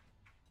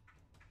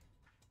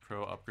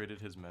 Pro upgraded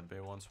his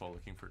medbay once while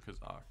looking for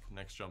Kazakh.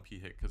 Next jump he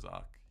hit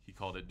Kazakh. He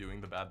called it doing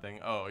the bad thing.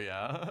 Oh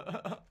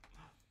yeah.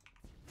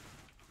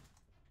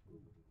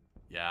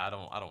 Yeah, I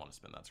don't want to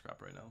spend that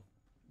scrap right now.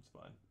 It's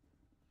fine.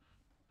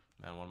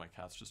 Man, one of my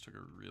cats just took a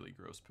really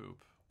gross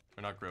poop.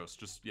 Or not gross,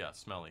 just, yeah,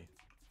 smelly.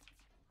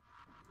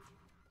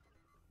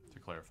 To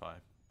clarify.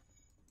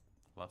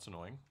 Well, that's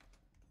annoying.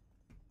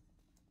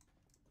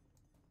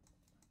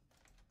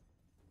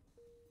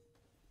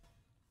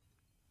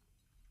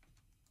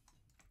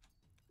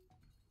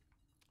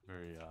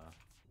 Very,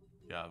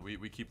 yeah,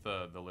 we keep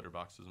the litter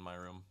boxes in my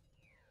room.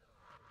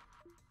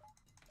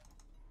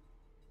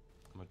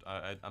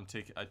 I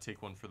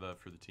take one for the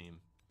team.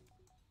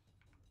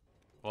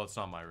 Well, it's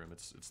not my room.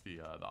 It's the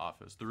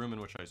office, the room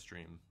in which I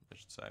stream, I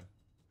should say.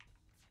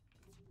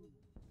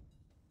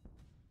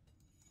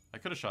 I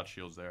could have shot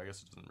shields there. I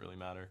guess it doesn't really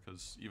matter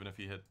because even if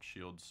he hit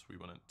shields, we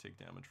wouldn't take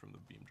damage from the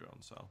beam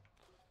drone. So,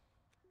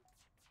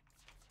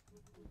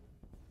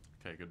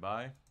 okay,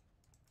 goodbye.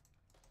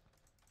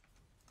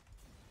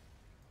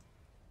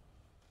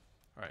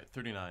 All right,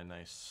 39,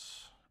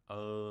 nice.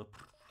 I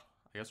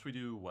guess we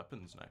do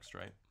weapons next,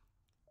 right?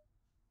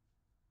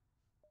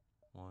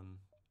 1,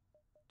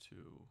 2,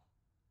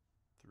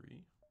 3.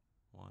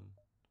 1,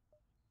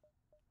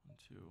 1,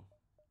 2,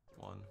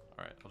 1. All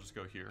right, I'll just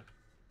go here.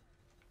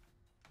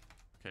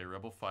 Okay,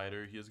 Rebel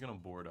Fighter. He is gonna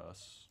board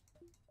us.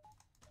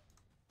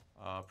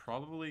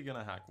 Probably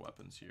gonna hack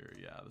weapons here.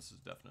 Yeah, this is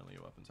definitely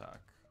a weapons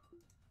hack.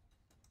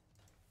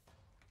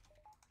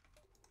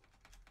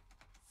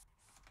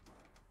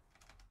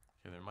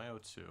 Okay, they're my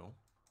O2.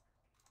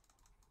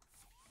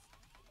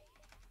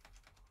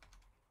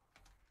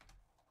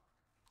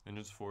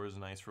 Engines 4 is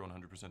nice for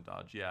 100%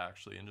 dodge. Yeah,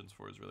 actually, Engines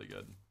 4 is really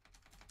good.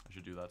 I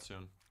should do that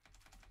soon.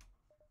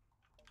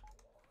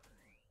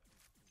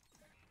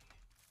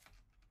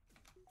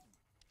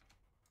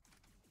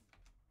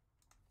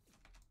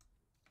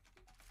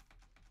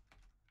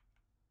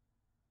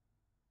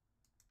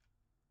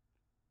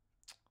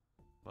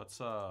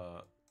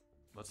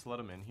 Let's let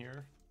him in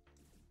here.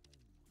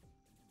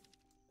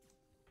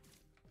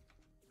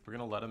 We're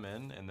gonna let him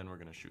in, and then we're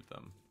gonna shoot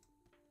them.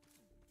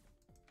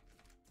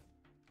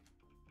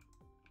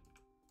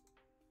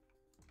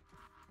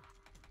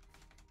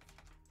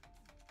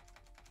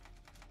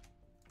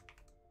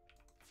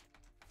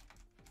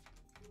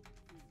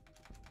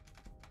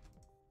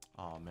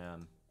 Oh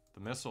man,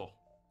 the missile.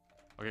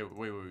 Okay,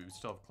 wait, we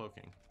still have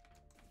cloaking.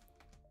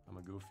 I'm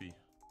a goofy.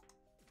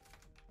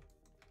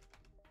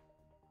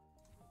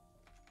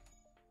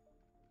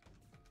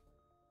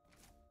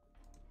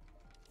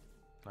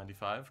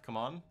 $95, come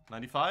on.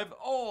 95?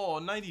 Oh,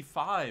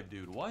 95,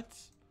 dude. What?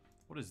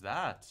 What is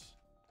that?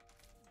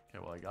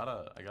 Okay, well I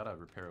gotta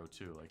repair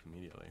O2 like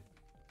immediately.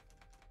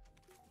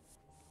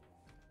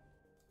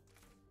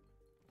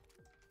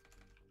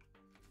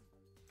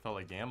 Felt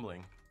like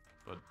gambling,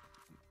 but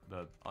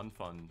the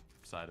unfun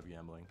side of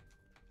gambling.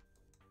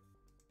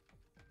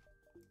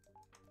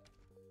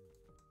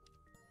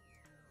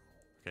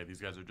 Okay,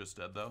 these guys are just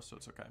dead though, so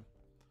it's okay.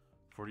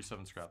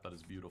 47 scrap, that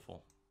is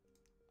beautiful.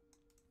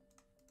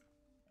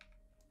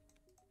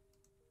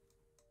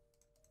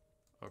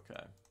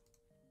 Okay.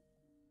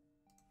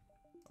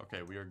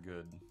 Okay, we are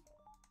good.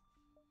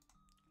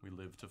 We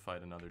live to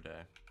fight another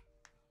day.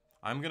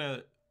 I'm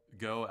gonna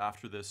go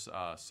after this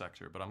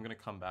sector, but I'm gonna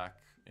come back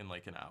in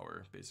like an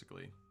hour,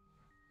 basically.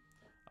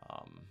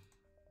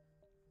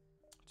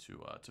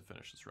 To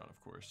finish this run,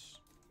 of course.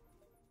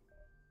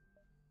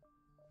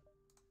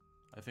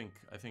 I think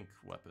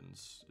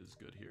weapons is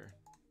good here.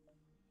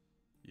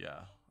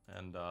 Yeah,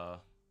 and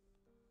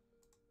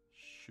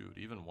shoot,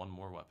 even one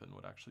more weapon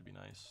would actually be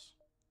nice.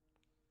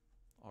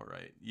 All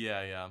right,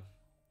 yeah.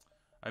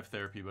 I have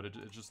therapy, but it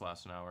just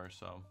lasts an hour,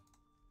 so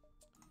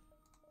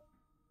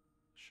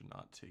should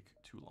not take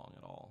too long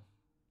at all.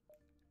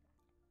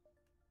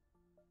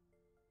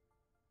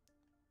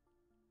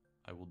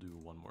 I will do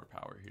one more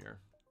power here.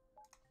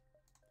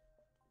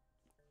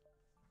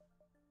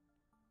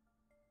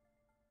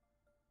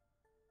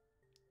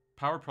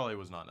 Power probably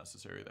was not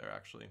necessary there,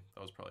 actually.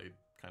 That was probably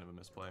kind of a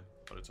misplay,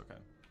 but it's okay.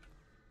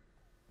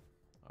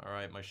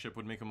 Alright, my ship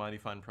would make a mighty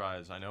fine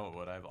prize. I know it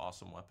would. I have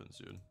awesome weapons,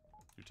 dude.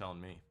 You're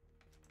telling me.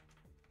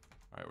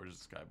 Alright, where's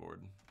the skyboard?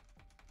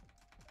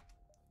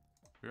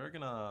 We are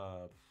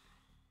gonna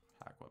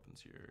hack weapons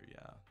here,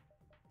 yeah.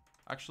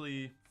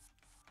 Actually,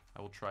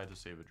 I will try to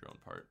save a drone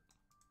part.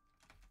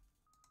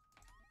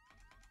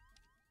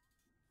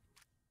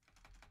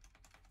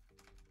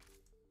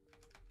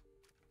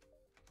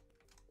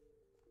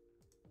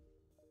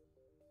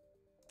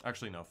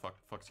 Actually, no, fuck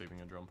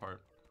saving a drone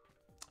part.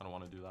 I don't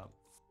want to do that.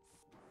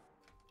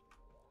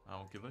 I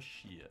don't give a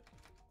shit.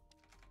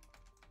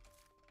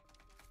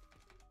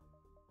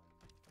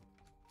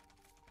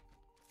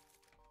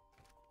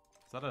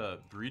 Is that a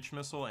breach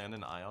missile and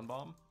an ion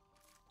bomb?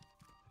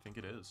 I think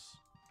it is.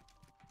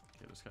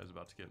 Okay, this guy's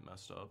about to get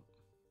messed up.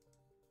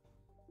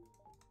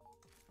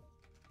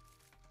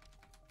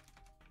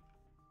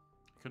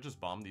 I could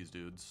just bomb these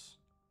dudes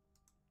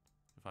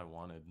if I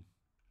wanted.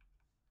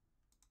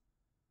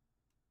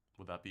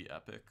 Would that be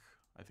epic?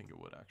 I think it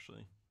would,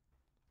 actually.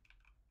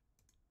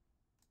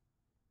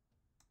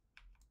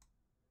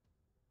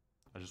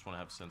 I just want to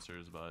have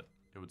sensors, but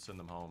it would send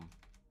them home.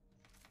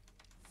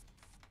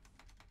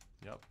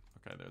 Yep.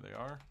 Okay, there they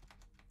are.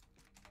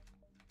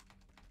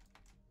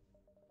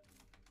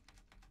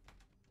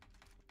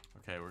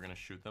 Okay, we're gonna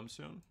shoot them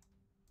soon.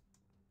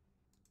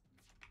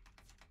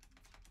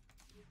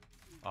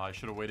 I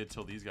should have waited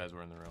till these guys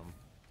were in the room.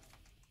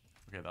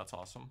 Okay, that's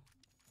awesome.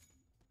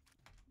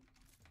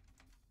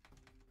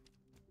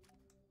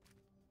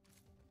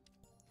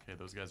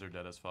 those guys are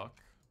dead as fuck.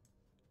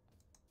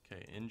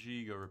 Okay,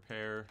 NG, go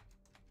repair.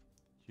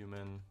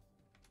 Human.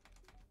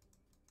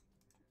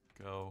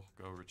 Go,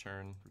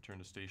 return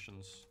to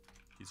stations.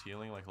 He's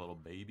healing like a little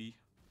baby.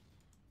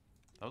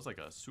 That was like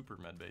a super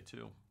med bay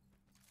too.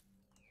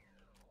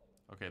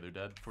 Okay, they're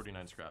dead.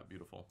 49 scrap,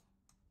 beautiful.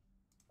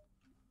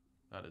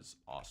 That is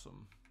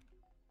awesome.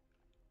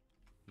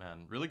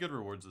 Man, really good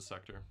rewards this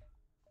sector.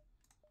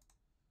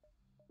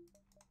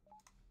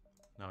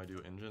 Now I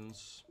do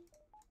engines.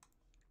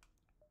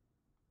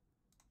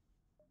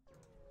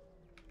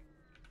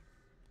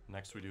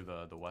 Next we do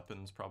the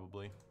weapons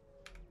probably.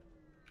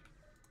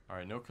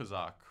 Alright, no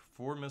Kazakh.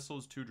 4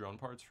 missiles, 2 drone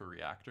parts for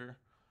reactor.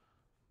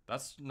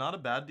 That's not a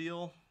bad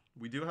deal.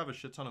 We do have a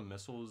shit ton of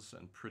missiles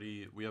and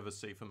we have a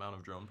safe amount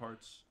of drone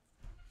parts.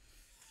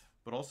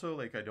 But also,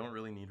 like, I don't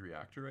really need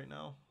reactor right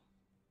now.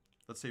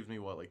 That saves me,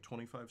 what, like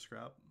 25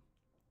 scrap?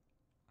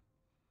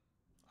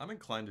 I'm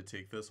inclined to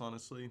take this,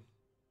 honestly.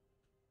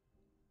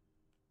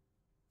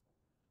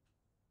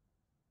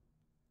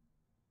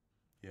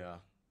 Yeah.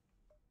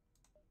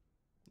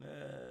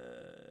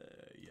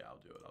 Yeah, I'll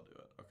do it.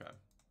 Okay.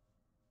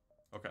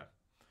 Okay.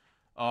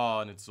 Oh,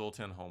 and it's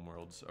Zoltan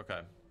Homeworlds.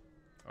 Okay.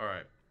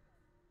 Alright.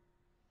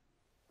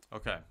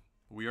 Okay.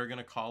 We are going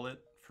to call it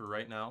for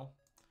right now.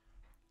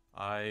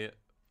 I'm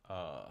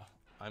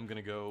going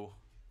to go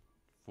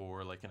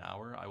for like an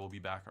hour. I will be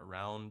back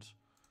around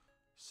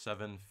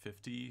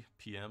 7:50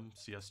 p.m.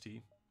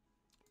 CST.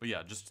 But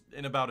yeah, just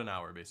in about an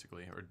hour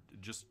basically, or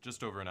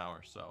just over an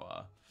hour.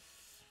 So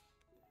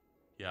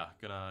yeah,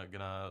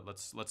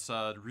 let's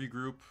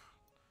regroup,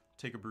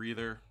 take a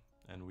breather,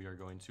 and we are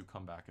going to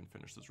come back and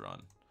finish this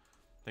run.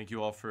 Thank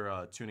you all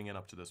for tuning in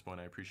up to this point.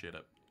 I appreciate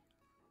it.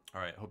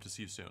 All right, hope to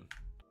see you soon.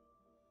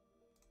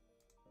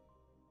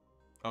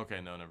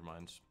 Okay, no, never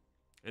mind.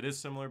 It is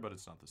similar, but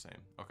it's not the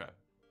same. Okay.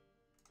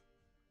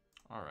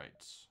 All right.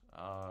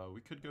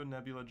 We could go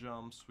Nebula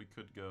jumps. We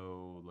could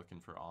go looking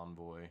for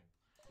Envoy.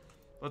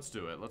 Let's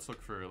do it. Let's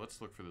look for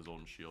the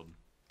Zoltan Shield.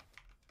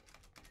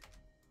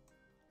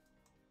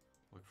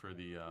 Look for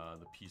the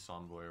Peace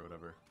Envoy or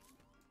whatever.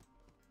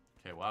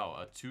 Okay, wow,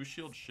 a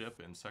 2-shield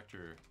ship in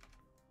sector.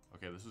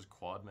 Okay, this is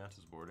quad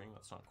mantis boarding.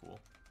 That's not cool.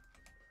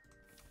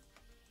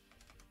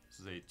 This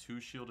is a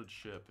 2-shielded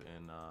ship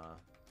in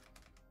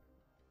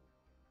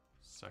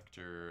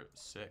sector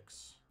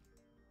 6.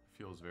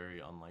 Feels very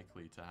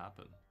unlikely to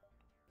happen.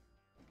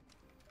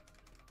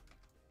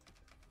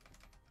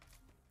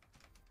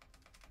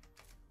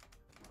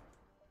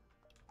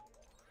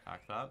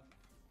 Hack that.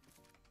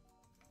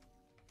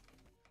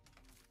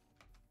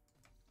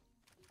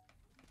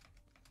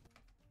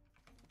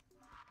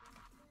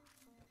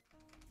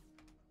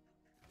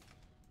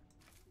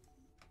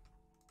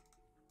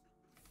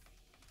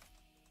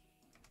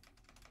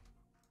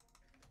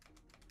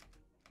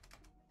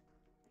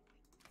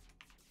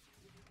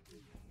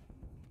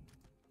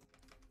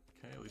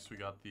 Okay, at least we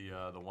got the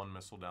 1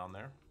 missile down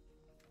there.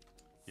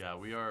 Yeah,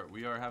 we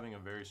are having a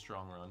very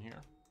strong run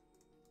here.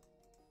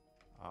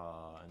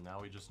 And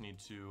now we just need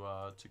to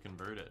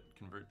convert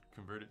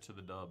it to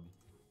the dub.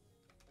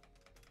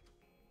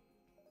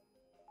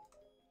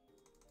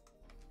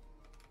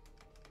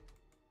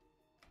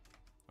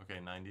 Okay,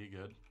 90,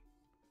 good.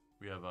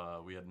 We had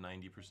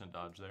 90%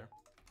 dodge there.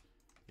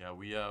 Yeah,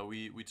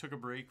 we took a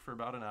break for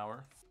about an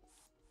hour.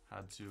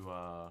 Had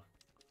to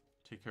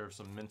take care of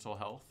some mental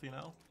health, you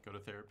know, go to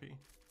therapy.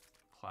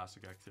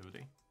 Classic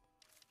activity.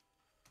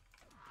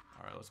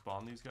 All right, let's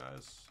bomb these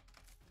guys.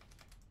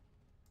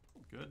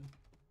 Good.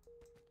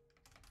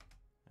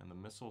 And the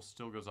missile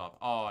still goes off.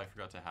 Oh, I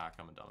forgot to hack.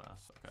 I'm a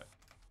dumbass. Okay.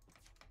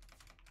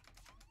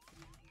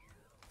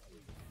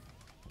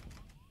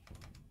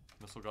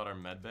 Missile got our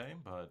med bay,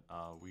 but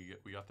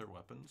we got their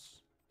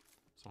weapons.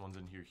 Someone's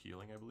in here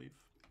healing, I believe.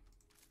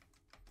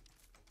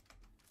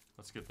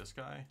 Let's get this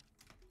guy.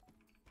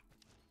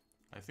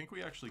 I think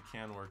we actually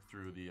can work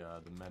through the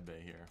med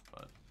bay here,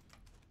 but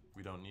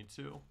we don't need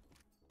to.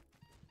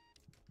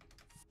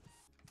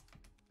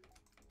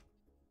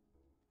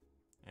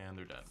 And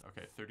they're dead.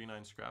 Okay,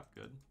 39 scrap,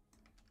 good.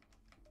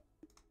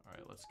 All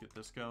right, let's get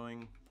this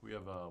going. We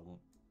have oh,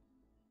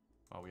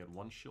 we had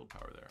 1 shield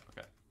power there.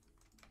 Okay.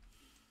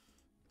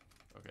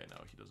 Okay,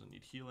 no, he doesn't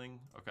need healing.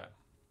 Okay.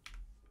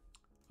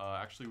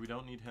 Actually, we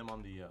don't need him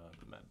on the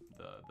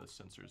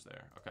sensors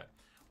there. Okay,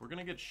 we're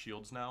gonna get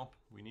shields now.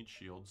 We need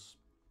shields.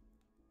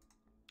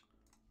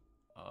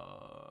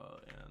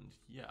 And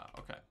yeah,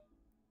 okay.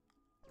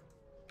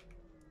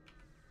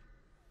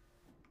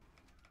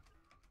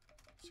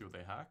 See what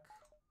they hack.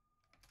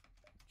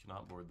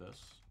 Cannot board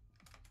this.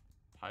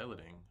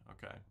 Piloting,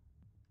 okay.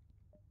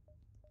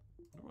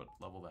 I wonder what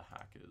level the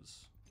hack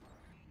is.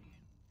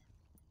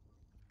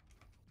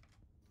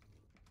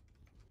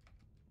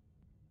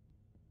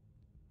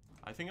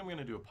 I think I'm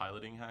gonna do a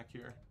piloting hack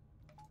here.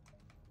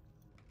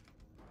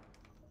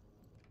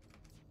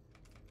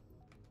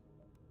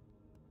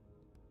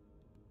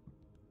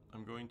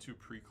 I'm going to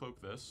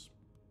pre-cloak this.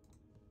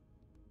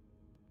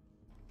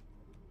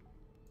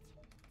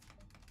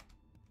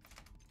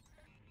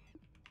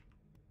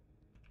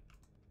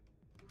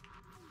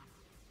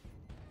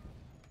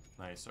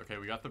 Nice. Okay,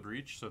 we got the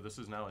breach, so this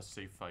is now a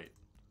safe fight.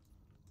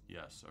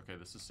 Yes, okay,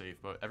 this is safe,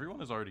 but everyone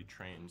is already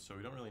trained, so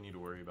we don't really need to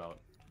worry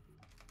about,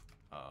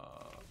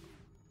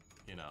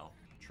 you know,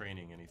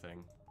 training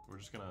anything. We're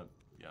just gonna,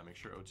 yeah, make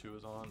sure O2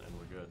 is on, and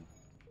we're good.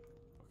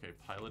 Okay,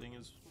 piloting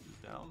is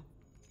down.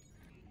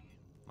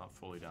 Not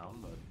fully down,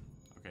 but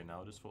okay,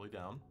 now it is fully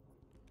down.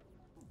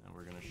 And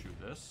we're gonna shoot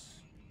this.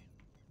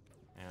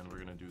 And we're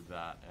gonna do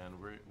that, and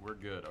we're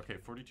good. Okay,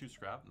 42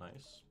 scrap,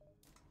 nice.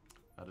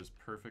 That is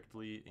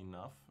perfectly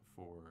enough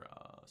for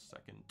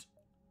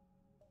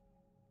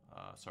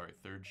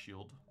third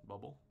shield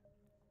bubble.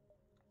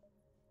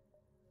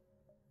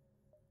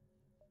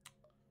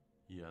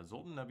 Yeah,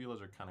 Zoltan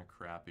Nebulas are kind of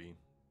crappy.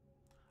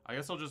 I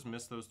guess I'll just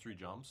miss those 3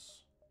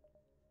 jumps.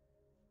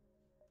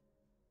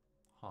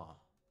 Huh.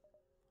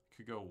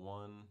 Could go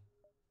 1,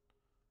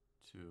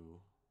 2.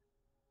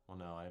 Well,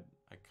 no, I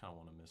kind of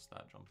want to miss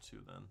that jump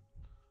too then.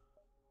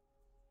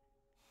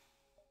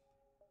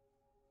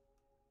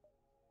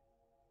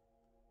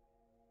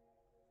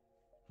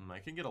 I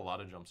can get a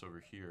lot of jumps over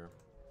here.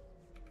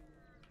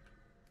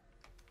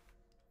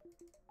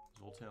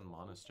 Zoltan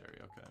Monastery,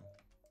 okay.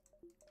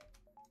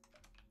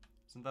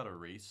 Isn't that a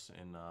race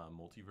in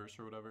Multiverse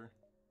or whatever?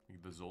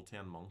 Like the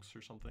Zoltan monks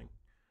or something?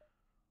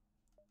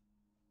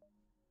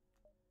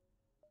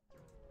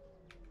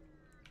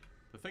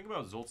 The thing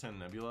about Zoltan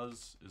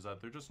Nebulas is that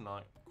they're just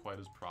not quite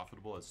as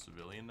profitable as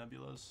civilian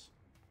Nebulas.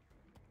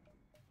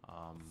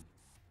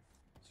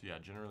 So yeah,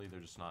 generally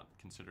they're just not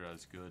considered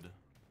as good.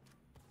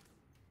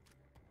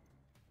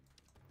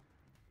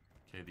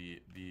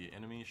 Okay, the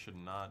enemy should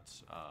not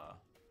yeah,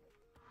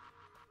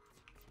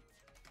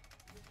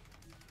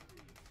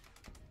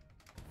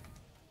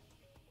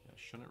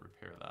 shouldn't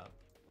repair that.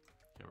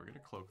 Okay, we're gonna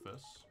cloak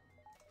this.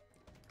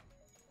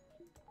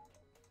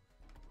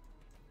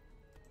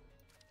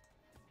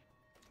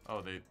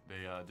 Oh, they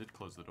did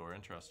close the door.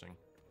 Interesting.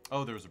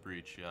 Oh, there was a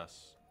breach.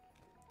 Yes.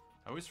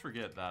 I always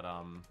forget that.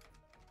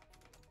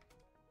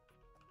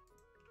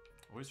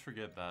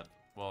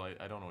 Well,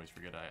 I don't always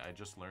forget. I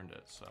just learned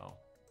it. So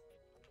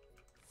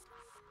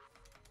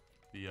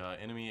the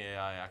enemy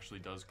AI actually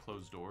does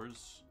close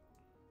doors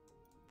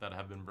that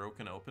have been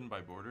broken open by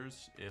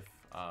boarders if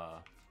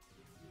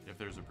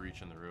there's a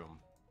breach in the room.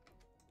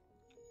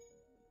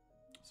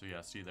 So yeah,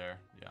 see there.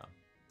 Yeah,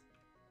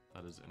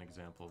 that is an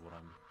example of what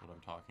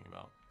I'm talking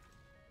about.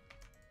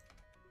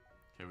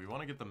 Okay, we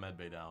want to get the med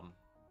bay down.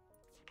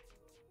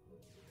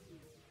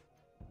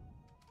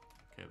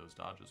 Okay, those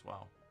dodges,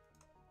 wow.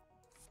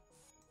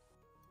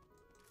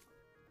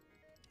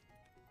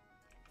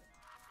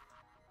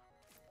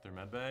 Their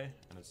med bay,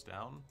 and it's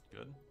down,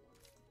 good.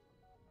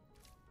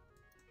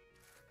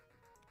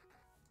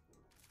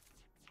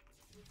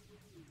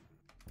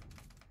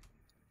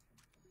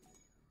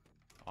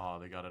 Oh,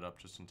 they got it up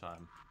just in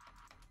time.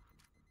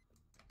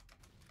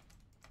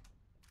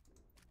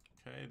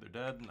 Okay, they're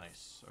dead.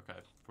 Nice. Okay,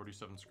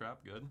 47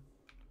 scrap. Good.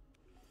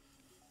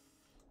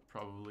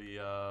 Probably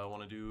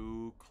want to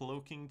do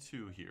cloaking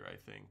 2 here. I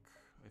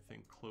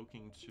think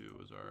cloaking 2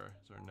 is our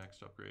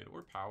next upgrade,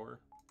 or power.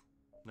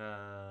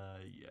 Nah.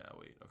 Yeah.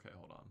 Wait. Okay.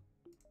 Hold on.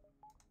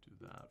 Do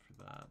that for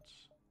that.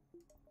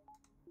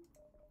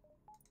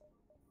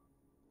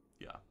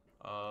 Yeah.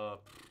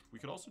 We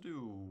could also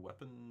do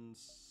weapon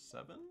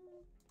 7.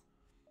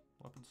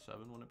 Weapon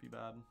 7 wouldn't be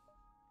bad.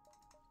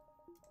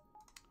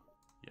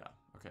 Yeah,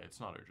 okay, it's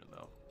not urgent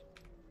though.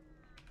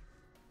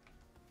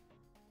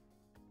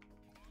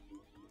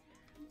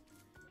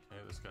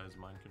 Okay, this guy's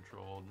mind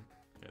controlled.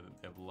 Okay,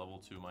 they have level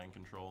 2 mind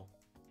control.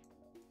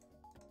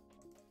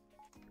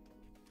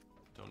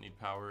 Don't need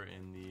power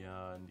in the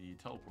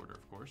teleporter,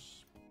 of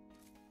course.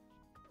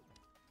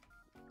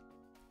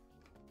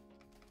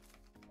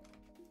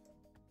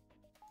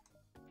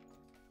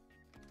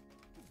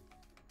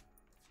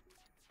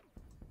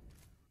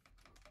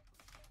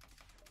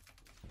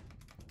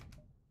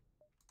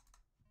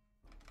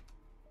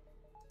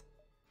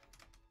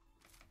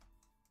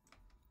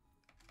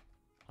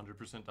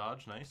 %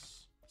 dodge,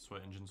 nice. That's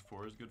what Engines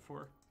 4 is good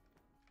for.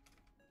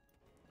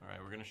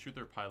 Alright, we're gonna shoot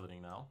their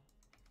piloting now.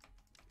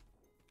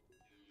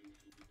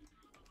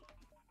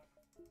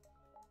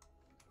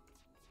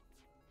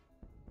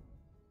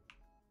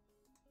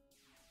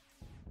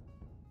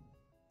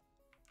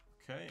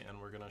 Okay, and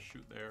we're gonna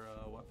shoot their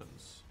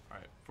weapons.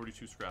 Alright,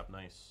 42 scrap,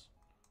 nice.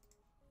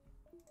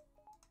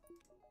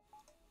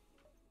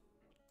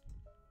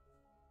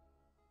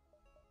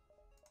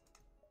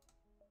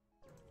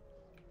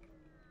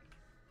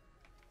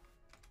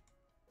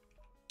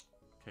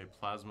 Okay,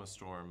 Plasma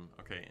Storm.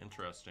 Okay,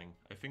 interesting.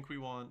 I think we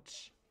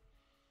want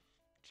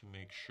to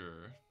make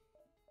sure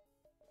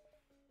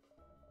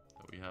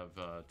that we have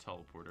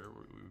teleporter.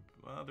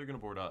 They're gonna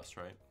board us,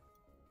 right?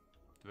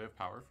 Do they have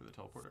power for the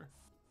teleporter?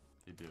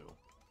 They do.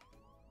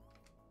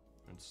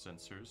 And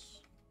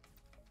sensors.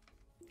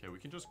 Okay, we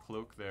can just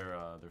cloak their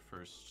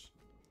first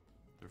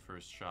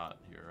shot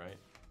here, right?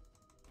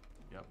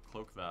 Yep,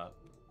 cloak that.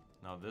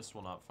 Now this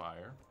will not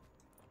fire.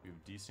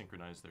 We've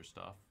desynchronized their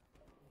stuff.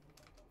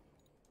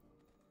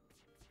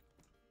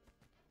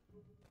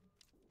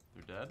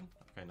 They're dead?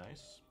 Okay,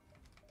 nice.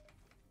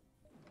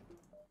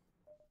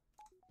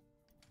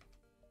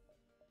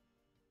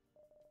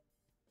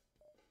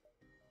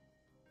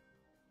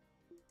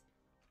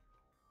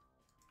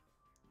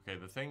 Okay,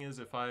 the thing is,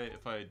 if I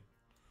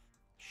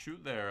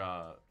shoot their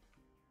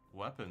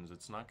weapons,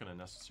 it's not going to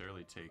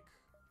necessarily take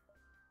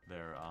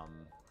their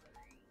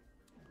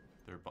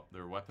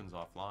weapons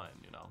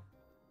offline, you know.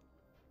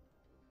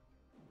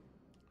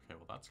 Okay,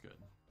 well that's good.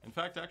 In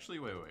fact, actually,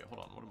 wait,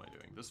 hold on. What am I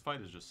doing? This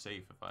fight is just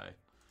safe if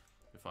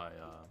I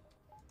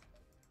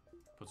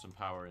put some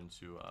power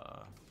into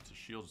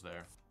shields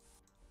there.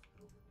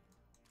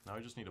 Now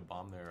I just need to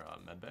bomb their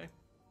medbay.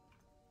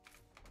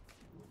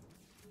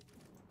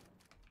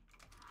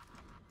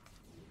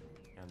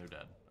 And they're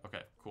dead.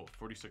 Okay, cool.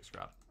 46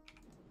 scrap.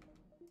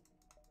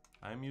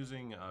 I'm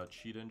using a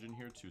cheat engine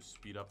here to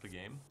speed up the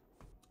game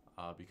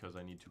because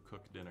I need to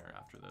cook dinner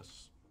after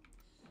this.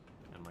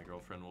 And my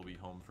girlfriend will be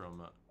home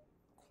from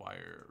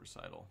choir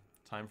recital.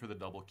 Time for the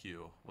double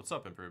Q. What's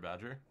up, Emperor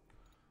Badger?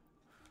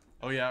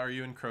 Oh yeah, are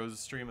you in Crow's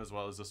stream as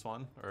well as this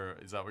one? Or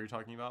is that what you're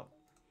talking about?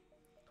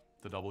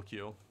 The double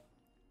Q.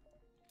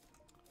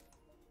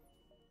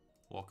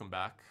 Welcome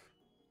back.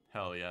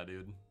 Hell yeah,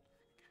 dude.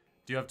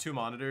 Do you have 2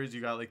 monitors?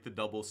 You got like the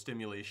double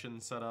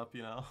stimulation set up,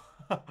 you know?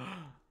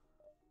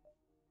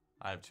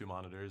 I have 2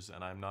 monitors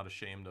and I'm not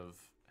ashamed of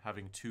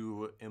having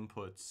 2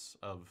 inputs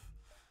of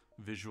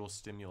visual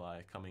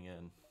stimuli coming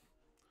in.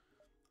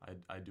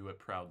 I do it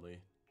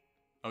proudly.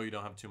 Oh, you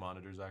don't have 2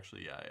 monitors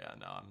actually? Yeah,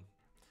 no,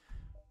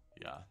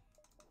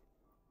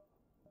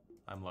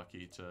 I'm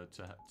lucky to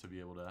be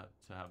able to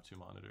have 2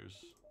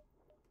 monitors.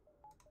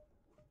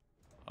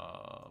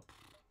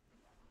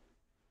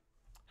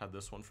 Had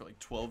this one for like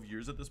 12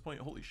 years at this point.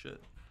 Holy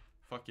shit.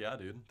 Fuck yeah,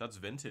 dude. That's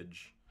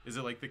vintage. Is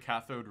it like the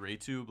cathode ray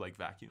tube, like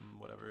vacuum,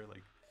 whatever,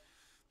 like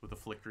with a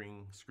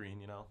flickering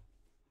screen, you know?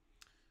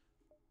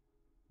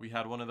 We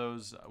had one of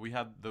those. We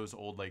had those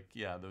old, like,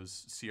 yeah,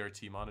 those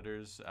CRT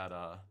monitors at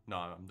no,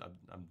 I'm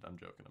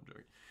joking. I'm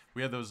joking.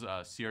 We had those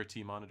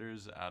CRT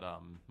monitors at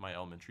my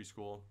elementary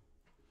school.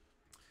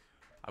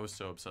 I was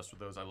so obsessed with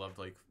those. I loved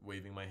like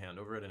waving my hand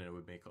over it, and it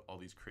would make all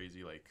these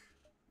crazy, like,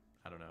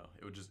 I don't know.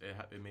 It would just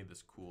it made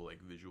this cool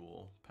like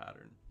visual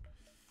pattern.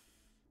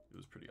 It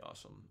was pretty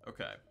awesome.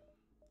 Okay.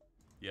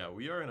 Yeah,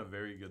 we are in a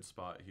very good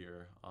spot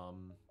here.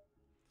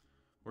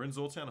 We're in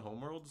Zoltan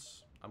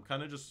Homeworlds. I'm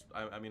kind of just,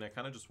 I mean, I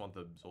kind of just want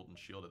the Zoltan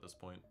Shield at this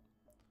point.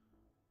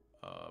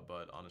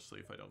 But honestly,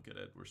 if I don't get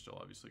it, we're still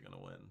obviously going to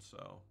win,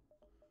 so.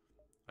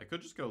 I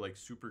could just go like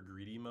super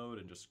greedy mode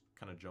and just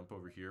kind of jump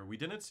over here. We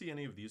didn't see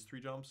any of these 3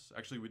 jumps.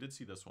 Actually, we did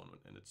see this one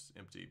and it's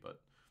empty,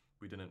 but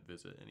we didn't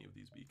visit any of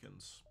these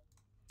beacons.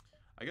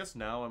 I guess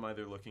now I'm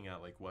either looking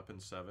at like Weapon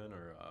 7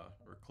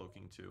 or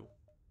Cloaking 2.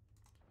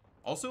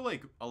 Also,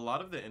 like, a lot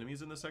of the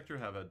enemies in this sector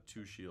have had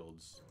 2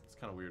 shields. It's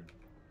kind of weird.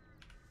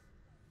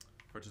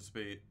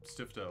 Participate.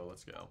 Stifto,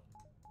 let's go.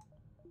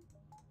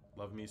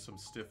 Love me some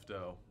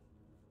Stifto.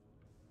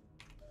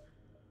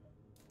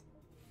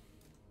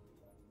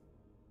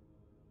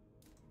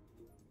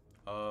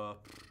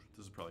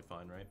 This is probably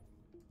fine, right?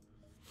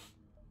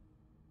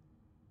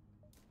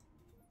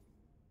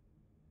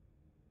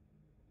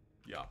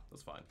 Yeah,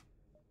 that's fine.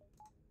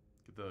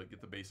 Get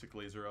the basic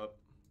laser up.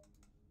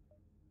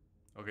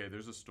 Okay,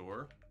 there's a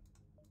store,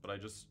 but I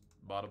just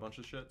bought a bunch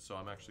of shit, so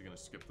I'm actually gonna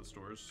skip the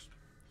stores.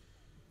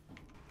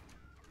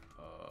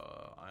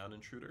 Ion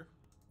intruder.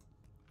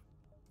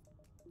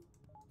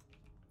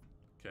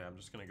 Okay, I'm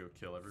just gonna go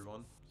kill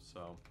everyone,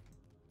 so.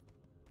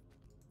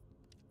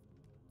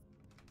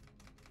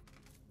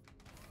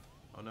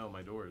 Oh no,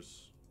 my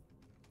doors.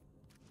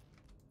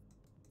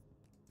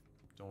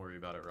 Don't worry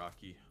about it,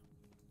 Rocky.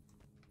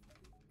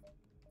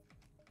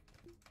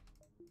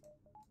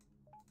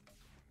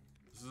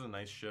 This is a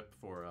nice ship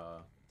for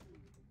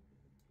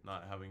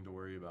not having to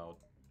worry about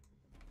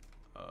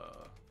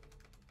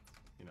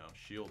you know,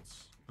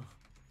 shields.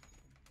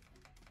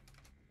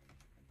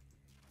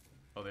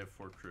 Oh, they have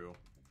 4 crew.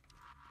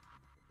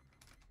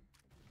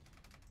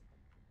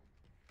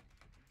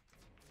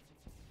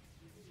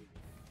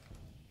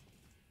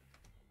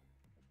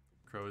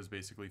 Crow is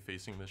basically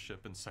facing this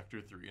ship in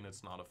Sector 3 and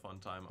it's not a fun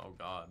time. Oh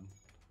god.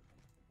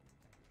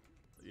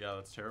 Yeah,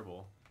 that's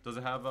terrible. Does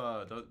it have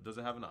does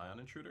it have an ion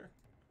intruder?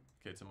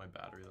 Okay, it's in my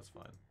battery, that's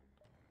fine.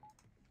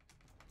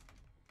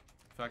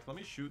 In fact, let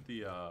me shoot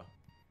the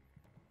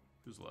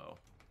who's low?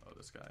 Oh,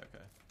 this guy,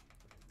 okay.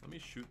 Let me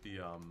shoot the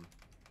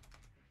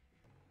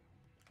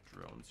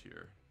drones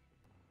here.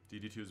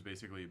 DD2 is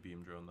basically a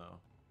beam drone though.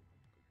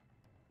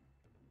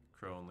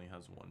 Crow only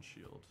has 1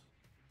 shield.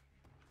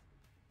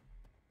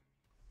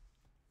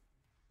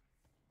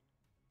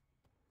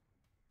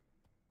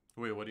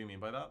 Wait, what do you mean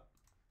by that?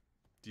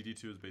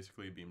 DD2 is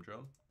basically a beam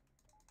drone?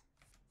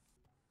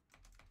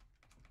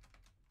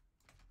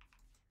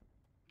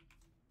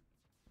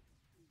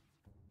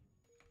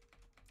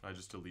 I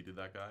just deleted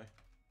that guy.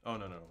 Oh,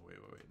 no, wait,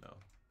 no.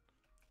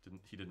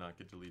 He did not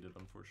get deleted,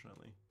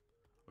 unfortunately.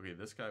 Okay,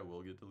 this guy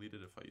will get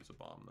deleted if I use a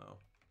bomb, though.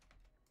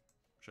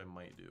 Which I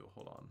might do.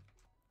 Hold on.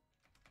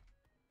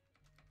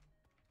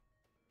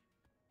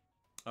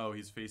 Oh,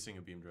 he's facing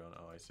a beam drone.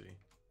 Oh, I see.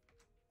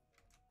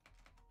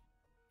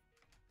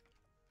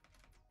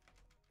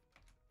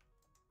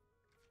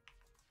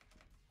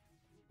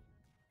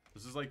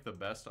 This is like the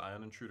best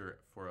ion intruder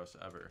for us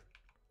ever.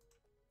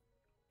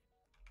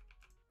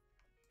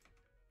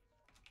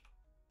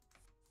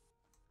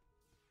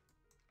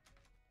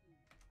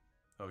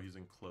 Oh, he's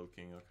in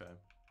cloaking, okay.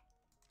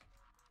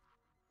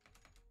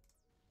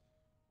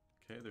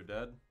 Okay, they're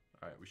dead.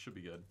 Alright, we should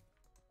be good.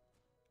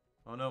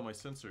 Oh no, my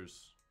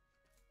sensors.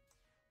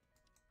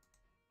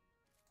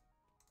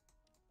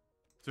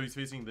 So he's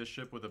facing this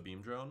ship with a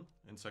beam drone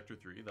in Sector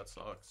 3? That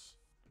sucks.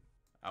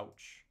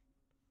 Ouch.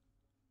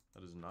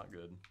 That is not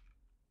good.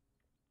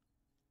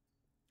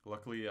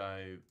 Luckily,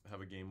 I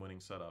have a game-winning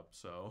setup,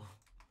 so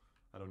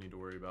I don't need to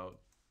worry about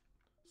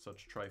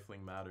such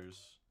trifling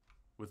matters.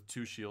 With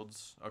 2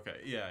 shields. Okay,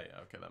 yeah,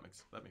 okay, that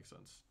makes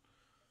sense.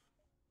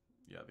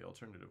 Yeah, the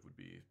alternative would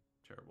be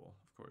terrible,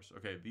 of course.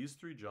 Okay, these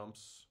 3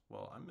 jumps.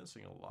 Well, I'm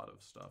missing a lot of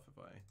stuff if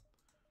I...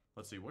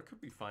 Let's see, what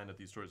could we find at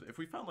these stores? If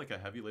we found like a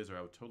heavy laser,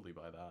 I would totally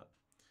buy that.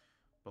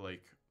 But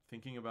like,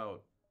 thinking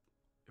about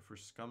if we're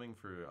scumming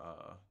for,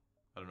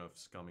 I don't know if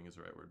scumming is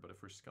the right word, but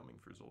if we're scumming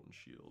for Zoltan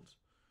Shield,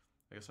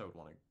 I guess I would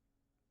want to,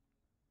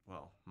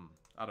 well,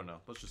 I don't know.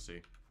 Let's just see.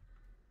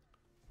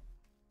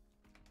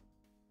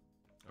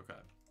 Okay.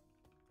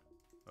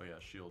 Oh yeah,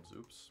 shields,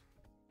 oops.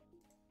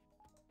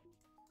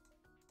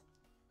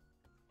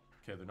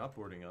 Okay, they're not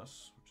boarding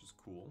us, which is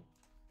cool.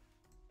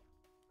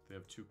 They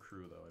have 2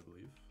 crew though, I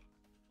believe.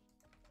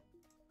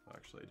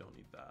 Actually, I don't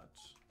need that.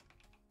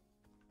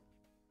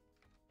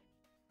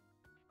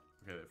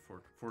 Okay, they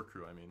have four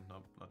crew, I mean,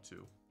 not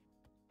 2.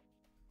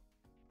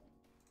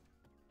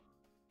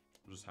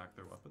 We'll just hack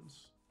their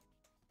weapons.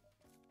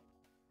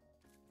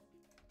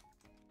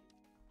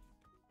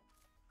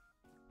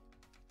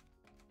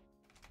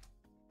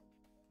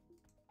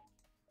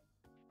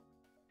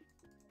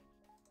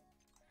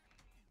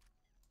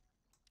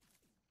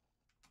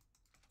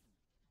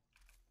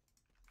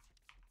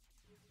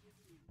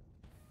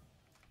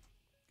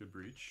 Good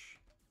breach.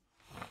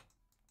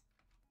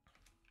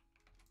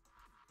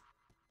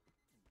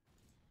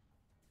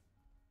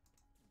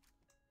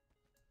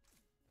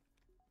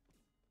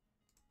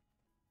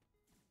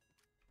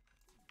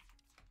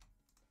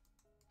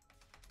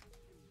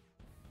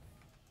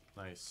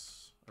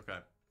 Nice. Okay.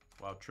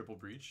 Wow, triple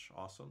breach.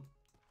 Awesome.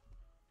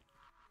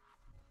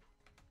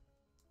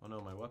 Oh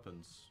no, my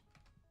weapons.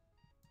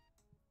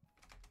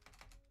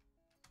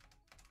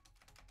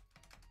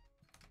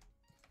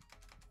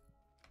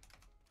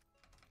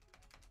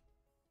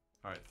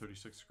 Alright,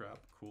 36 scrap.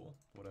 Cool.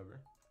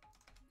 Whatever.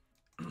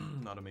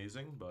 Not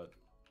amazing, but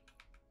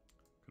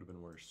could have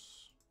been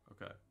worse.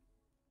 Okay.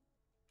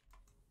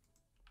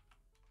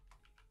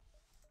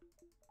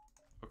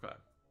 Okay.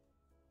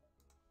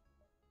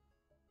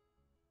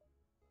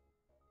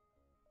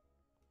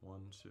 1,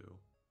 2,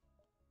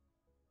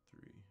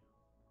 3.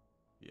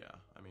 Yeah,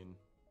 I mean...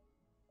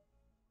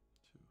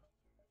 2.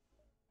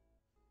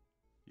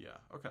 Yeah,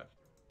 okay.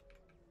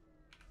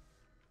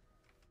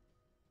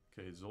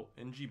 Okay,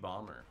 NG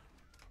Bomber.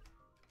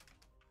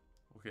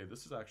 Okay,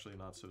 this is actually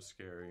not so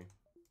scary.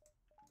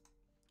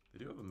 They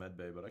do have a med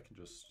bay, but I can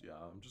just... Yeah,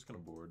 I'm just gonna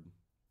board.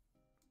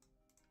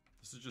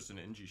 This is just an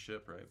NG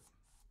ship, right?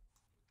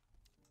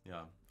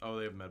 Yeah. Oh,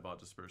 they have medbot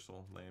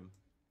dispersal. Lame.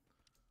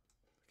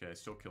 Okay, I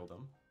still killed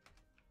them.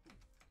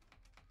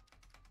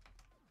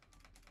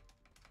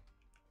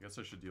 I guess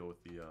I should deal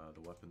with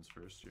the weapons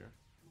first here.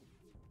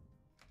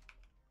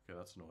 Okay,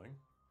 that's annoying.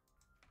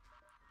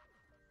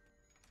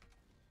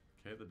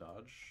 Okay, the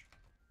dodge.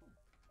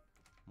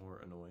 More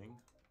annoying.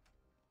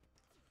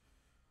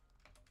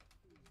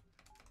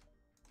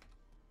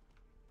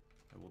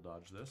 I will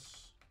dodge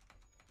this.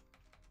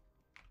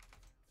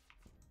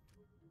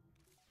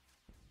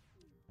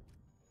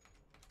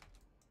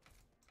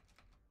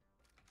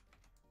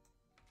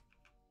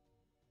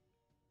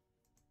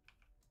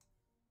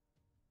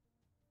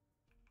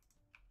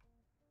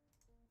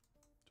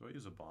 Do I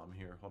use a bomb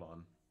here? Hold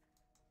on.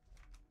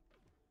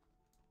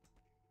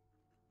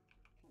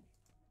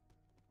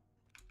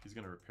 He's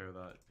gonna repair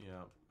that.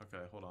 Yeah.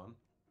 Okay, hold on.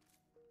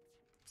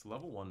 It's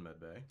level 1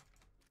 medbay.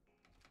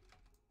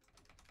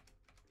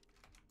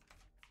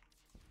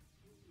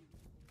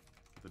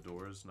 The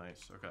doors,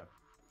 nice. Okay.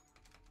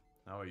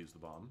 Now I use the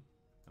bomb,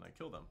 and I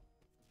kill them.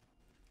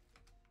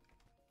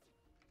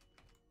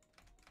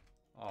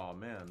 Oh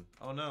man.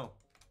 Oh no.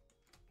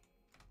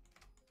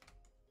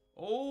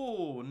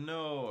 Oh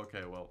no.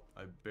 Okay, well,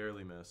 I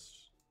barely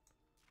missed.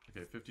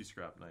 Okay, 50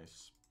 scrap,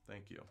 nice.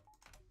 Thank you.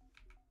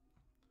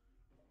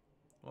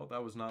 Well,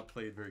 that was not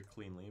played very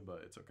cleanly,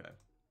 but it's okay.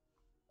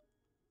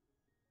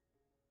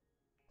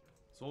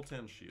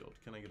 Zoltan Shield.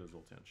 Can I get a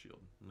Zoltan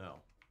Shield?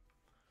 No.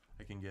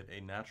 I can get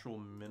a Natural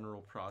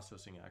Mineral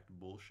Processing Act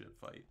bullshit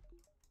fight.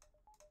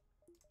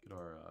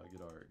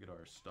 Get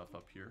our stuff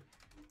up here.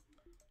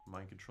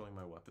 Mind controlling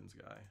my weapons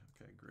guy.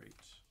 Okay, great.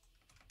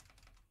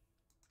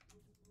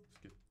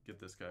 Let's get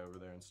this guy over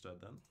there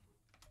instead then.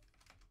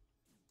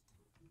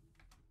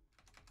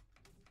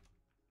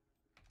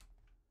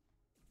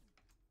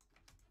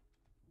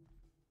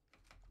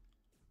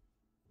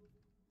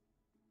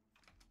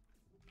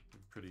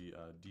 Pretty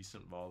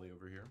decent volley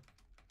over here.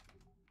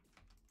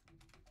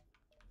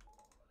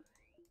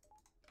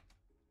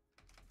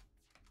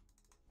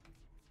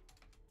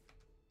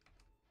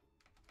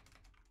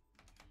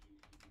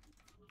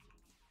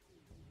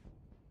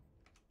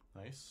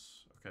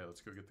 Nice. Okay, let's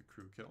go get the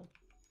crew kill.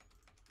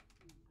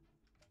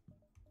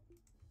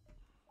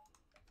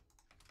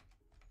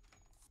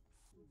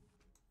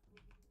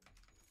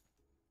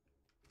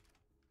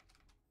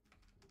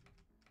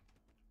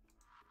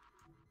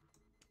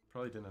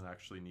 Probably didn't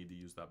actually need to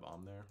use that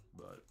bomb there,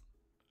 but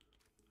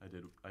I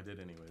did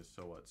anyways,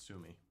 so what? Sue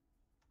me.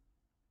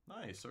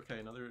 Nice, okay,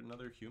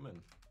 another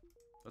human.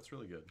 That's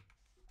really good.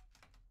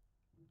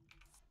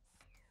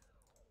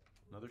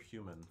 Another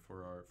human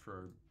for our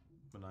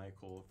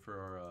maniacal, for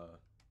our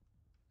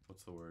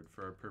what's the word?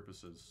 For our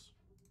purposes.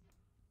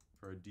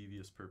 For our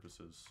devious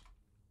purposes.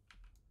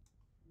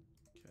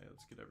 Okay,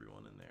 let's get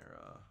everyone in their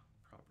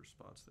proper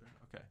spots there.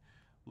 Okay.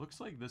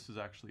 Looks like this is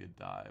actually a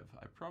dive.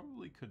 I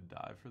probably could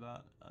dive for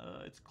that.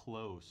 It's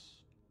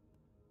close.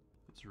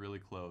 It's really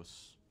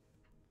close.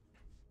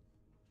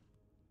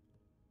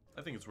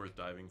 I think it's worth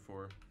diving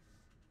for.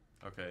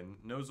 Okay,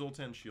 no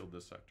Zoltan shield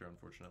this sector,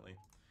 unfortunately.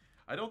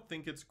 I don't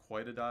think it's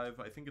quite a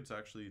dive. I think it's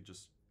actually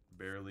just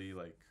barely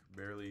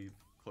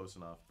close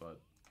enough,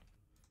 but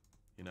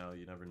you know,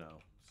 you never know.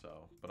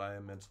 So, but I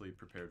am mentally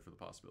prepared for the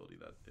possibility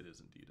that it is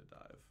indeed a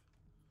dive.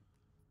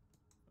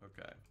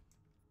 Okay.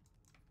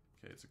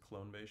 Okay, it's a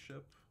clone-based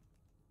ship.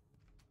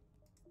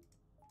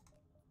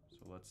 So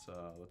let's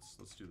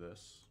do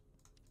this.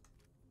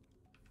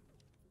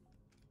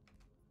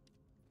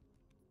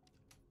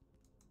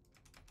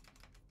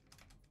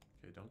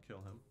 Okay, don't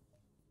kill him.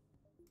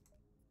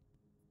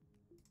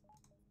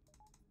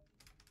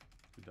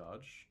 We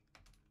dodge.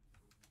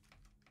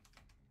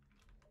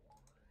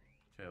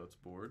 Okay, let's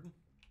board.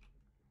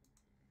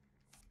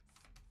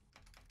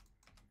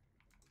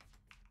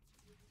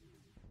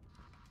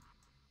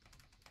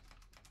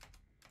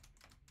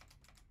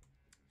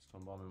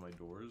 Stun bombing my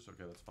doors.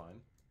 Okay, that's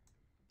fine.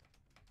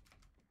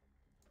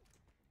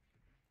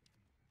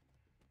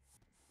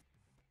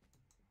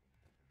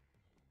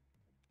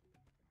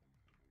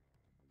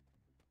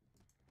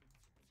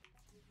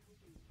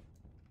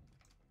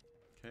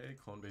 Okay,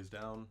 clone base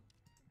down.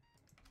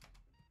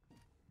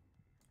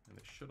 And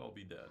they should all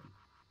be dead.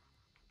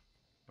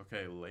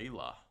 Okay,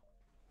 Layla.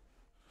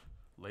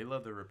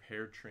 Layla the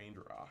repair trained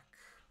rock.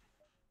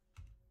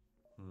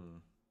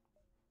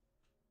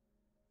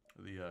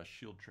 The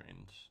shield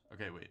trained.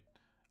 Okay, wait.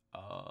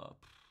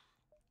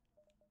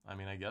 I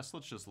mean, I guess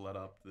let's just let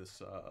up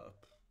this, I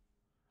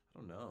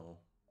don't know.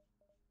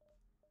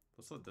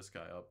 Let's let this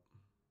guy up.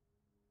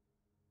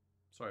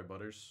 Sorry,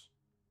 Butters.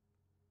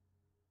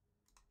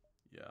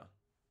 Yeah.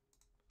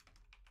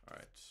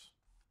 Alright.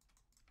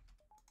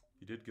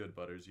 You did good,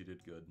 Butters. You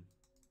did good.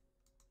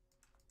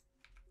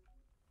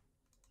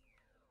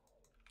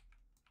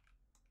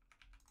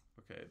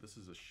 Okay, this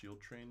is a shield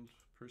trained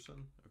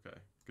person. Okay,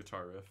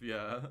 guitar riff.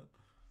 Yeah.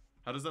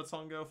 How does that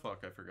song go?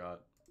 Fuck, I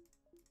forgot.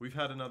 We've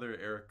had another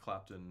Eric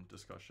Clapton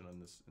discussion on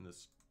in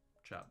this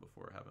chat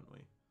before, haven't we?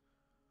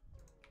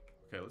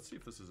 Okay, let's see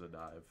if this is a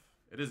dive.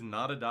 It is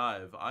not a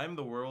dive. I'm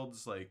the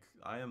world's like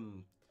I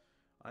am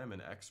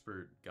an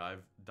expert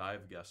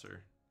dive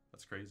guesser.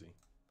 That's crazy.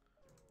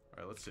 All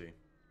right, let's see.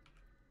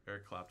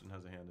 Eric Clapton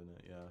has a hand in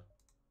it. Yeah.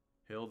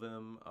 Hail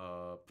them.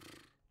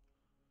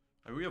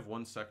 I mean, we have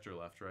one sector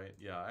left, right?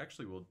 Yeah, I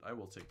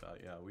will take that.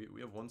 Yeah,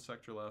 we have one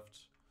sector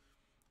left.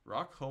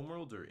 Rock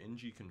Homeworld or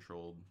NG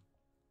controlled?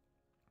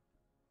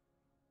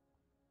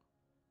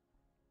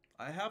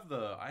 I have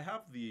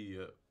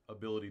the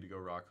ability to go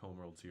Rock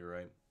Homeworlds here,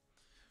 right?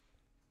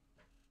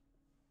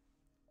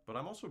 But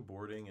I'm also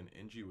boarding, and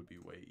NG would be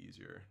way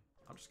easier.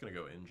 I'm just gonna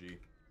go NG.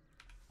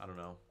 I don't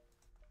know.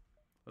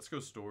 Let's go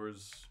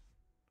stores.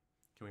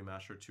 Can we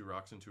mash our 2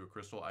 rocks into a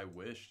crystal? I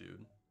wish,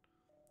 dude.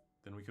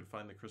 Then we could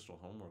find the crystal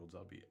homeworlds.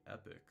 That'd be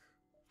epic.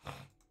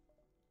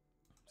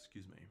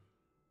 Excuse me.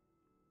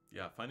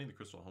 Yeah, finding the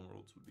crystal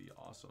homeworlds would be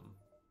awesome.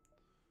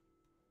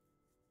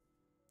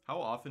 How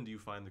often do you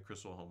find the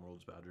crystal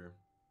homeworlds, Badger?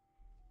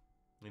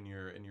 In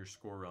your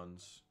score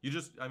runs? You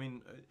just, I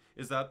mean,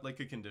 is that like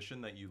a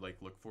condition that you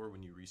like look for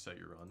when you reset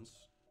your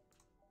runs?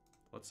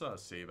 Let's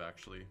save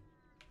actually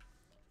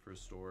for a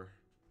store.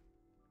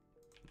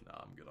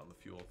 Nah, I'm good on the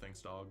fuel.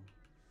 Thanks, dog.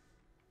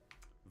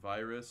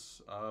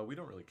 Virus. We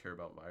don't really care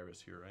about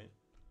virus here, right?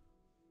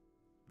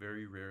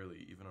 Very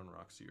rarely, even on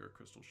Roxy or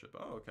Crystal Ship.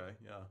 Oh, okay,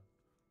 yeah.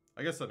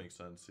 I guess that makes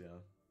sense,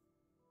 yeah.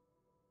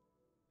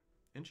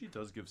 NG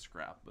does give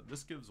scrap, but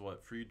this gives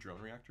what? Free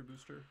drone reactor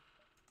booster?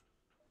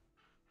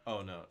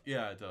 Oh, no.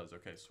 Yeah, it does.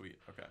 Okay,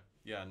 sweet. Okay.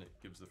 Yeah, and it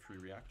gives the free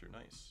reactor.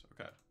 Nice.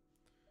 Okay.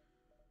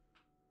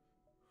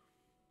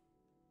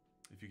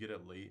 If you get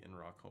it late in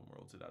Rock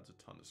Homeworlds, it adds a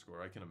ton to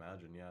score. I can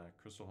imagine, yeah.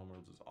 Crystal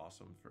Homeworlds is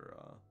awesome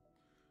for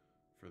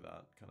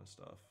that kind of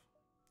stuff.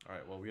 All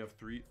right, well, we have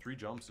three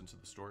jumps into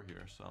the store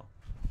here, so.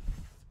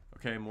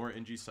 Okay, more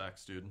NG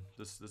sacks, dude.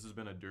 This has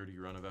been a dirty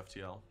run of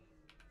FTL.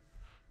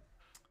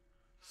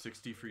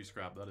 60 free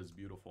scrap. That is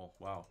beautiful.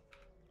 Wow.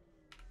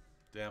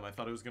 Damn, I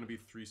thought it was going to be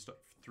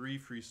three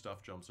free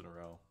stuff jumps in a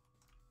row.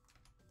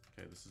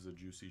 Okay, this is a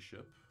juicy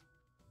ship.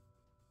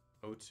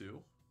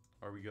 O2.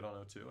 Are we good on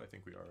O2? I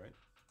think we are, right?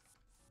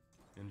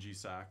 NG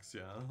sacks,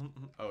 yeah.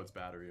 Oh, it's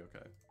battery,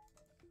 okay.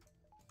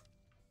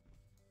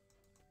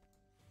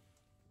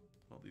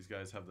 Well, these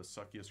guys have the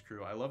suckiest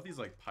crew. I love these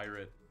like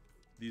pirate,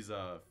 these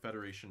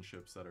Federation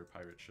ships that are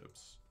pirate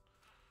ships.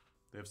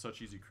 They have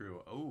such easy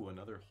crew. Oh,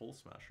 another hole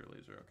smasher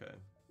laser. Okay.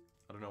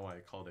 I don't know why I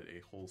called it a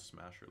hole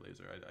smasher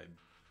laser.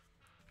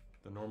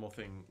 The normal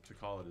thing to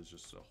call it is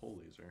just a hole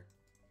laser.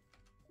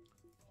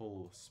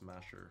 Hole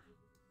smasher.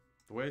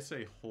 The way I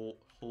say hole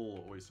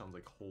always sounds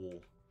like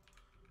hole,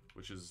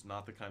 which is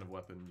not the kind of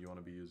weapon you want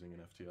to be using in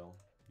FTL.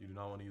 You do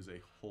not want to use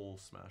a hole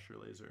smasher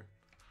laser.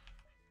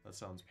 That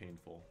sounds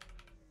painful.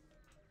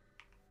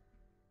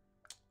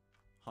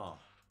 Huh.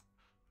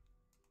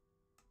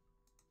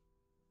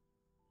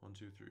 1,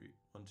 2, 3.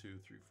 1, 2,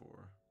 3,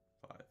 4,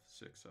 5,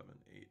 6, 7,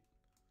 8.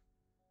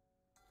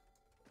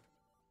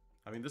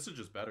 I mean, this is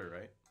just better,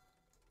 right?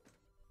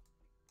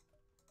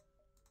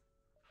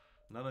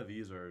 None of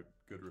these are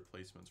good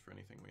replacements for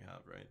anything we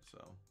have, right?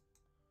 So.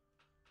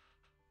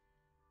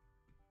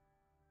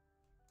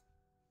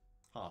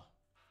 Huh.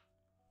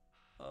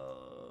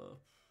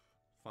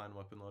 Fine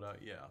weapon loadout.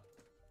 Yeah.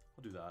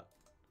 I'll do that.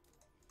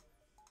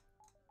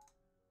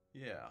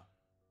 Yeah.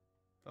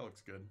 That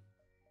looks good.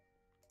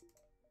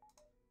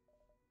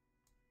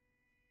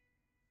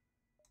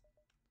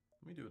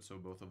 Let me do it so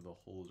both of the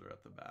holes are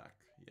at the back.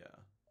 Yeah.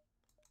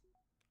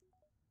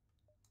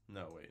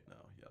 No, wait, no.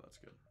 Yeah, that's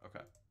good.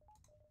 Okay.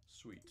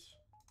 Sweet.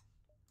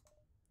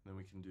 Then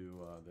we can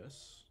do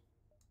this.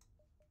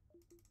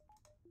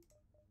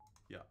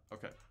 Yeah,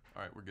 okay.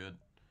 All right, we're good.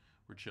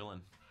 We're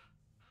chilling.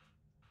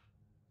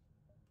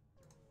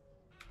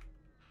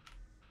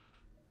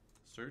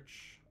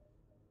 Search.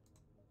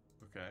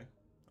 Okay.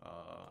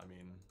 I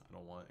mean, I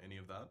don't want any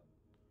of that.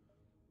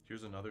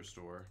 Here's another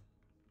store.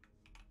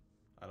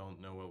 I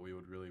don't know what we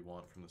would really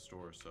want from the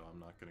store, so I'm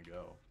not going to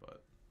go,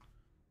 but...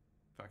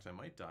 In fact, I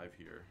might dive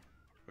here.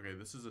 Okay,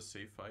 this is a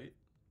safe fight.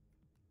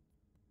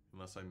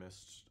 Unless I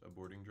missed a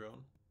boarding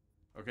drone.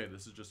 Okay,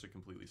 this is just a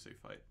completely safe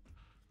fight.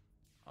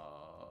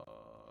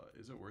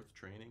 Is it worth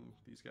training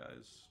these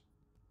guys?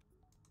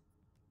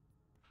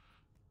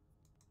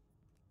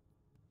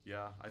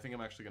 Yeah, I think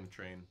I'm actually going to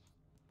train.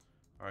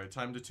 Alright,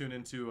 time to tune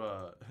into,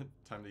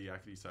 time to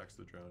yakety sax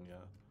the drone,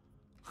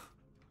 yeah.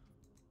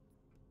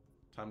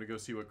 Time to go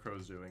see what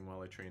Crow's doing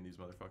while I train these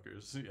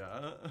motherfuckers.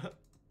 Yeah.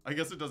 I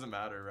guess it doesn't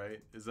matter,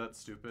 right? Is that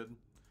stupid?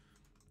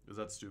 Is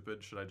that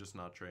stupid? Should I just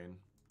not train?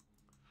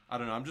 I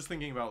don't know. I'm just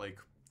thinking about, like,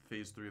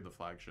 phase 3 of the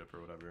flagship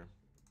or whatever.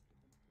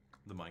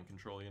 The mind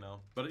control, you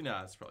know? But,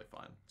 yeah, it's probably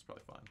fine. It's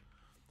probably fine.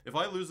 If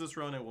I lose this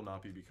run, it will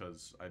not be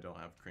because I don't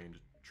have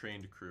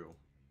trained crew.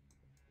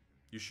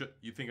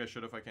 You think I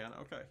should if I can?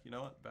 Okay, you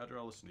know what? Badger,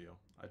 I'll listen to you.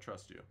 I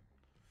trust you.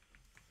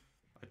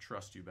 I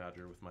trust you,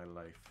 Badger, with my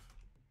life.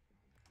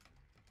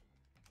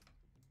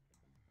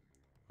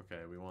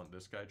 Okay, we want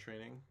this guy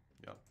training.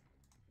 Yep.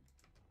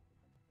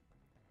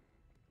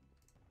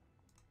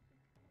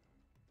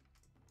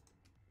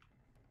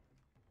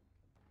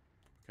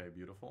 Okay,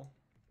 beautiful.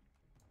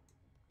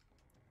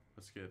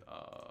 Let's get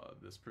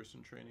this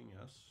person training,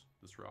 yes.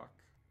 This rock.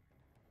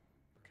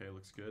 Okay,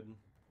 looks good.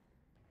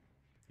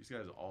 These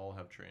guys all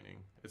have training.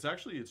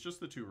 It's just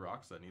the 2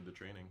 rocks that need the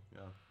training,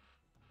 yeah.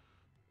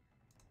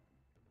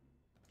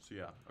 So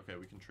yeah, okay,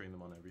 we can train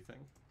them on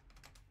everything.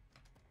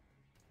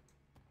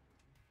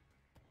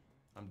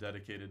 I'm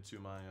dedicated to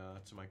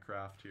my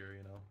craft here,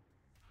 you know.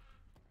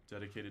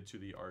 Dedicated to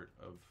the art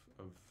of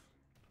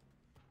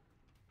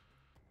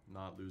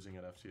not losing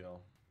at FTL.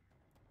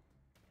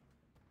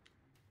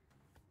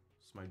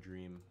 It's my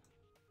dream.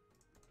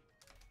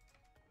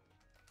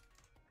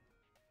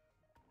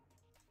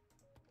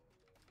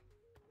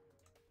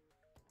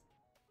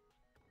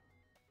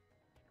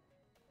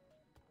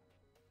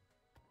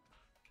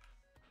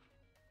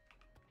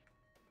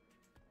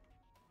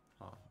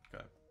 Huh,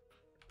 okay.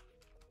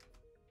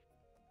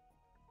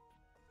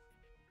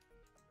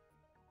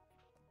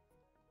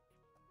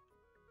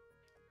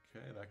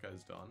 Okay, that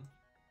guy's done.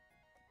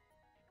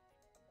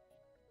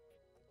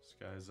 This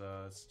guy's,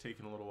 it's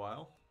taking a little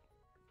while.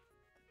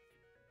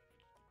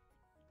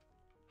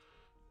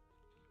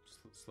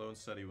 Slow and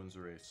steady wins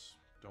the race.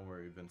 Don't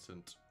worry,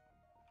 Vincent.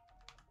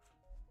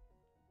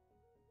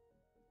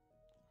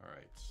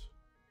 Alright.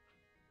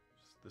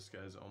 This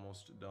guy's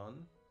almost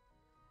done.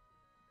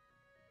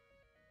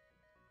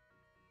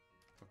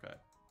 Okay.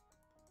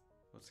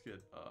 Let's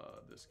get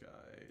this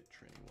guy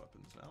training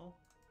weapons now.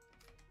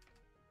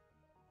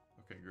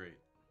 Okay, great.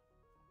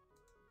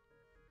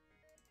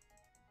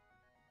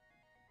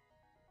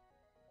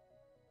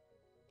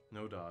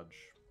 No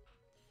dodge.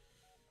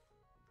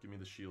 Give me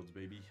the shields,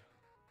 baby.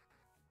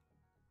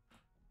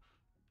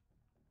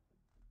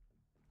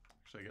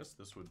 Actually, I guess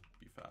this would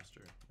be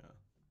faster, yeah.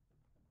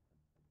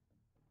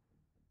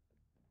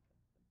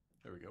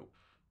 There we go.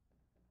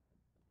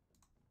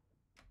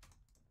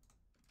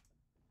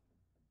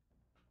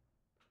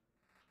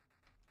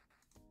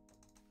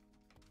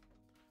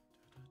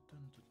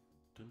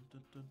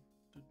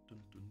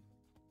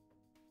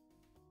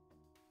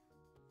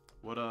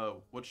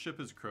 What ship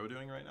is Crow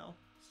doing right now?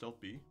 Stealth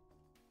B?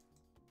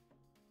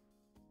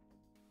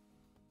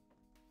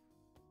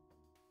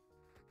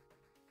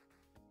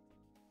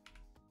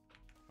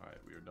 Alright,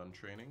 we are done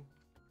training.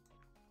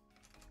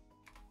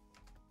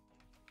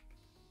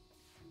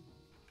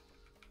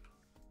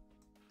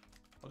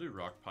 I'll do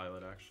rock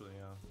pilot actually,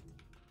 yeah.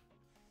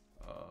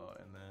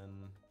 And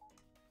then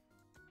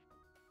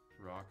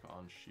rock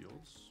on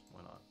shields.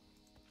 Why not?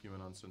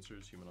 Human on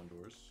sensors, human on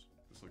doors.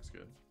 This looks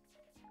good.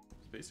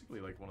 It's basically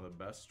like one of the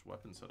best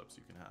weapon setups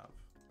you can have.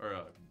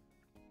 Or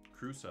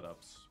crew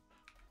setups.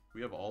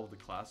 We have all of the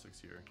classics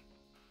here.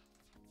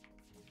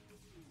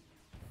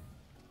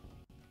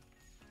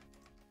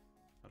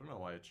 I don't know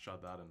why it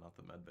shot that and not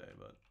the med bay,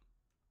 but...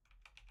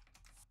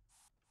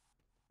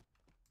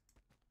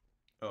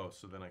 Oh,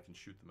 so then I can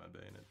shoot the med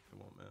bay and it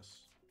won't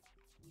miss.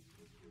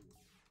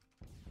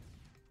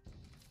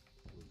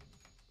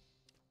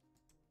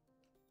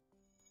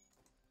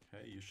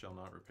 Okay, you shall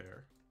not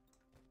repair.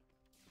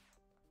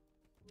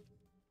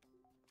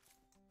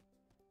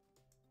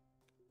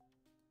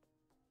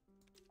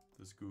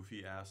 This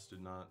goofy ass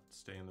did not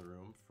stay in the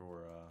room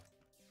for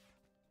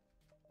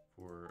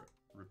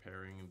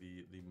repairing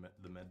the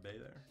med bay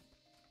there.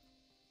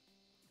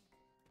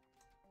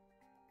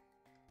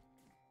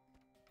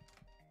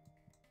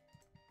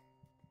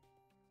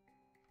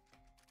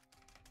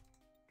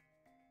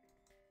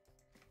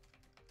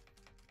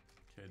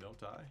 Okay, don't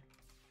die.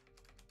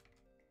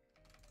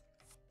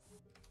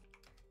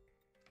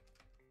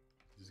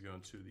 He's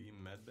going to the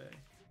med bay.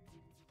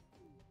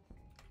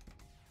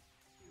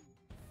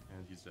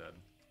 And he's dead.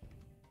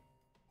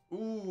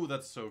 Ooh,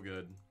 that's so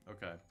good.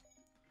 Okay.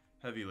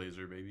 Heavy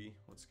laser, baby.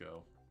 Let's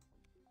go.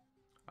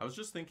 I was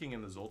just thinking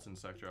in the Zoltan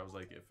sector, I was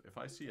like, if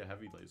I see a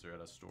heavy laser at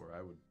a store,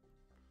 I would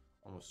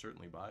almost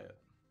certainly buy it.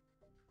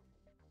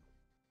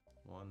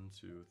 1,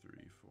 2,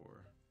 3,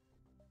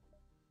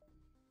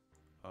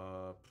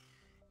 4.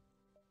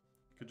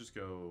 Could just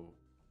go...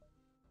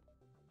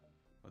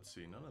 Let's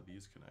see, none of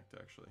these connect,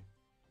 actually.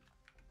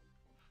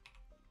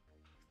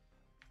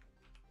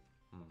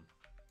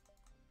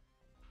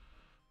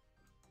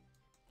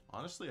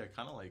 Honestly, I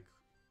kind of like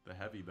the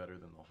heavy better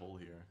than the hull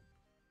here.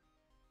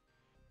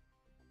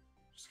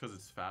 Just because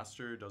it's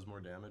faster, does more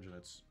damage, and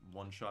it's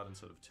one shot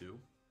instead of two.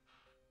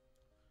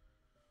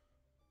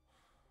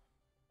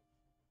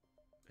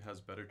 It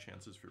has better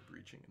chances for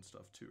breaching and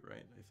stuff too,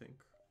 right? I think.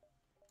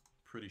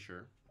 Pretty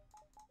sure.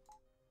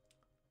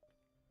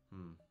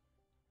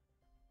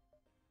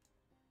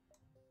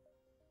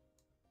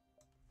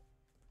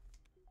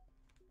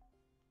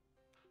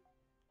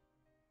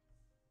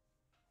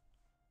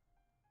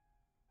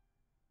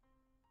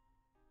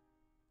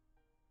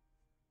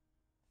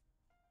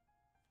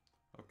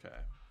 Okay.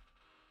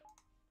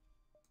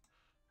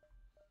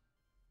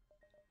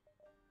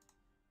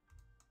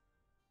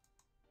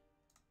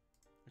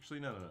 Actually,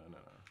 no.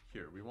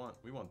 Here, we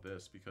want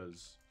this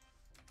because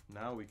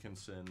now we can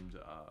send,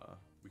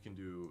 we can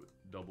do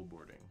double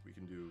boarding. We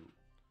can do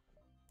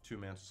 2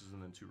 mantises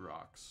and then 2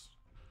 rocks.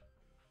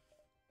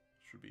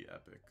 Should be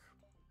epic.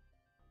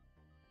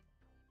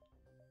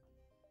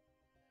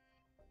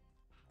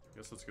 I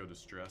guess let's go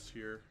distress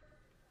here.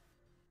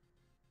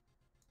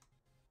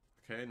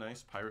 Okay,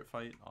 nice pirate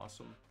fight,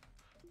 awesome.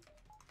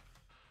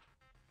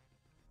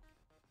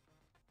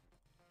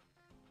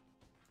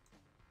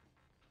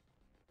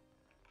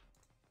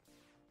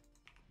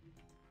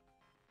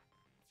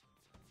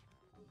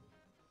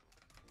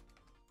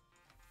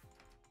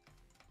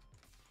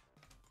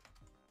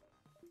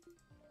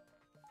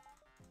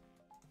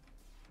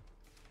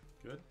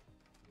 Good.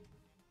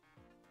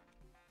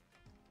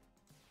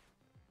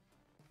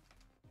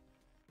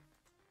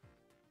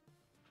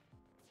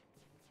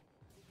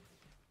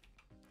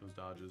 Those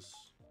dodges.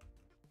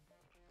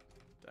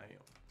 Damn.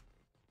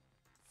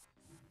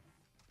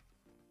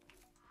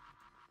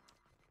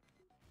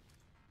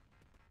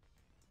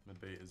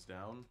 Mid-bait is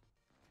down.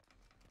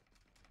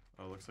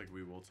 Oh, looks like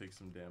we will take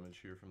some damage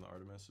here from the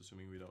Artemis,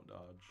 assuming we don't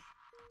dodge.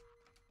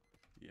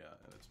 Yeah,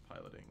 and it's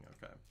piloting.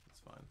 Okay,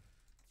 that's fine.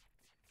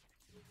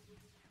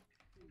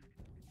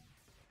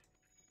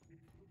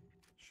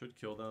 Should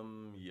kill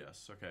them.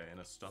 Yes, okay. And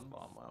a stun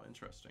bomb. Wow,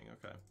 interesting.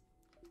 Okay.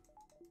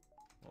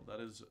 Well, that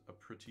is a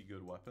pretty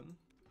good weapon.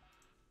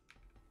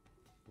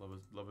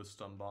 Love a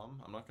stun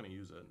bomb. I'm not going to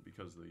use it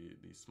because the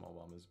small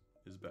bomb is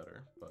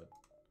better, but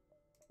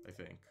I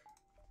think.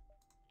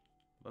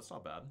 That's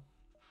not bad.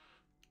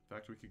 In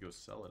fact, we could go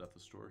sell it at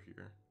the store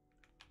here.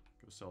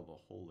 Go sell the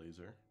whole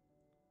laser.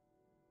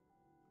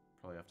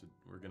 Probably have to,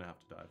 we're going to have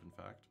to dive, in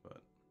fact,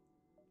 but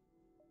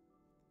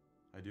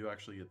I do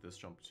actually get this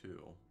jump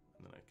too.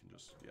 And then I can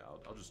just, yeah,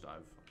 I'll just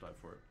dive. I'll dive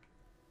for it.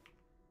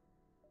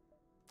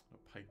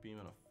 A pike beam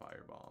and a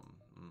firebomb.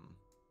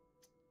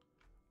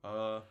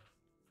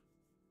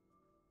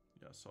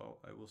 Yeah, so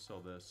I will sell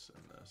this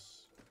and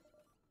this.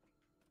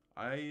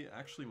 I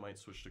actually might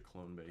switch to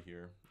Clone Bay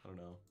here. I don't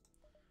know.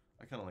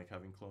 I kind of like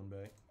having Clone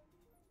Bay.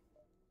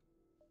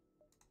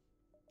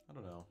 I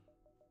don't know.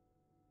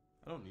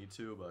 I don't need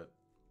to, but...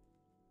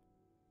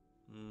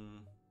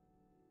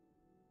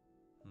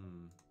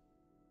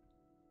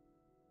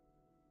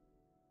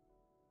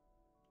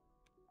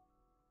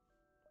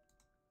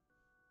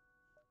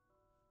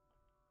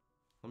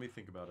 Let me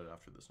think about it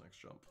after this next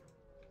jump.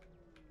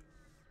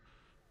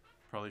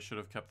 Probably should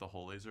have kept the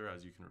whole laser,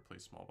 as you can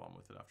replace small bomb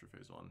with it after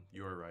phase 1.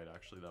 You are right,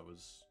 actually, that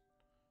was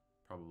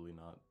probably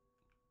not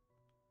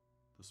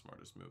the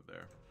smartest move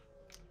there.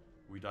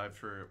 We dive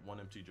for 1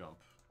 empty jump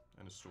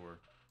and a store.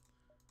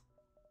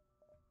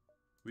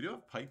 We do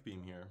have Pike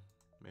Beam here,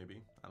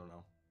 maybe. I don't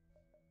know.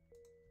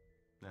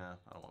 Nah,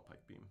 I don't want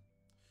Pike Beam.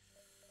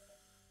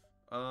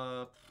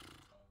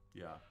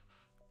 Yeah.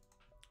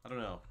 I don't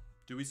know.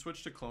 Do we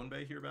switch to Clone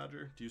Bay here,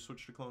 Badger? Do you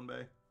switch to Clone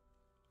Bay?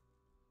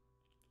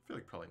 I feel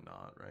like probably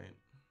not, right?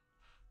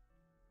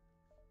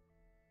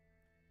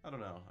 I don't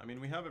know. I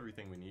mean, we have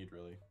everything we need,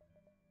 really.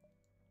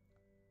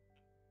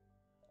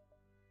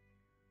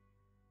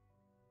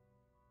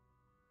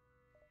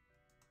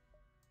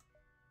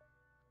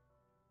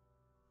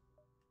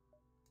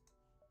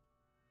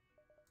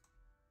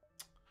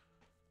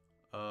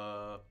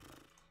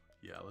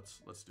 Yeah,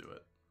 let's do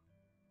it.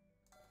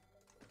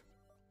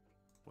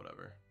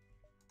 Whatever.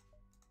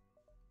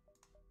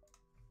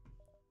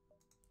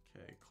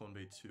 Okay, Clone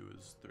Bay 2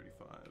 is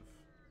 35.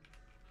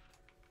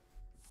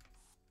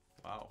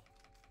 Wow.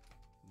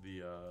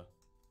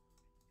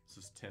 This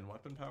is 10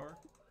 weapon power?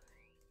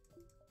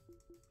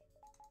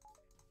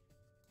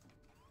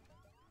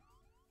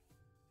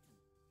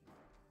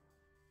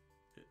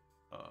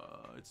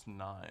 It's 9.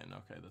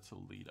 Okay, that's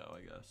Alito,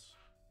 I guess.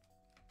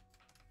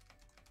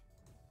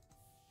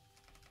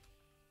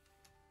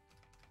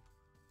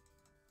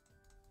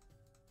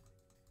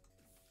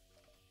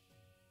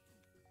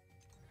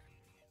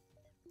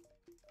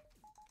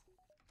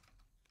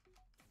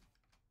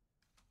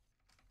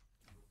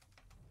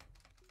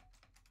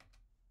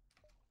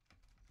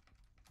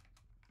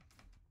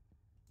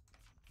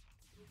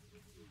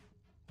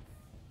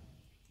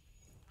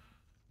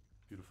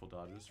 Beautiful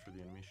dodges for the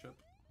enemy ship.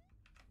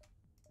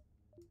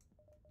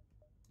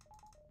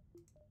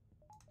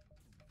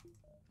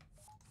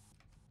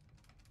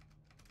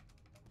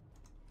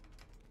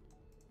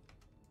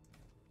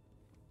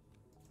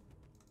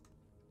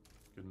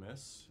 Good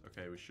miss.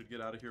 Okay, we should get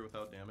out of here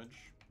without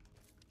damage.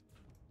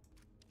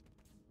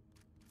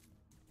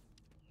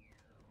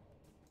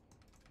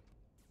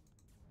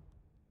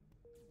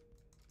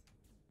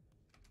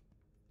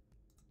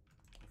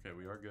 Okay,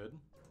 we are good.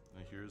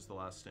 And here's the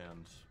last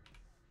stand.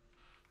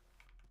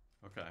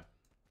 Okay.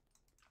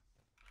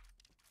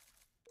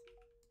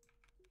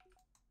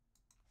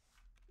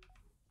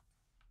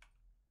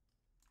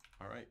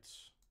 Alright.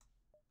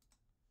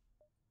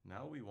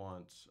 Now we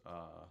want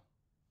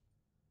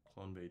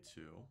Clone Bay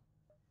 2.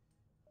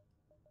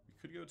 We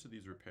could go to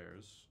these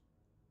repairs.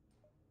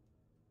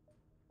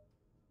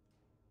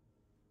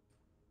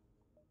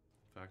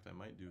 In fact, I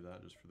might do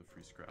that just for the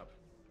free scrap.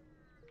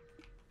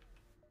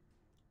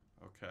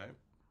 Okay.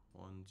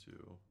 1,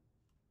 2,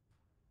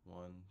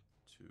 1,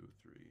 2,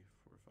 3,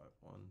 4, 5.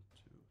 1,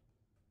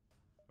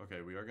 2.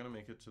 Okay, we are gonna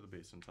make it to the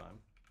base in time.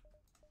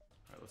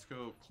 Alright, let's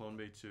go Clone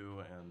Bay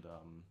 2 and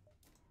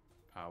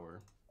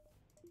power.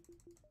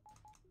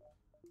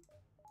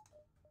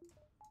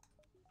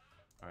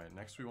 Alright,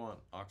 next we want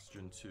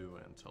Oxygen 2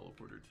 and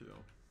Teleporter 2.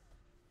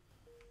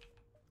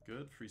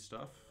 Good, free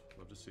stuff.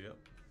 Love to see it.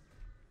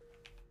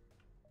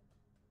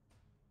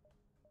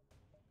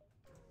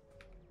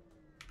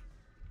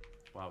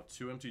 Wow,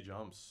 2 empty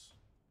jumps.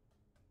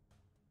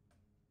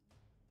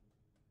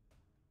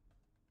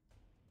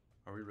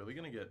 Are we really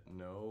gonna get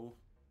no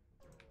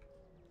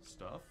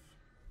stuff?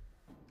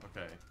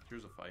 Okay,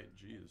 here's a fight.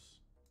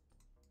 Jeez.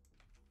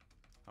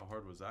 How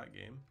hard was that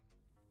game?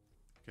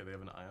 Okay, they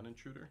have an ion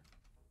intruder.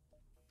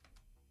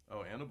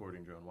 Oh, and a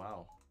boarding drone.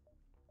 Wow.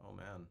 Oh,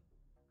 man.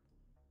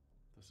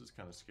 This is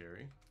kind of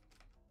scary.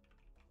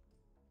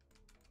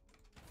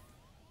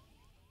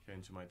 Okay,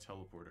 into my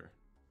teleporter.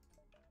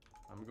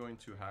 I'm going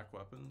to hack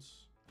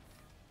weapons.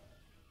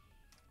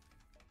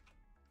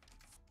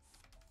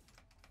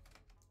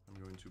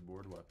 I'm going to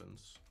board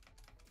weapons.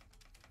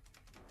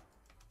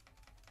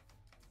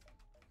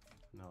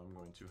 Now I'm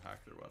going to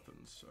hack their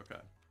weapons.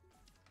 Okay.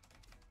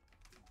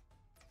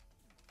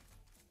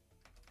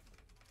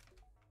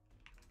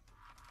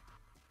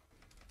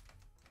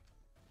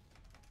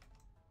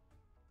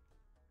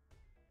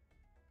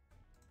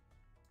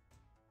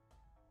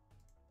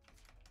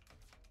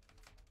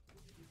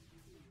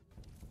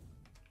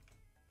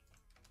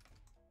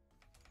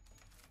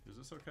 Is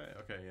this okay?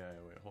 Okay, yeah,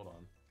 wait, hold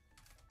on.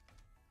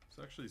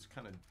 This actually is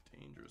kind of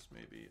dangerous,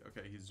 maybe.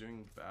 Okay, he's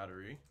doing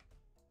battery.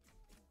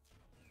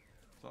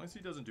 As long as he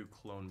doesn't do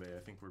Clone Bay, I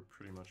think we're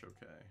pretty much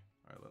okay.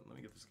 Alright, let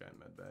me get this guy in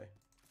Med Bay.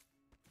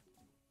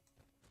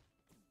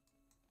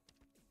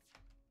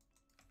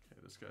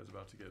 Okay, this guy's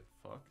about to get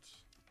fucked.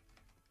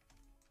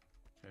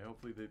 Okay,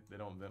 hopefully they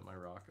don't vent my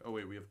rock. Oh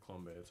wait, we have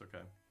Clone Bay, it's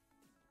okay.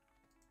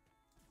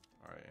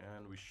 Alright,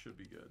 and we should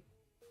be good.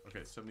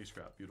 Okay, 70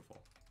 scrap,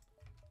 beautiful.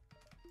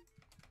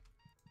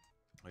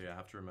 Oh yeah, I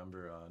have to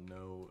remember,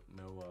 no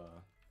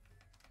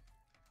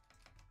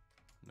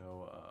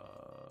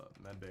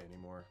med bay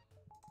anymore.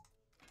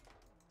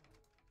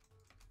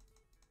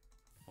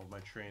 All of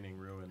my training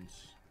ruined.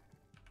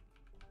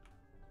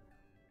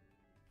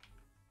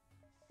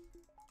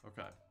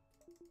 Okay.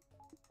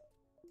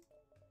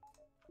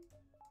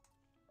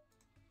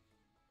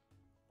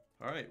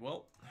 Alright,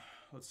 well,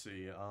 let's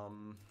see.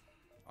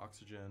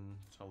 Oxygen,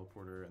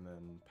 teleporter, and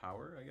then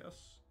power, I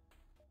guess.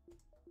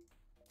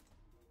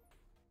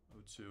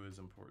 O2 is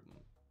important.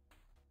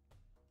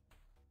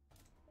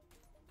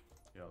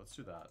 Yeah, let's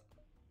do that.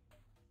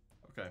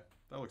 Okay,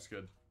 that looks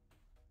good.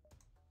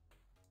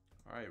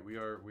 All right, we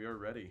are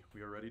ready.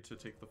 We are ready to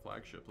take the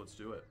flagship. Let's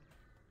do it.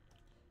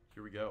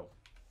 Here we go.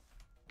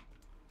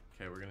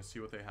 Okay, we're gonna see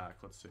what they hack.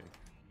 Let's see.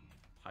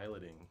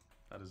 Piloting.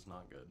 That is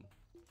not good.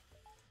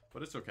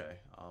 But it's okay.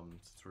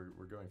 Since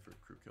we're going for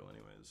crew kill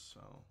anyways,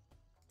 so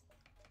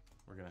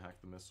we're gonna hack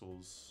the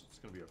missiles. It's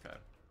gonna be okay.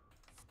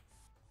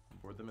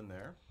 Board them in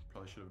there.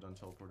 Probably should have done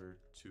teleporter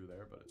 2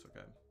 there, but it's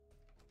okay.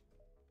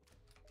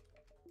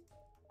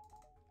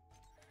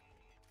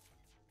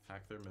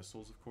 Hack their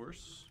missiles, of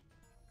course.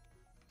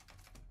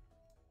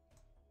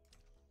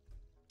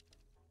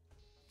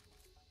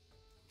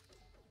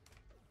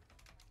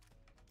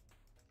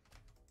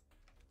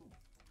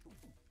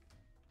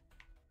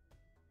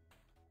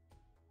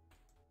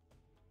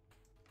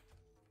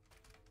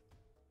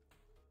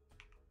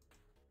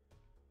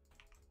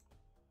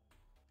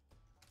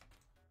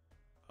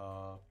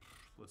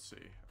 Let's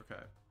see.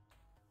 Okay.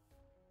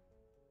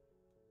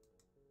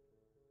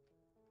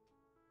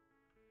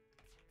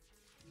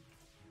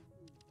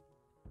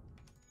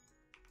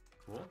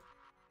 Cool. Get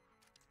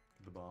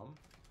the bomb.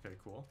 Okay,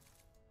 cool.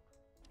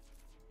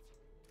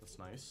 That's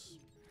nice.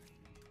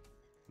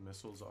 The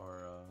missiles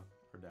are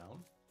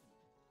down.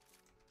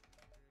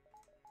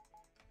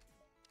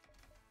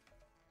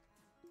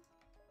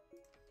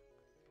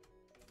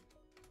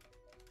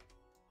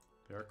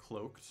 They are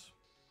cloaked.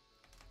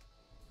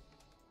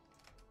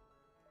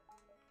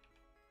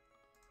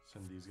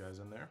 Send these guys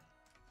in there.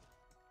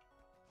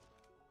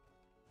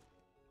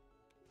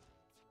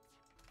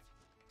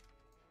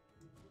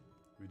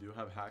 We do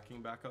have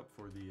hacking backup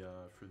for the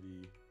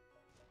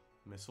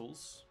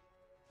missiles.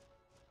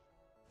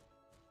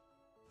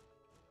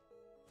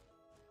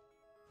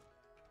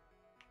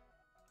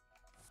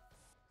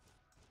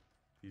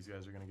 These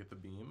guys are gonna get the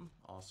beam.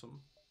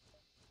 Awesome.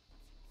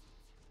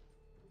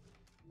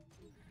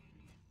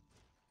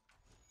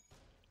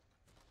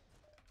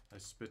 I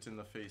spit in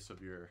the face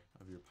of your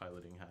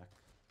piloting hack.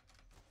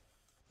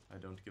 I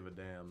don't give a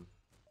damn.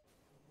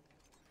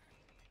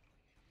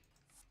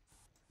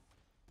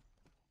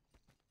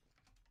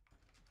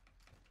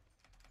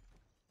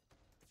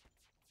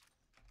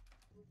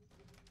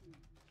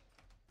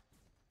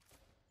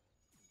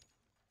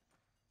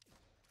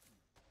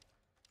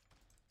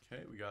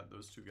 Okay, we got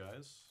those two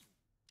guys.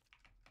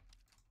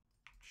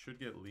 Should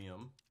get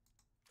Liam.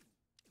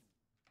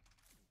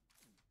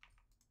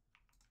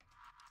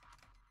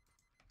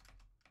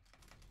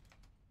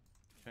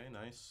 Okay,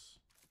 nice.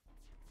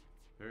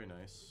 Very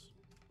nice.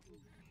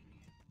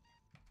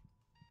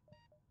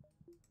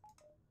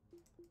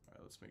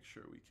 Alright, let's make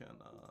sure we can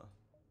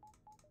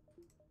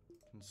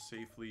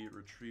safely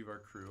retrieve our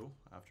crew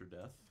after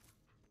death.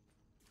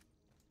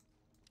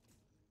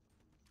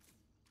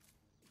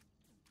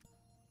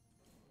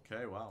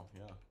 Okay, wow,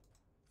 yeah.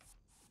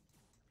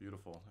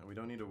 Beautiful. And we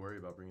don't need to worry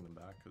about bringing them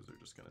back because they're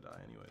just going to die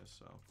anyways,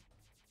 so.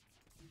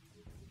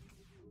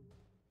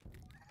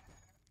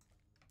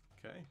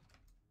 Okay.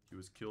 He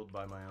was killed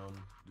by my own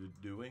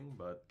doing,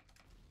 but...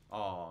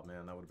 Oh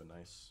man, that would have been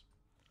nice.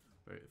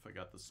 Wait, if I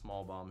got the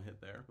small bomb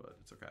hit there, but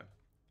it's okay.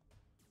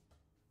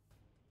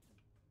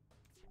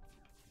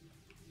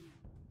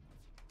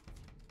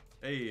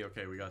 Hey,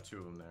 okay, we got two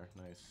of them there.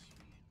 Nice.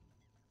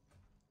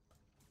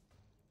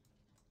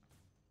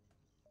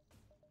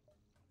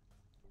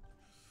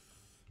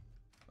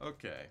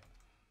 Okay.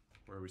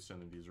 Where are we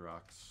sending these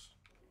rocks?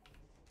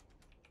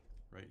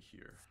 Right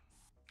here.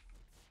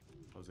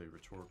 That was a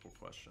rhetorical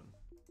question.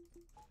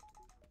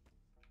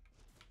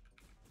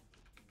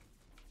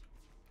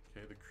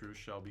 Okay, the crew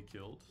shall be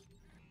killed.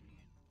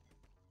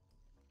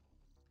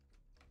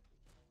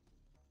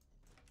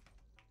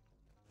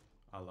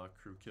 A la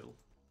crew kill.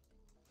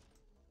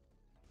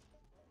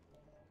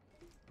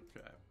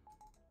 Okay.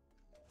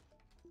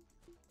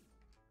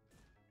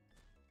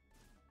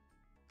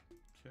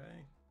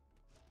 Okay.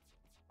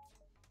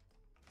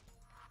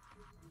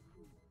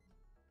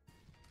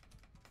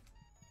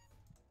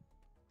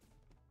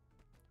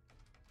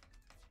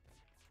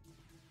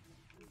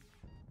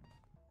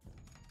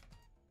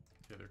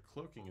 Okay, their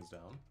cloaking is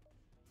down.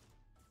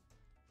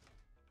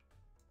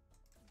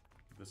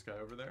 Get this guy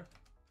over there.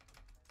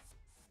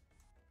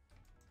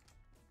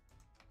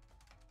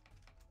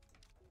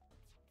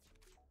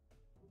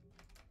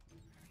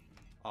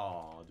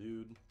 Aw,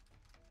 dude.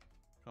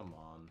 Come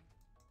on.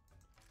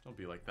 Don't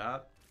be like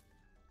that.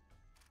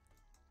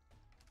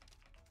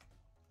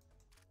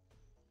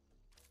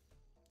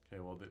 Okay,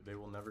 well, they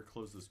will never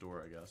close this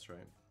door, I guess,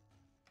 right?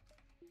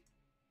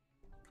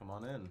 Come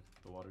on in.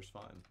 The water's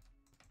fine.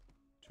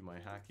 To my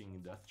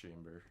hacking death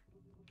chamber.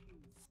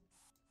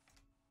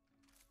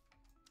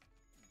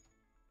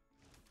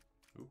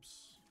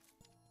 Oops.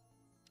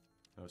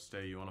 No,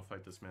 stay. You want to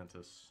fight this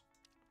mantis.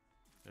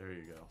 There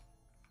you go.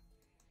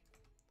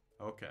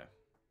 Okay.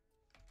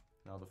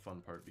 Now the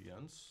fun part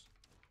begins.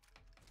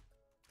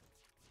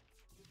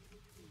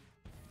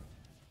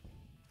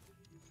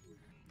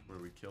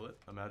 kill it.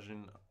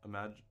 Imagine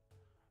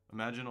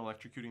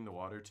electrocuting the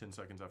water 10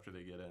 seconds after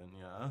they get in.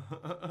 Yeah.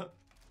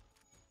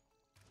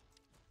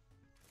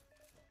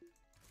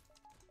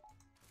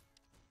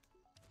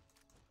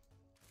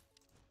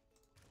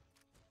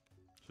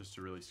 Just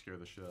to really scare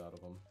the shit out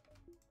of them.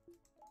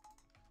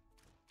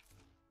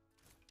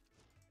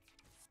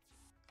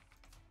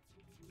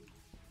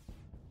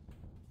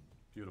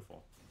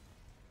 Beautiful.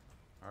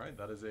 Alright,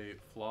 that is a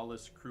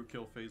flawless crew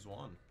kill phase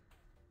 1.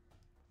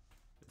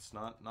 It's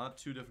not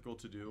too difficult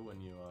to do when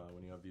you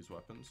have these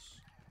weapons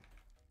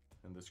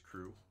and this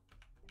crew.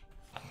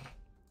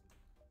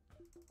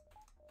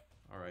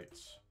 Alright.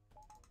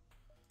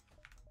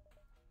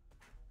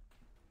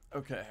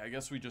 Okay, I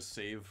guess we just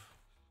save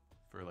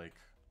for like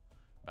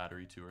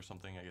battery 2 or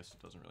something. I guess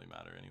it doesn't really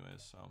matter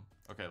anyways, so.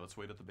 Okay, let's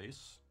wait at the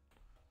base.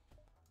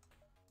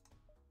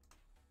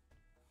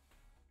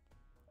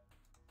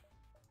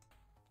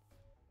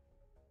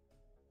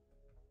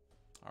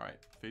 Alright,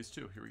 phase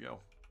 2, here we go.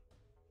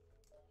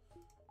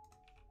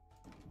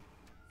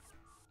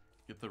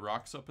 Get the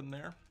rocks up in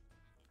there.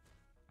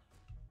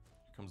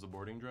 Here comes the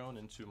boarding drone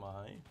into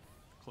my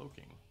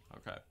cloaking.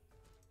 Okay.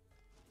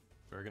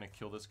 We're gonna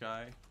kill this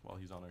guy while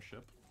he's on our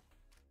ship.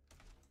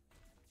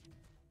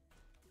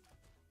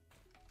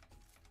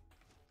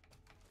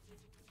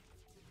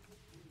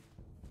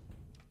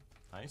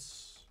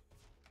 Nice.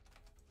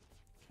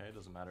 Okay,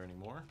 doesn't matter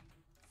anymore.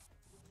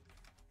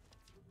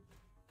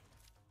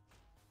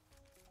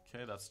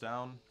 Okay, that's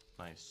down.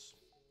 Nice.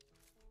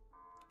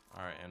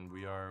 All right, and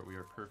we are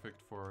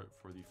perfect for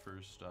the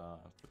first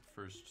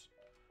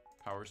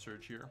power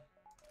surge here.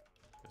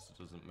 Guess it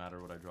doesn't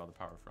matter what I draw the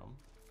power from.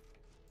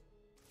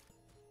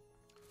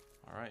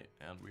 All right,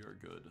 and we are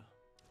good.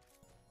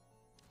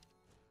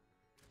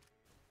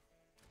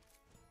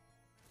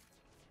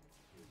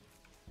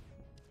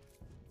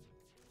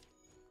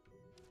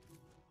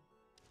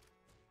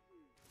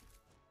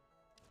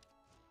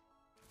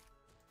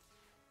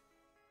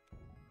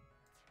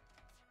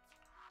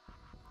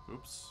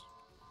 Oops.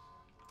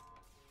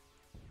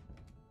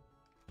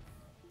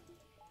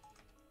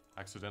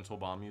 Accidental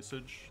bomb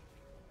usage.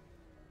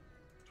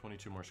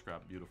 22 more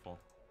scrap. Beautiful.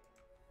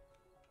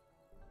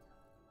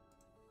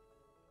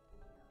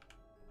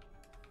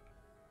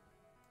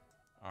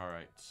 All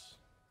right.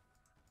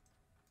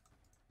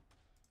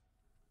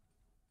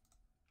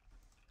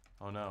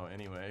 Oh no,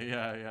 anyway.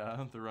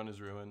 Yeah. The run is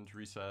ruined.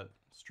 Reset.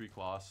 Streak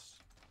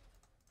lost.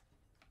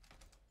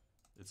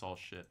 It's all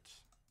shit.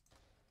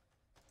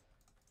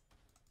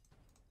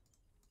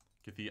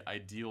 Get the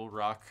ideal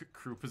rock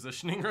crew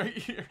positioning right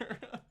here.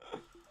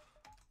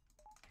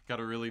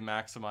 Gotta really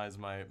maximize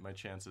my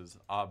chances.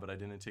 Ah, but I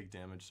didn't take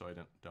damage, so I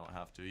don't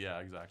have to. Yeah,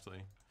 exactly.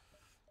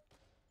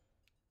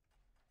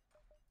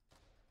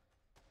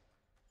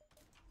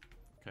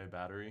 Okay,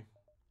 battery.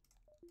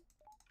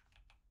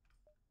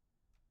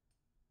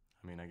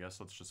 I mean, I guess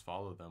let's just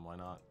follow them. Why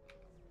not?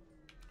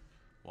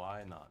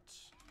 Why not?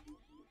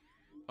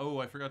 Oh,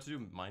 I forgot to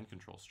do mind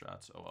control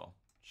strats. Oh well.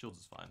 Shields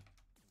is fine.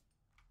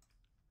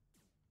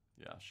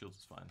 Yeah, shields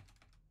is fine.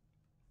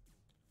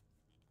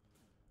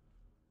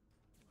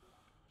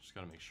 Just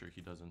gotta make sure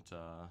he doesn't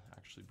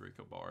actually break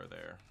a bar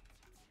there.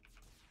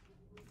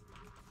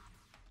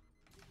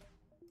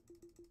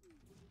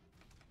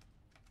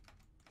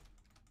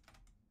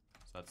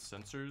 So that's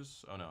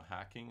sensors. Oh no,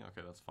 hacking.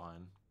 Okay, that's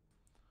fine.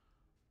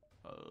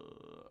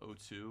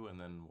 O2 and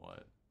then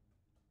what?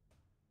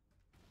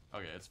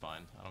 Okay, it's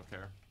fine. I don't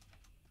care.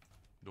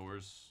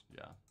 Doors.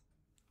 Yeah.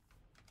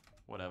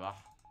 Whatever.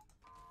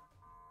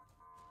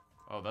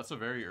 Oh, that's a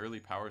very early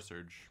power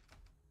surge.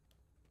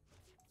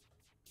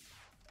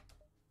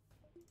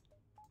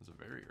 It's a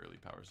very early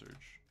power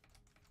surge.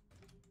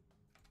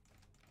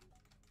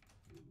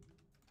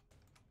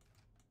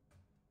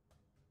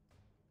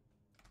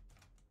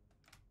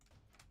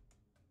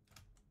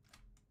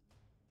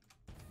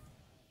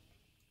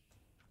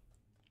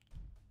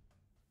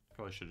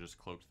 Probably should have just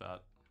cloaked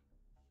that.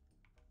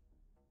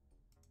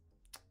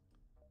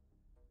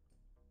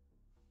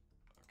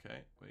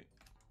 Okay, wait.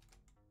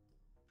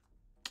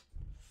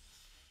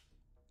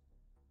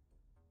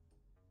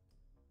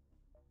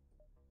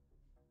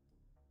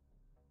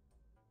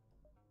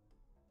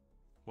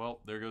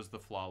 Well, there goes the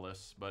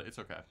flawless, but it's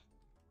okay. Let's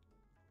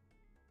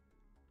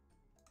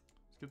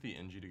get the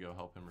Engie to go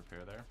help him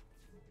repair there.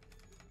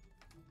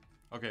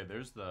 Okay,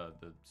 there's the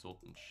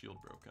Zoltan shield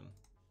broken.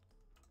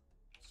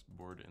 Let's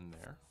board in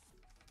there.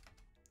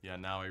 Yeah,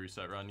 now I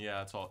reset run.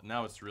 Yeah, it's all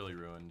now it's really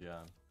ruined,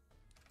 yeah.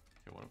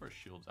 Okay, one of our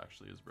shields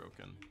actually is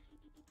broken.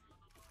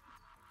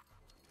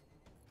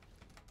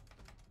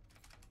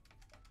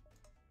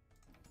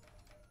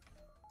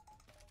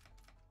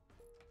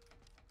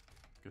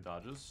 Good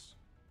dodges.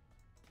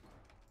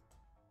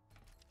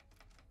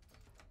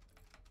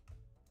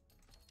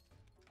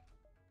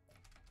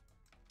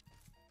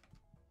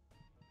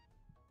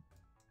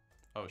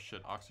 Oh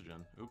shit,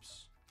 oxygen.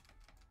 Oops.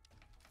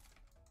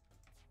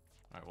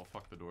 Alright, well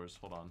fuck the doors.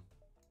 Hold on.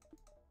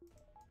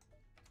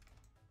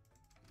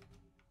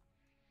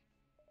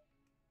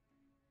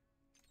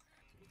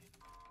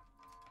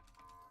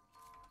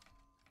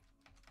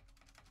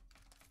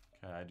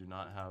 I do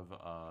not have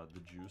the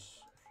juice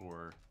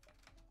for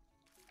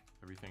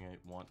everything I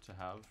want to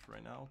have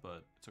right now,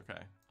 but it's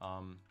okay.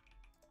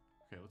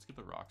 Okay, let's get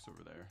the rocks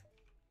over there.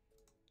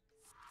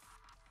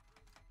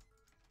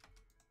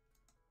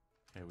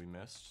 Okay, we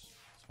missed.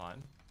 It's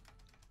fine.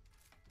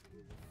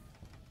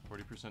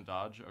 40%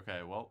 dodge.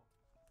 Okay, well,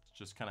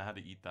 just kind of had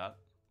to eat that.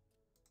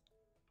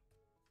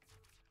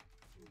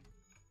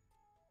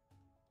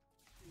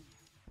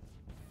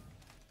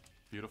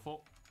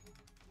 Beautiful.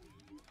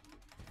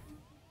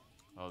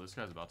 Oh, this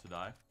guy's about to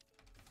die.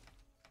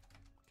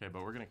 Okay,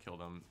 but we're gonna kill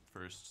them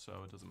first,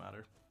 so it doesn't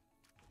matter.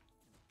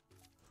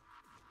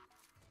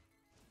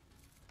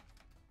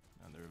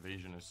 And their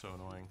evasion is so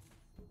annoying.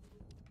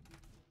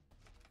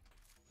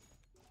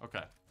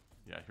 Okay.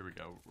 Yeah, here we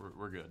go.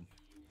 We're good.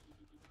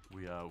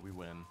 We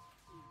win.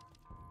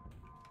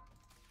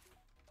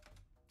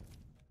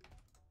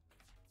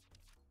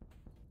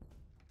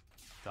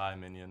 Die,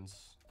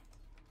 minions.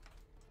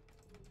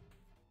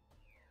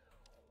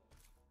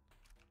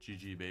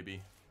 GG,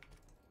 baby.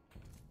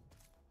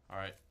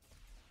 Alright.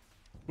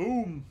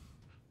 Boom!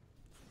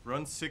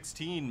 Run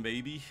 16,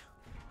 baby.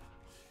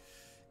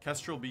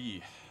 Kestrel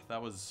B.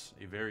 That was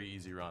a very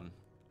easy run.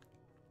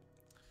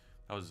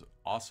 That was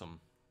awesome.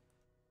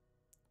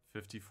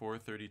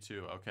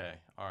 54-32. Okay,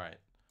 alright.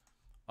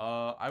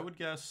 I would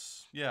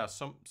guess, yeah,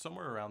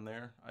 somewhere around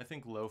there. I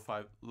think low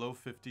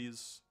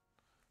 50s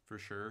for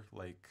sure.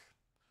 Like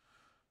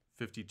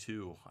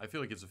 52. I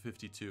feel like it's a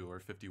 52 or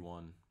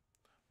 51.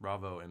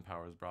 Bravo,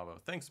 Empowers, bravo.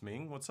 Thanks,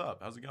 Ming. What's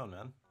up? How's it going,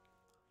 man?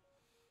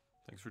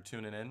 Thanks for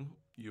tuning in.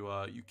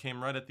 You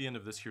came right at the end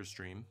of this here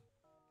stream.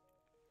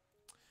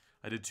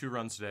 I did 2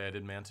 runs today. I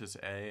did Mantis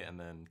A and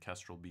then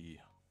Kestrel B.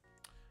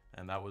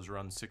 And that was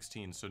run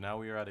 16. So now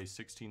we are at a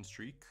 16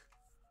 streak.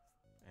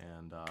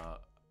 And,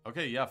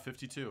 okay, yeah,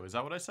 52. Is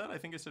that what I said? I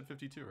think I said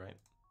 52, right?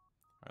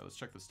 All right, let's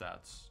check the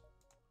stats.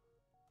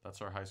 That's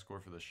our high score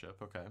for this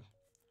ship. Okay.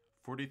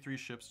 43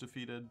 ships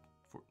defeated,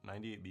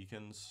 98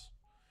 beacons,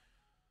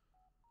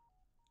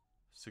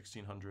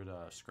 1,600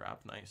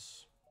 scrap.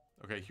 Nice.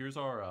 Okay, here's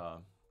our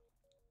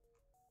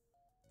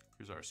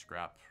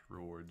scrap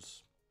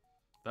rewards.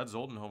 That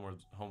Zoltan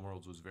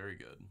Homeworlds was very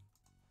good.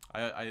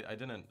 I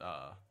didn't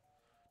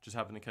just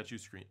happen to catch you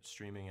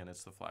streaming, and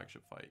it's the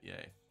flagship fight.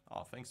 Yay.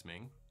 Aw, thanks,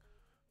 Ming.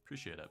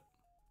 Appreciate it.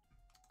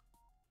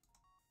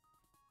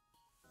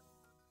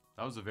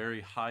 That was a very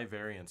high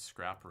variance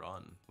scrap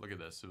run. Look at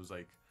this. It was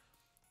like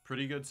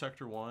pretty good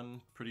Sector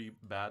 1, pretty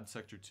bad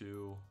Sector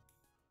 2.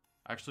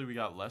 Actually, we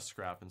got less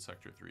scrap in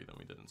Sector 3 than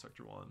we did in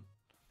Sector 1.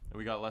 And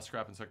we got less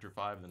scrap in Sector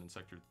 5 than in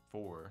Sector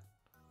 4.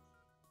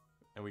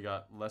 And we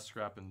got less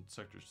scrap in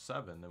Sector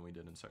 7 than we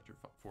did in Sector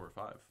 4 or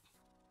 5. Or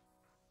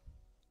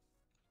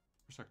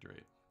Sector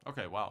 8.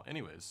 Okay, wow.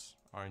 Anyways,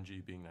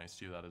 RNG being nice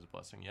to you, that is a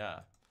blessing.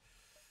 Yeah.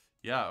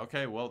 Yeah,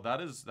 okay, well,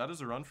 that is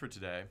a run for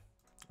today.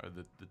 Or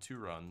the 2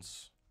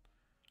 runs.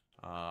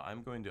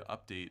 I'm going to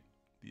update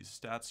these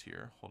stats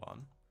here. Hold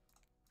on.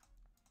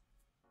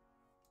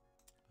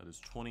 That is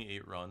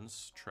 28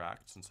 runs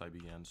tracked since I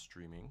began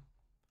streaming.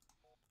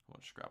 How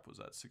much scrap was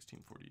that?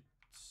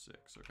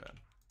 1646. Okay.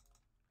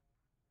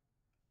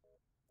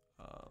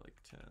 Like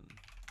 10.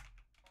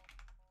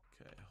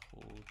 Okay,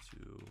 hull 2,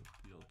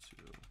 deal 2,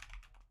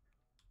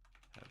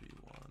 heavy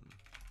 1,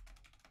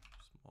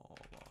 small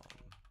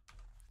bomb.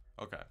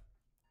 Okay.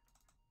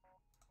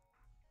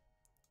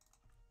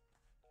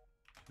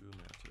 2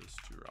 mantis,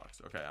 2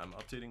 rocks. Okay, I'm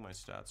updating my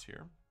stats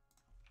here.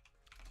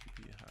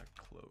 TP hack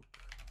cloak.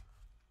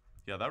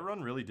 Yeah, that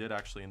run really did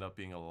actually end up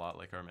being a lot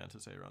like our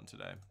Mantis A run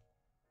today.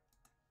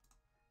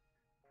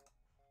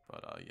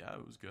 But yeah,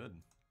 it was good.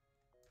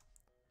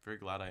 Very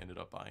glad I ended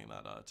up buying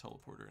that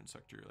teleporter in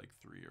Sector like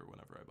 3 or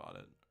whenever I bought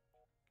it.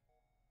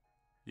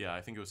 Yeah,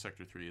 I think it was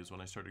Sector 3 is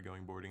when I started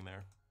going boarding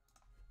there.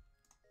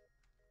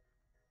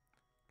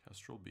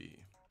 Kestrel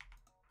B.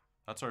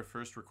 That's our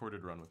first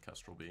recorded run with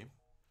Kestrel B.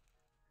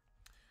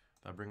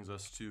 That brings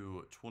us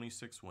to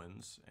 26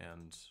 wins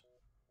and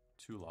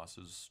 2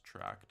 losses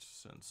tracked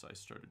since I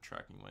started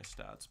tracking my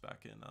stats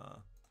back in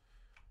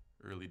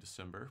early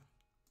December.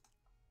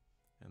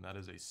 And that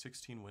is a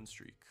 16 win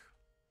streak.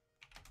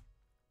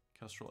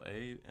 Kestrel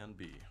A and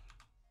B.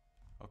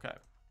 Okay.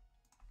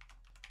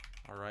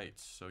 All right,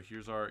 so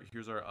here's our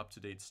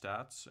up-to-date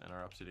stats and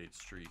our up-to-date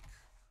streak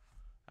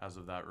as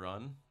of that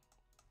run.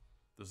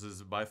 This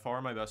is by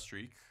far my best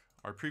streak.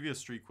 Our previous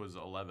streak was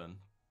 11.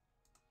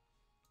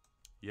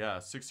 Yeah,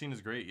 16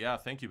 is great. Yeah,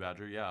 thank you,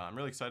 Badger. Yeah, I'm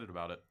really excited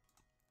about it.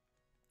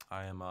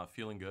 I am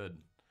feeling good.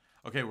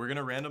 Okay, we're going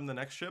to random the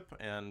next ship,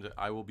 and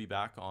I will be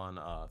back on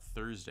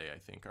Thursday, I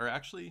think. Or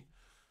actually,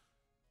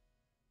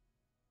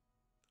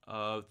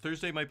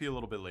 Thursday might be a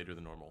little bit later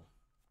than normal.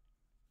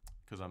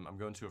 Because I'm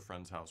going to a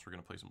friend's house. We're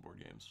going to play some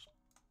board games.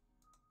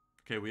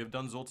 Okay, we have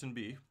done Zoltan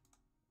B.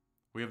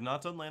 We have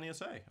not done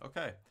Lanius A.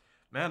 Okay.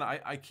 Man,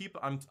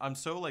 I'm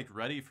so, like,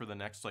 ready for the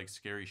next, like,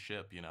 scary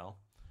ship, you know?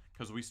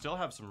 Because we still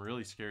have some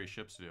really scary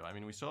ships to do. I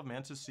mean, we still have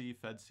Mantis C,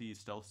 Fed C,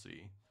 Stealth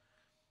C.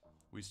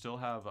 We still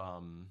have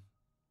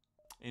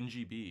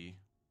NGB.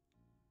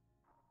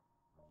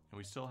 And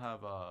we still have,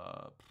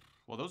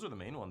 Well, those are the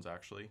main ones,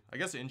 actually. I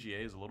guess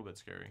NGA is a little bit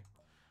scary.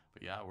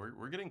 But yeah,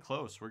 we're getting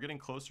close. We're getting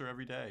closer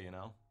every day, you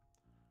know?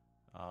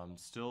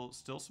 Still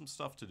some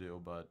stuff to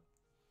do, but...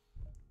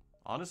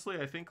 Honestly,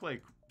 I think,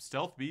 like,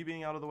 Stealth B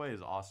being out of the way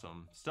is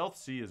awesome. Stealth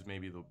C is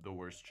maybe the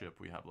worst ship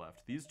we have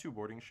left. These two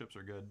boarding ships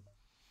are good.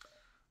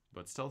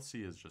 But Stealth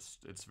C is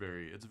just... It's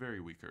very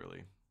weak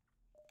early.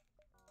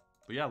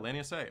 But yeah,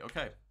 Lanius A.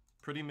 Okay.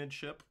 Pretty mid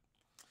ship.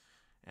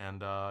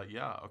 And,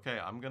 yeah, okay,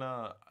 I'm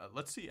gonna...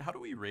 let's see, how do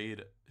we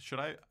raid... Should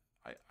I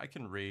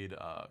can raid,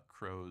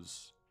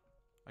 Crow's...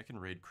 I can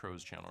raid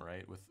Crow's channel,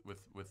 right?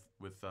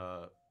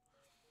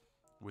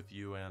 With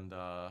you and,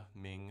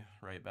 Ming,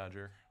 right,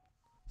 Badger?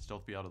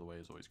 Stealth B out of the way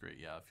is always great.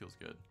 Yeah, it feels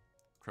good.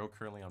 Crow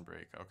currently on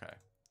break. Okay.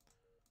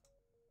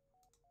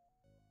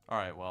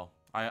 Alright, well,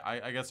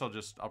 I guess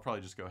I'll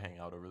probably just go hang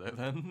out over there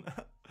then.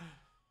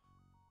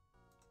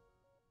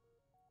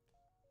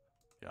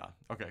 Yeah,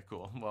 okay,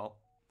 cool. Well...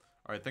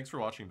 Alright, thanks for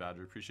watching,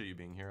 Badger. Appreciate you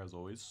being here, as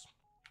always.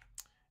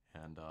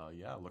 And,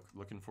 yeah,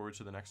 looking forward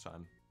to the next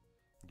time.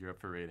 Gear up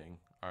for raiding.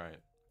 Alright.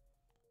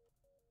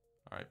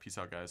 Alright, peace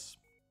out, guys.